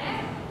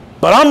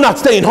 But I'm not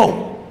staying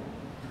home.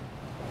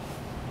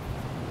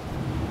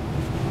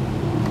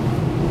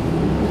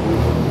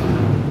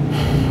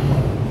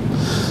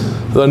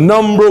 The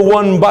number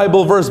one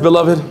Bible verse,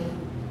 beloved,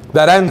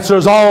 that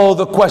answers all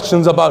the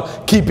questions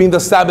about keeping the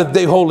Sabbath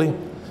day holy.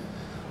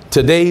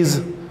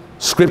 Today's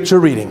scripture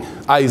reading,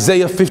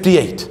 Isaiah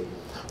 58,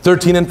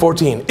 13 and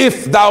 14.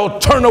 If thou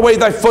turn away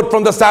thy foot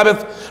from the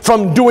Sabbath,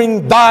 from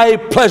doing thy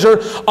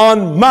pleasure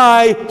on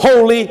my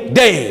holy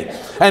day,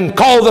 and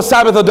call the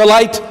Sabbath a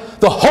delight,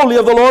 the holy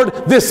of the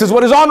Lord, this is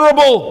what is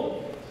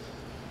honorable.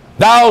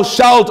 Thou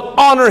shalt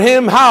honor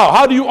him. How?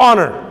 How do you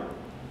honor?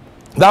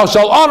 Thou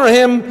shalt honor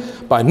him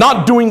by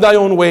not doing thy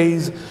own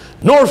ways,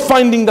 nor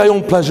finding thy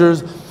own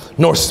pleasures,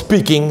 nor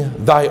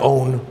speaking thy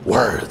own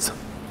words.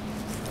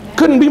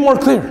 Couldn't be more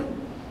clear.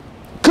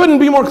 Couldn't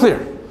be more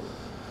clear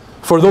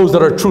for those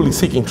that are truly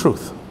seeking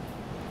truth.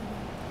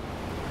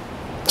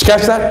 Did you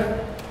catch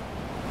that?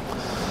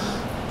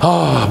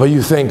 Oh, but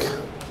you think,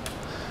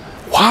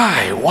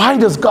 why? Why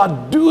does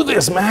God do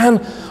this, man?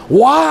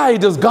 Why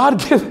does God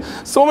give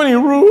so many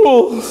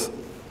rules?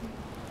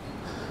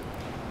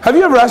 Have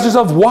you ever asked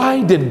yourself,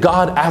 why did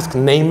God ask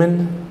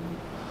Naaman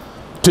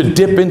to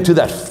dip into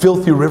that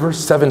filthy river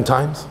 7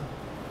 times?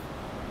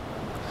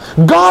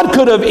 God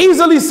could have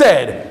easily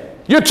said,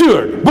 you're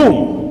cured,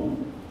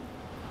 boom.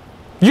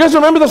 You guys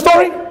remember the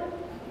story?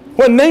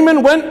 When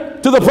Naaman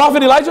went to the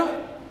prophet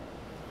Elijah?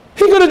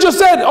 He could have just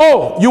said,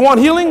 oh, you want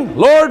healing?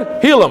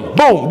 Lord, heal him.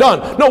 Boom,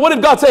 done. No, what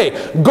did God say?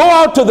 Go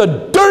out to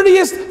the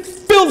dirtiest,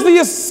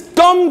 filthiest,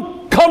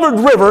 scum-covered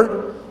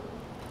river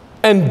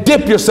and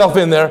dip yourself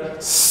in there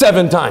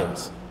 7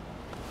 times.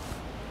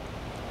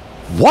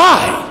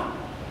 Why?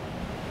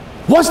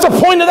 What's the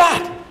point of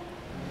that?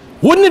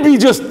 Wouldn't it be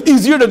just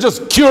easier to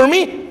just cure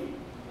me?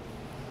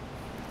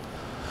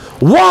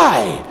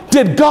 Why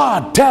did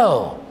God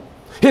tell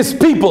his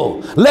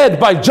people, led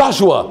by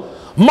Joshua,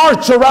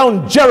 march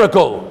around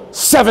Jericho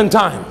 7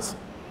 times?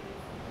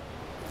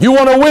 You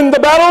want to win the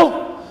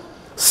battle?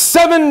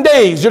 7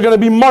 days you're going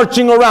to be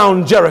marching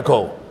around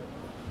Jericho.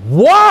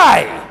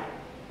 Why?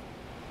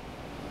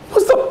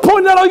 What's the point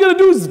of that? All you got to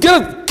do is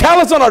get a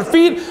callus on our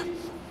feet,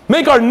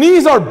 make our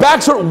knees, our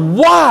backs hurt.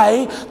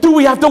 Why do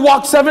we have to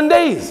walk 7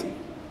 days?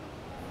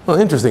 Well,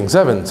 interesting.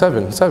 7.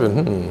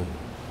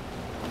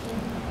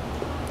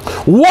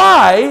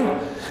 Why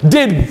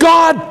did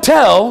God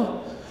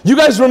tell, you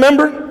guys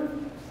remember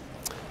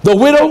the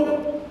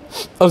widow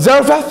of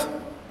Zarephath?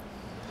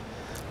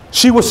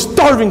 She was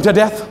starving to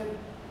death,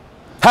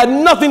 had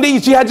nothing to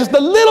eat. She had just a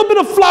little bit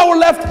of flour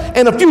left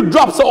and a few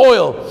drops of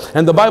oil.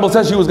 And the Bible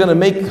says she was going to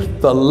make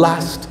the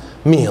last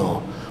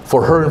meal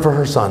for her and for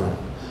her son.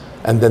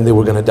 And then they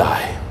were going to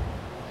die.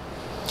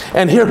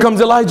 And here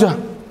comes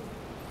Elijah.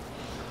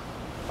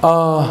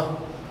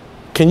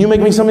 Can you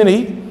make me something to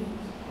eat?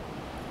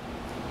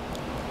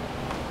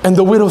 And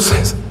the widow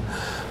says,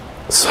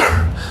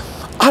 sir,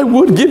 I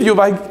would give you if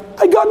I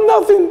got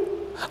nothing.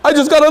 I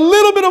just got a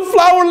little bit of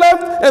flour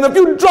left and a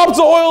few drops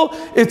of oil.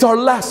 It's our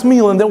last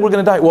meal and then we're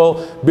going to die.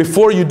 Well,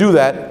 before you do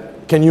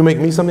that, can you make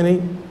me something to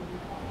eat?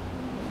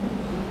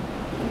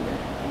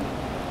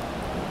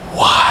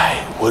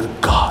 Why would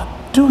God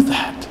do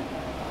that?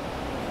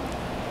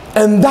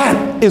 And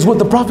that is what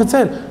the prophet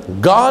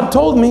said. God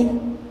told me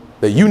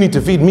that you need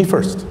to feed me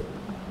first.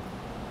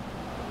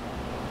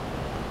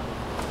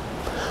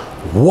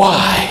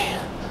 Why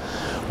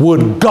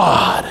would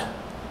God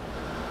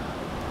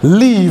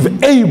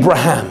leave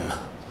Abraham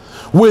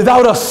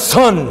without a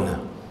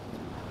son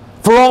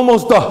for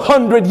almost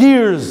 100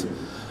 years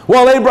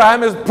while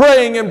Abraham is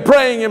praying and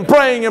praying and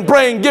praying and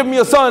praying, give me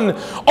a son,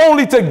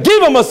 only to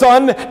give him a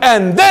son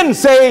and then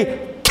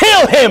say,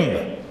 kill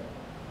him?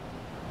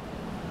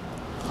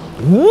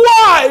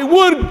 Why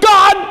would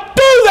God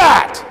do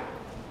that?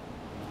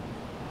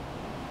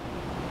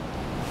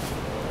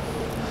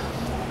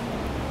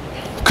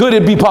 Could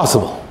it be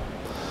possible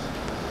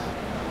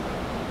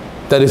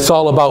that it's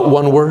all about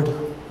one word?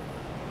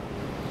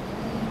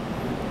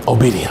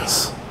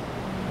 Obedience.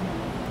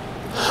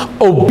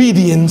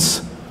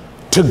 Obedience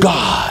to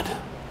God.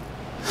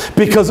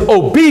 Because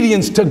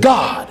obedience to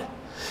God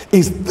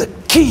is the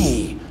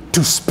key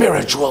to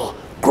spiritual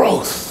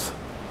growth.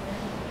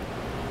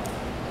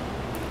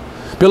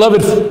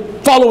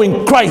 Beloved,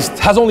 following Christ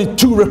has only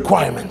 2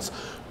 requirements: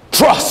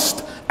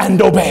 trust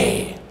and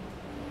obey.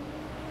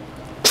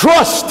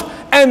 Trust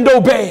and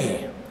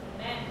obey.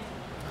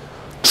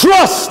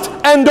 Trust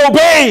and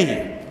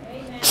obey.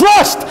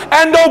 Trust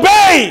and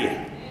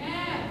obey.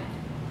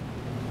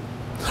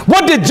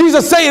 What did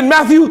Jesus say in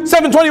Matthew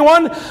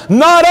 7:21?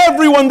 Not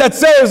everyone that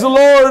says,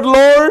 Lord,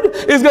 Lord,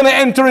 is going to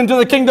enter into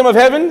the kingdom of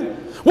heaven.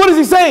 What is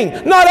he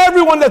saying? Not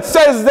everyone that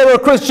says they're a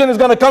Christian is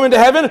going to come into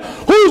heaven.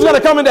 Who's going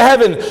to come into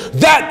heaven?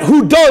 That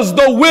who does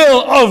the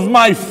will of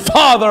my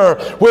Father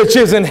which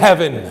is in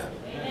heaven.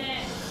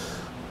 Amen.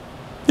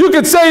 You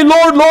could say,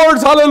 Lord,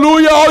 Lords,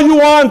 hallelujah, all you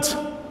want.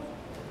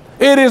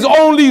 It is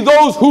only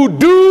those who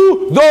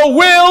do the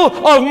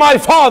will of my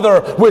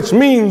Father, which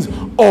means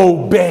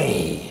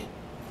obey.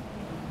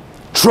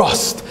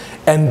 Trust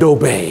and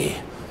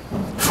obey,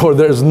 for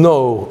there's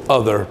no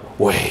other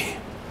way.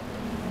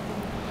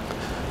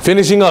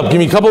 Finishing up, give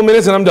me a couple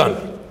minutes and I'm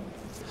done.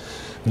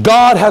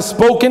 God has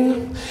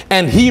spoken,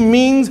 and he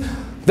means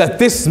that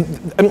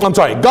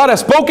God has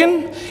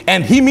spoken,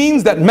 and he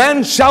means that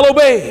man shall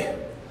obey.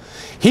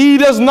 He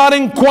does not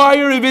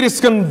inquire if it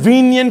is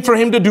convenient for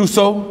him to do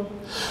so.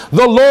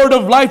 The Lord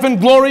of life and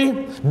glory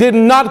did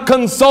not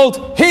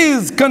consult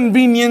his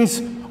convenience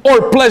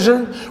or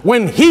pleasure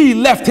when he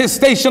left his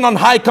station on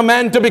high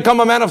command to become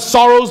a man of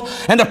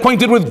sorrows and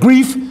acquainted with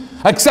grief,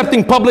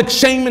 accepting public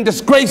shame and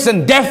disgrace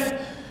and death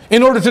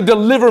in order to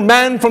deliver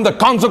man from the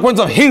consequence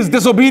of his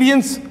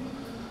disobedience.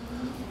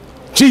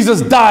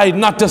 Jesus died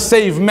not to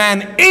save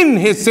man in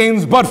his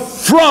sins, but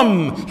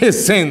from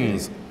his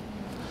sins.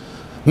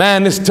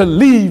 Man is to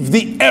leave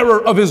the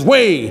error of his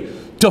way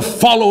to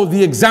follow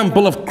the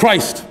example of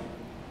Christ,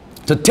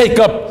 to take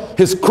up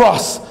his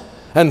cross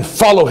and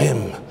follow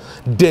him,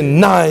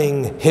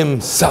 denying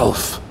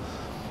himself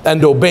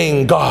and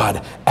obeying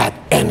God at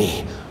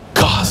any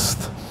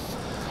cost.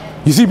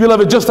 You see,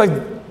 beloved, just like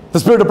the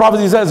Spirit of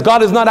prophecy says,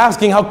 God is not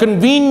asking how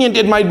convenient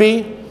it might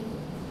be.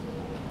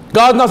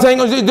 God's not saying,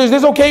 is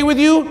this okay with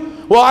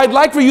you? Well, I'd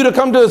like for you to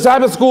come to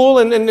Sabbath school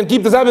and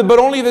keep the Sabbath, but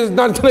only if it's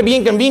not going to be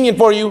inconvenient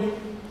for you.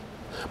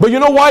 But you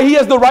know why he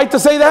has the right to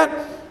say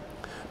that?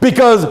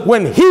 Because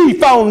when he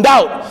found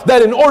out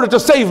that in order to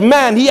save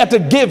man, he had to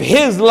give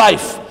his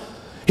life,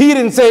 he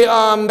didn't say,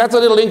 that's a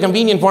little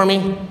inconvenient for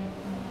me.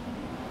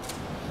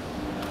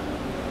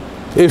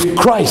 If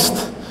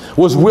Christ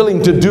was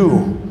willing to do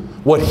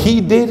what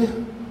he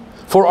did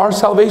for our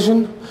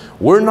salvation,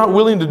 we're not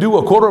willing to do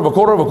a quarter of a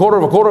quarter of a quarter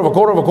of a quarter of a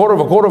quarter of a quarter of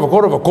a quarter of a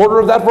quarter of a quarter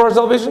of that for our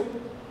salvation?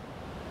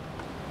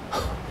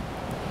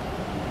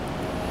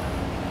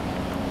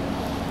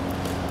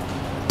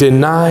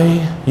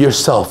 Deny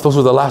yourself. Those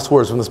were the last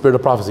words from the Spirit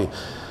of prophecy.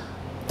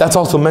 That's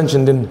also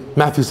mentioned in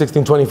Matthew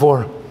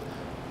 16:24.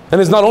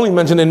 And it's not only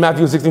mentioned in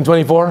Matthew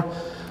 16:24.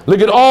 Look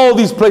at all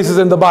these places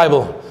in the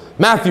Bible.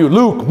 Matthew,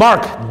 Luke,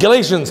 Mark,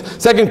 Galatians,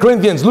 2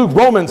 Corinthians, Luke,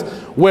 Romans,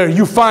 where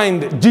you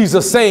find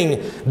Jesus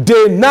saying,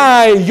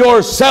 deny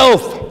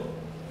yourself.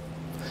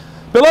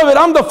 Beloved,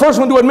 I'm the first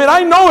one to admit,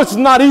 I know it's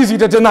not easy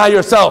to deny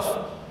yourself.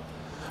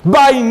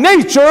 By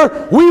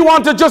nature, we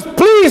want to just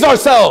please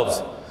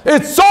ourselves.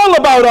 It's all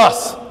about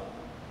us.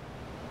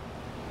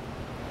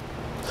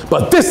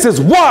 But this is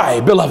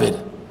why, beloved,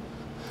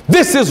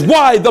 this is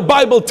why the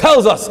Bible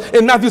tells us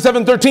in Matthew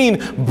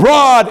 7:13,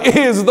 broad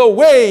is the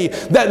way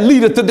that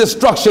leadeth to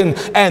destruction,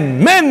 and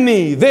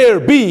many there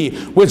be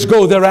which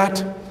go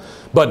thereat.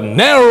 But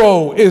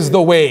narrow is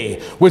the way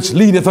which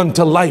leadeth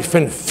unto life,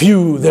 and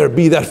few there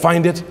be that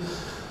find it.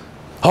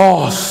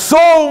 Oh,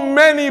 so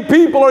many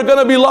people are going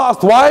to be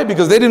lost. Why?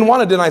 Because they didn't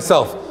want to deny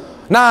self.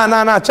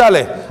 Nah,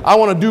 chale. I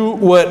want to do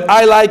what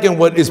I like and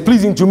what is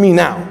pleasing to me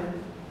now.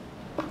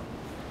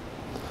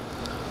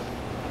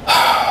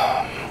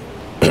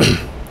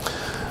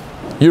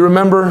 You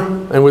remember,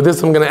 and with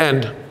this I'm going to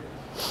end,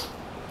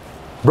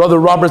 Brother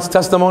Robert's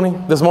testimony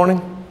this morning?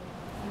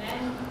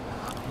 Amen.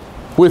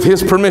 With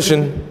his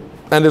permission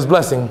and his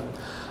blessing,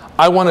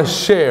 I want to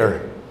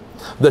share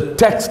the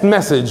text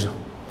message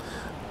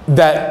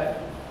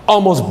that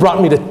almost brought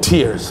me to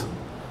tears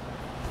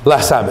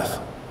last Sabbath.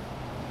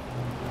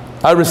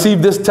 I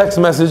received this text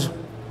message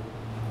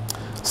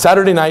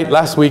Saturday night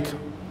last week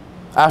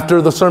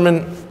after the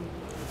sermon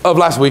of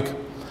last week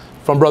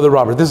from Brother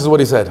Robert. This is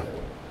what he said.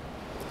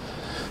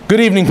 Good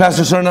evening,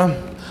 Pastor Serna.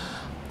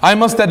 I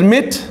must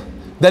admit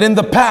that in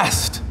the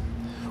past,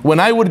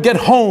 when I would get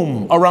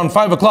home around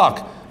 5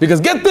 o'clock,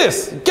 because get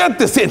this,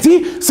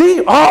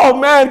 see, oh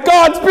man,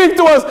 God speak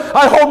to us.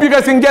 I hope you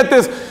guys can get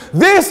this.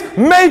 This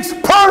makes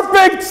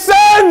perfect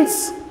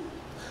sense.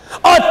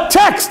 A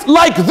text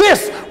like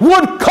this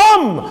would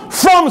come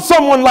from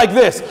someone like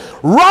this.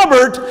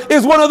 Robert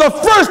is one of the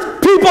first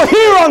people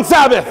here on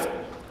Sabbath.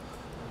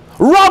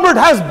 Robert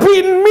has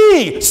beaten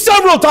me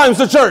several times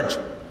to church.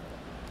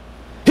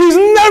 He's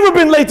never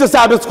been late to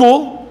Sabbath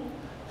school.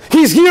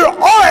 He's here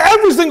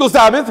every single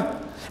Sabbath,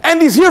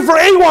 and he's here for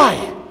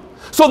AY.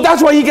 So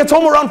that's why he gets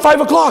home around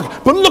 5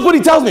 o'clock. But look what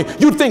he tells me.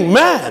 You'd think,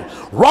 man,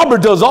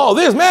 Robert does all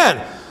this,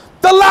 man.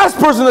 The last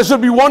person that should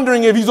be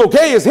wondering if he's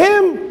okay is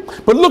him.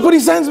 But look what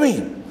he sends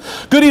me.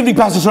 Good evening,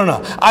 Pastor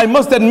Serna. I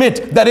must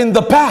admit that in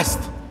the past,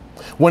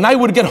 when I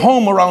would get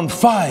home around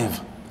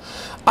 5,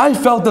 I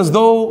felt as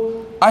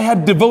though I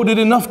had devoted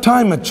enough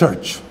time at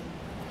church,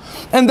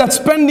 and that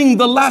spending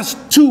the last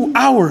 2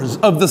 hours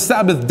of the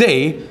Sabbath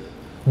day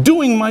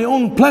doing my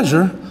own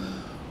pleasure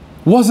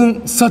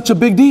wasn't such a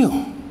big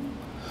deal.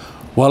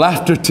 Well,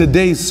 after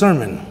today's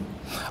sermon,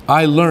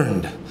 I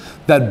learned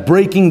that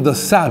breaking the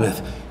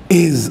Sabbath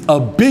is a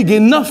big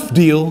enough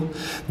deal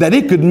that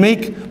it could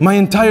make my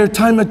entire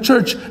time at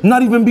church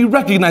not even be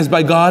recognized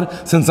by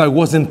God, since I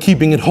wasn't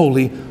keeping it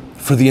holy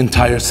for the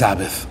entire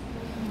Sabbath.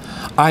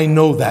 I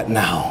know that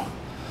now.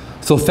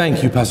 So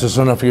thank you, Pastor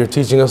Sona, for your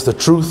teaching us the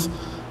truth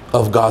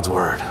of God's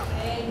Word.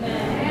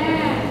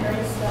 Amen.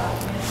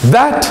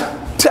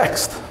 That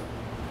text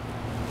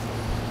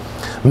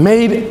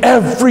made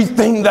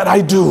everything that I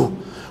do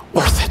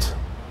worth it.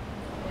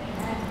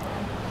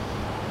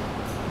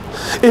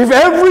 If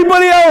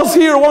everybody else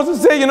here wants to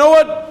say, you know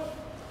what,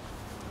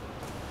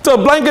 the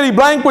blankety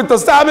blank with the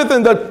Sabbath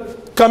and the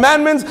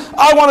commandments,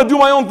 I want to do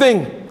my own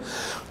thing.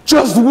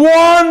 Just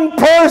one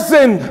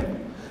person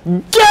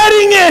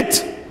getting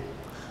it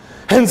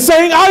and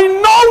saying, I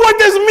know what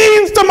this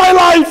means to my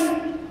life.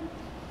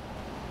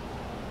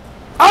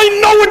 I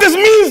know what this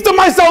means to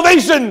my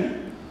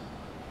salvation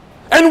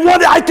and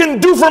what I can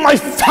do for my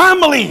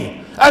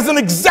family as an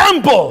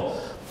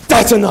example.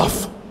 That's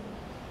enough.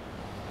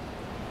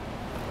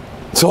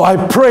 So I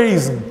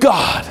praise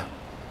God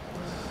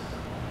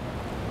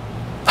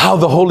how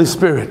the Holy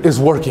Spirit is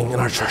working in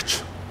our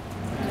church.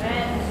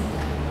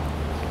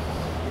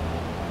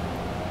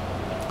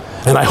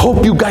 And I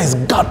hope you guys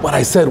got what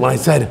I said when I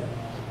said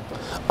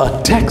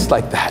a text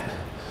like that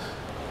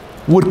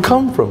would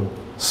come from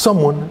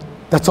someone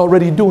that's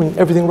already doing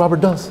everything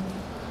Robert does.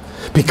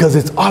 Because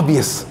it's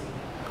obvious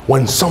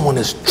when someone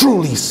is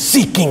truly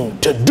seeking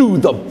to do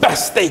the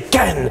best they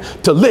can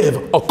to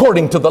live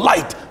according to the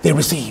light they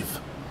receive.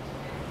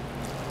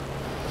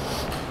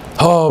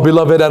 Oh,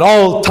 beloved, at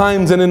all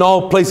times and in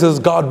all places,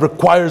 God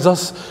requires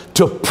us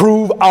to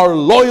prove our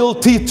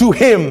loyalty to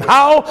Him.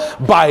 How?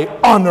 By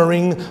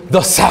honoring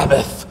the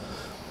Sabbath.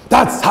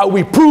 That's how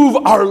we prove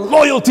our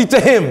loyalty to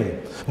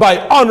Him,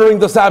 by honoring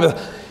the Sabbath.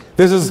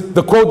 This is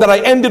the quote that I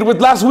ended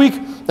with last week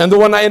and the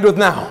one I end with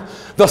now.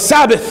 The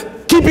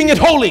Sabbath, keeping it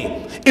holy,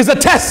 is a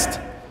test.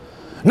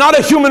 Not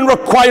a human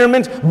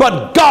requirement,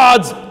 but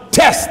God's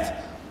test.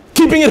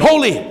 Keeping it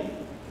holy.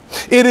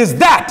 It is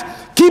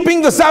that,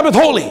 keeping the Sabbath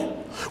holy,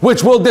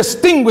 which will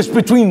distinguish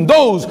between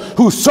those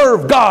who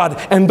serve God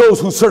and those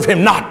who serve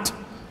Him not.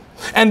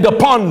 And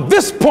upon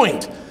this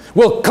point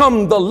will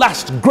come the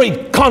last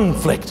great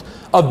conflict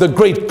of the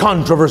great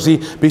controversy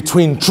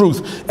between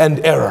truth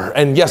and error.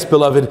 And yes,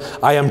 beloved,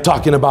 I am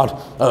talking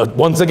about,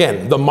 once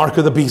again, the mark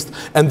of the beast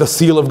and the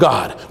seal of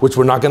God, which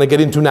we're not going to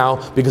get into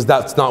now because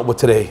that's not what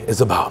today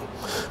is about.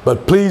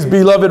 But please,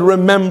 beloved,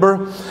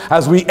 remember,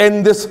 as we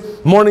end this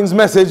morning's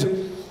message,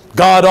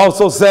 God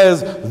also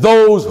says,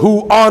 those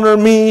who honor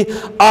me,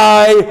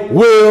 I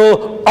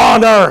will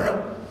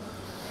honor.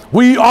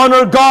 We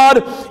honor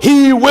God,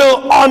 He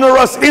will honor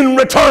us in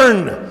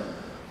return.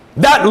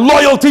 That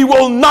loyalty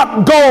will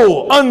not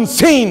go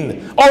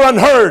unseen or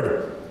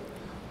unheard.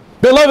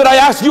 Beloved, I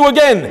ask you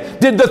again,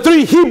 did the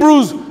three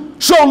Hebrews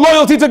show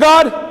loyalty to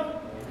God?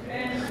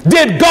 Amen.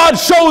 Did God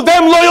show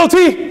them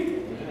loyalty?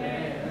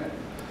 Amen.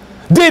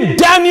 Did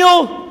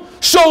Daniel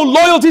show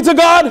loyalty to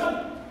God?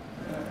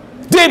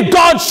 Did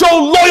God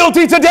show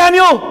loyalty to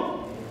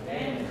Daniel?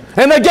 Amen.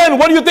 And again,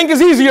 what do you think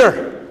is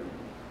easier?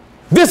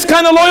 This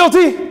kind of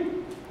loyalty?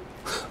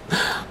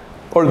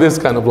 Or this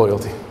kind of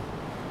loyalty?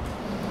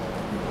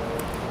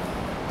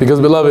 Because,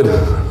 beloved,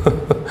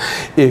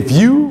 if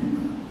you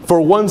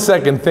for 1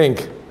 second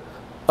think,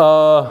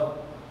 I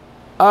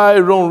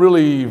don't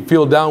really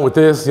feel down with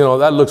this, you know,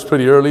 that looks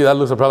pretty early, that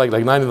looks probably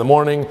like 9 in the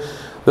morning,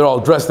 they're all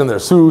dressed in their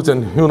suits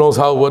and who knows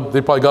what,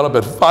 they probably got up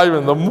at 5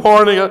 in the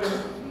morning.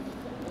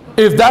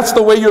 If that's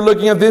the way you're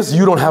looking at this,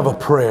 you don't have a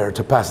prayer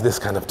to pass this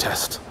kind of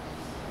test.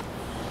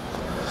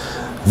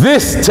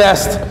 This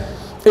test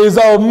is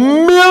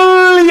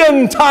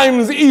 1,000,000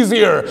 times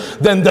easier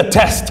than the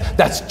test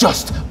that's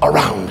just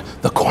around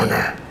the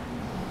corner.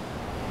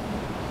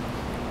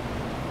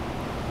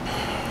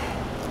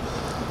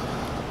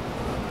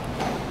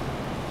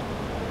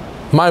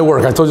 My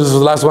work, I told you this was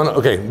the last one.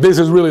 Okay, this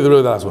is really the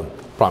last one,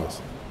 promise.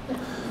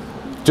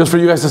 Just for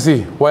you guys to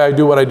see why I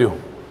do what I do.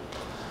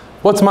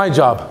 What's my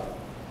job?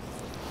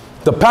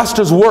 The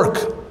pastor's work.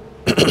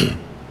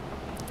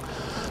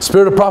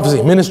 Spirit of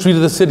prophecy, ministry to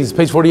the cities,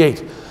 page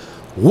 48.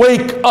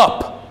 Wake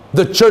up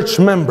the church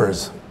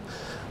members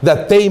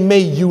that they may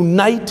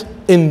unite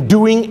in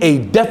doing a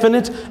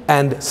definite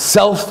and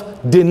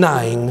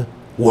self-denying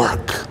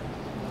work.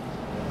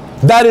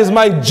 That is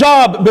my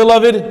job,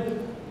 beloved.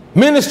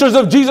 Ministers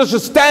of Jesus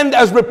should stand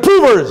as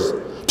reprovers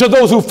to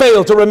those who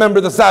fail to remember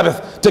the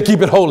Sabbath, to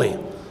keep it holy.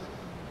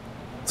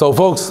 So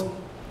folks,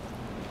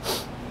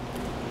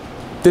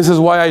 this is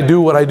why I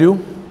do what I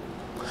do.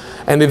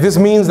 And if this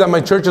means that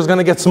my church is going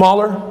to get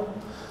smaller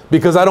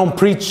because I don't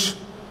preach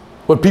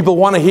what people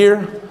want to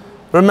hear,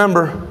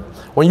 remember,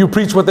 when you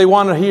preach what they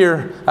want to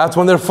hear, that's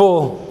when they're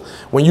full.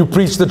 When you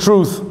preach the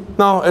truth,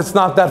 no, it's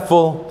not that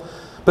full.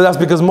 But that's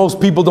because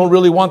most people don't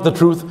really want the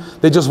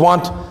truth. They just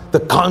want the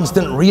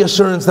constant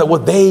reassurance that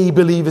what they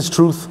believe is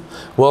truth.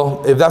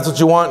 Well, if that's what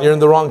you want, you're in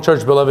the wrong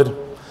church, beloved.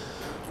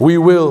 We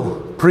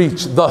will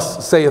preach,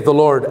 thus saith the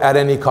Lord, at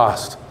any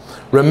cost.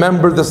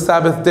 Remember the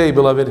Sabbath day,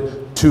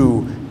 beloved,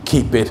 to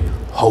keep it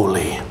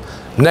holy.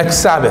 Next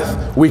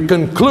Sabbath, we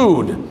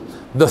conclude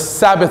the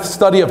Sabbath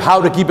study of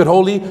how to keep it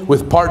holy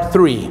with part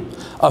 3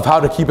 of how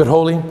to keep it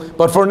holy.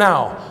 But for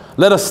now,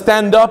 let us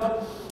stand up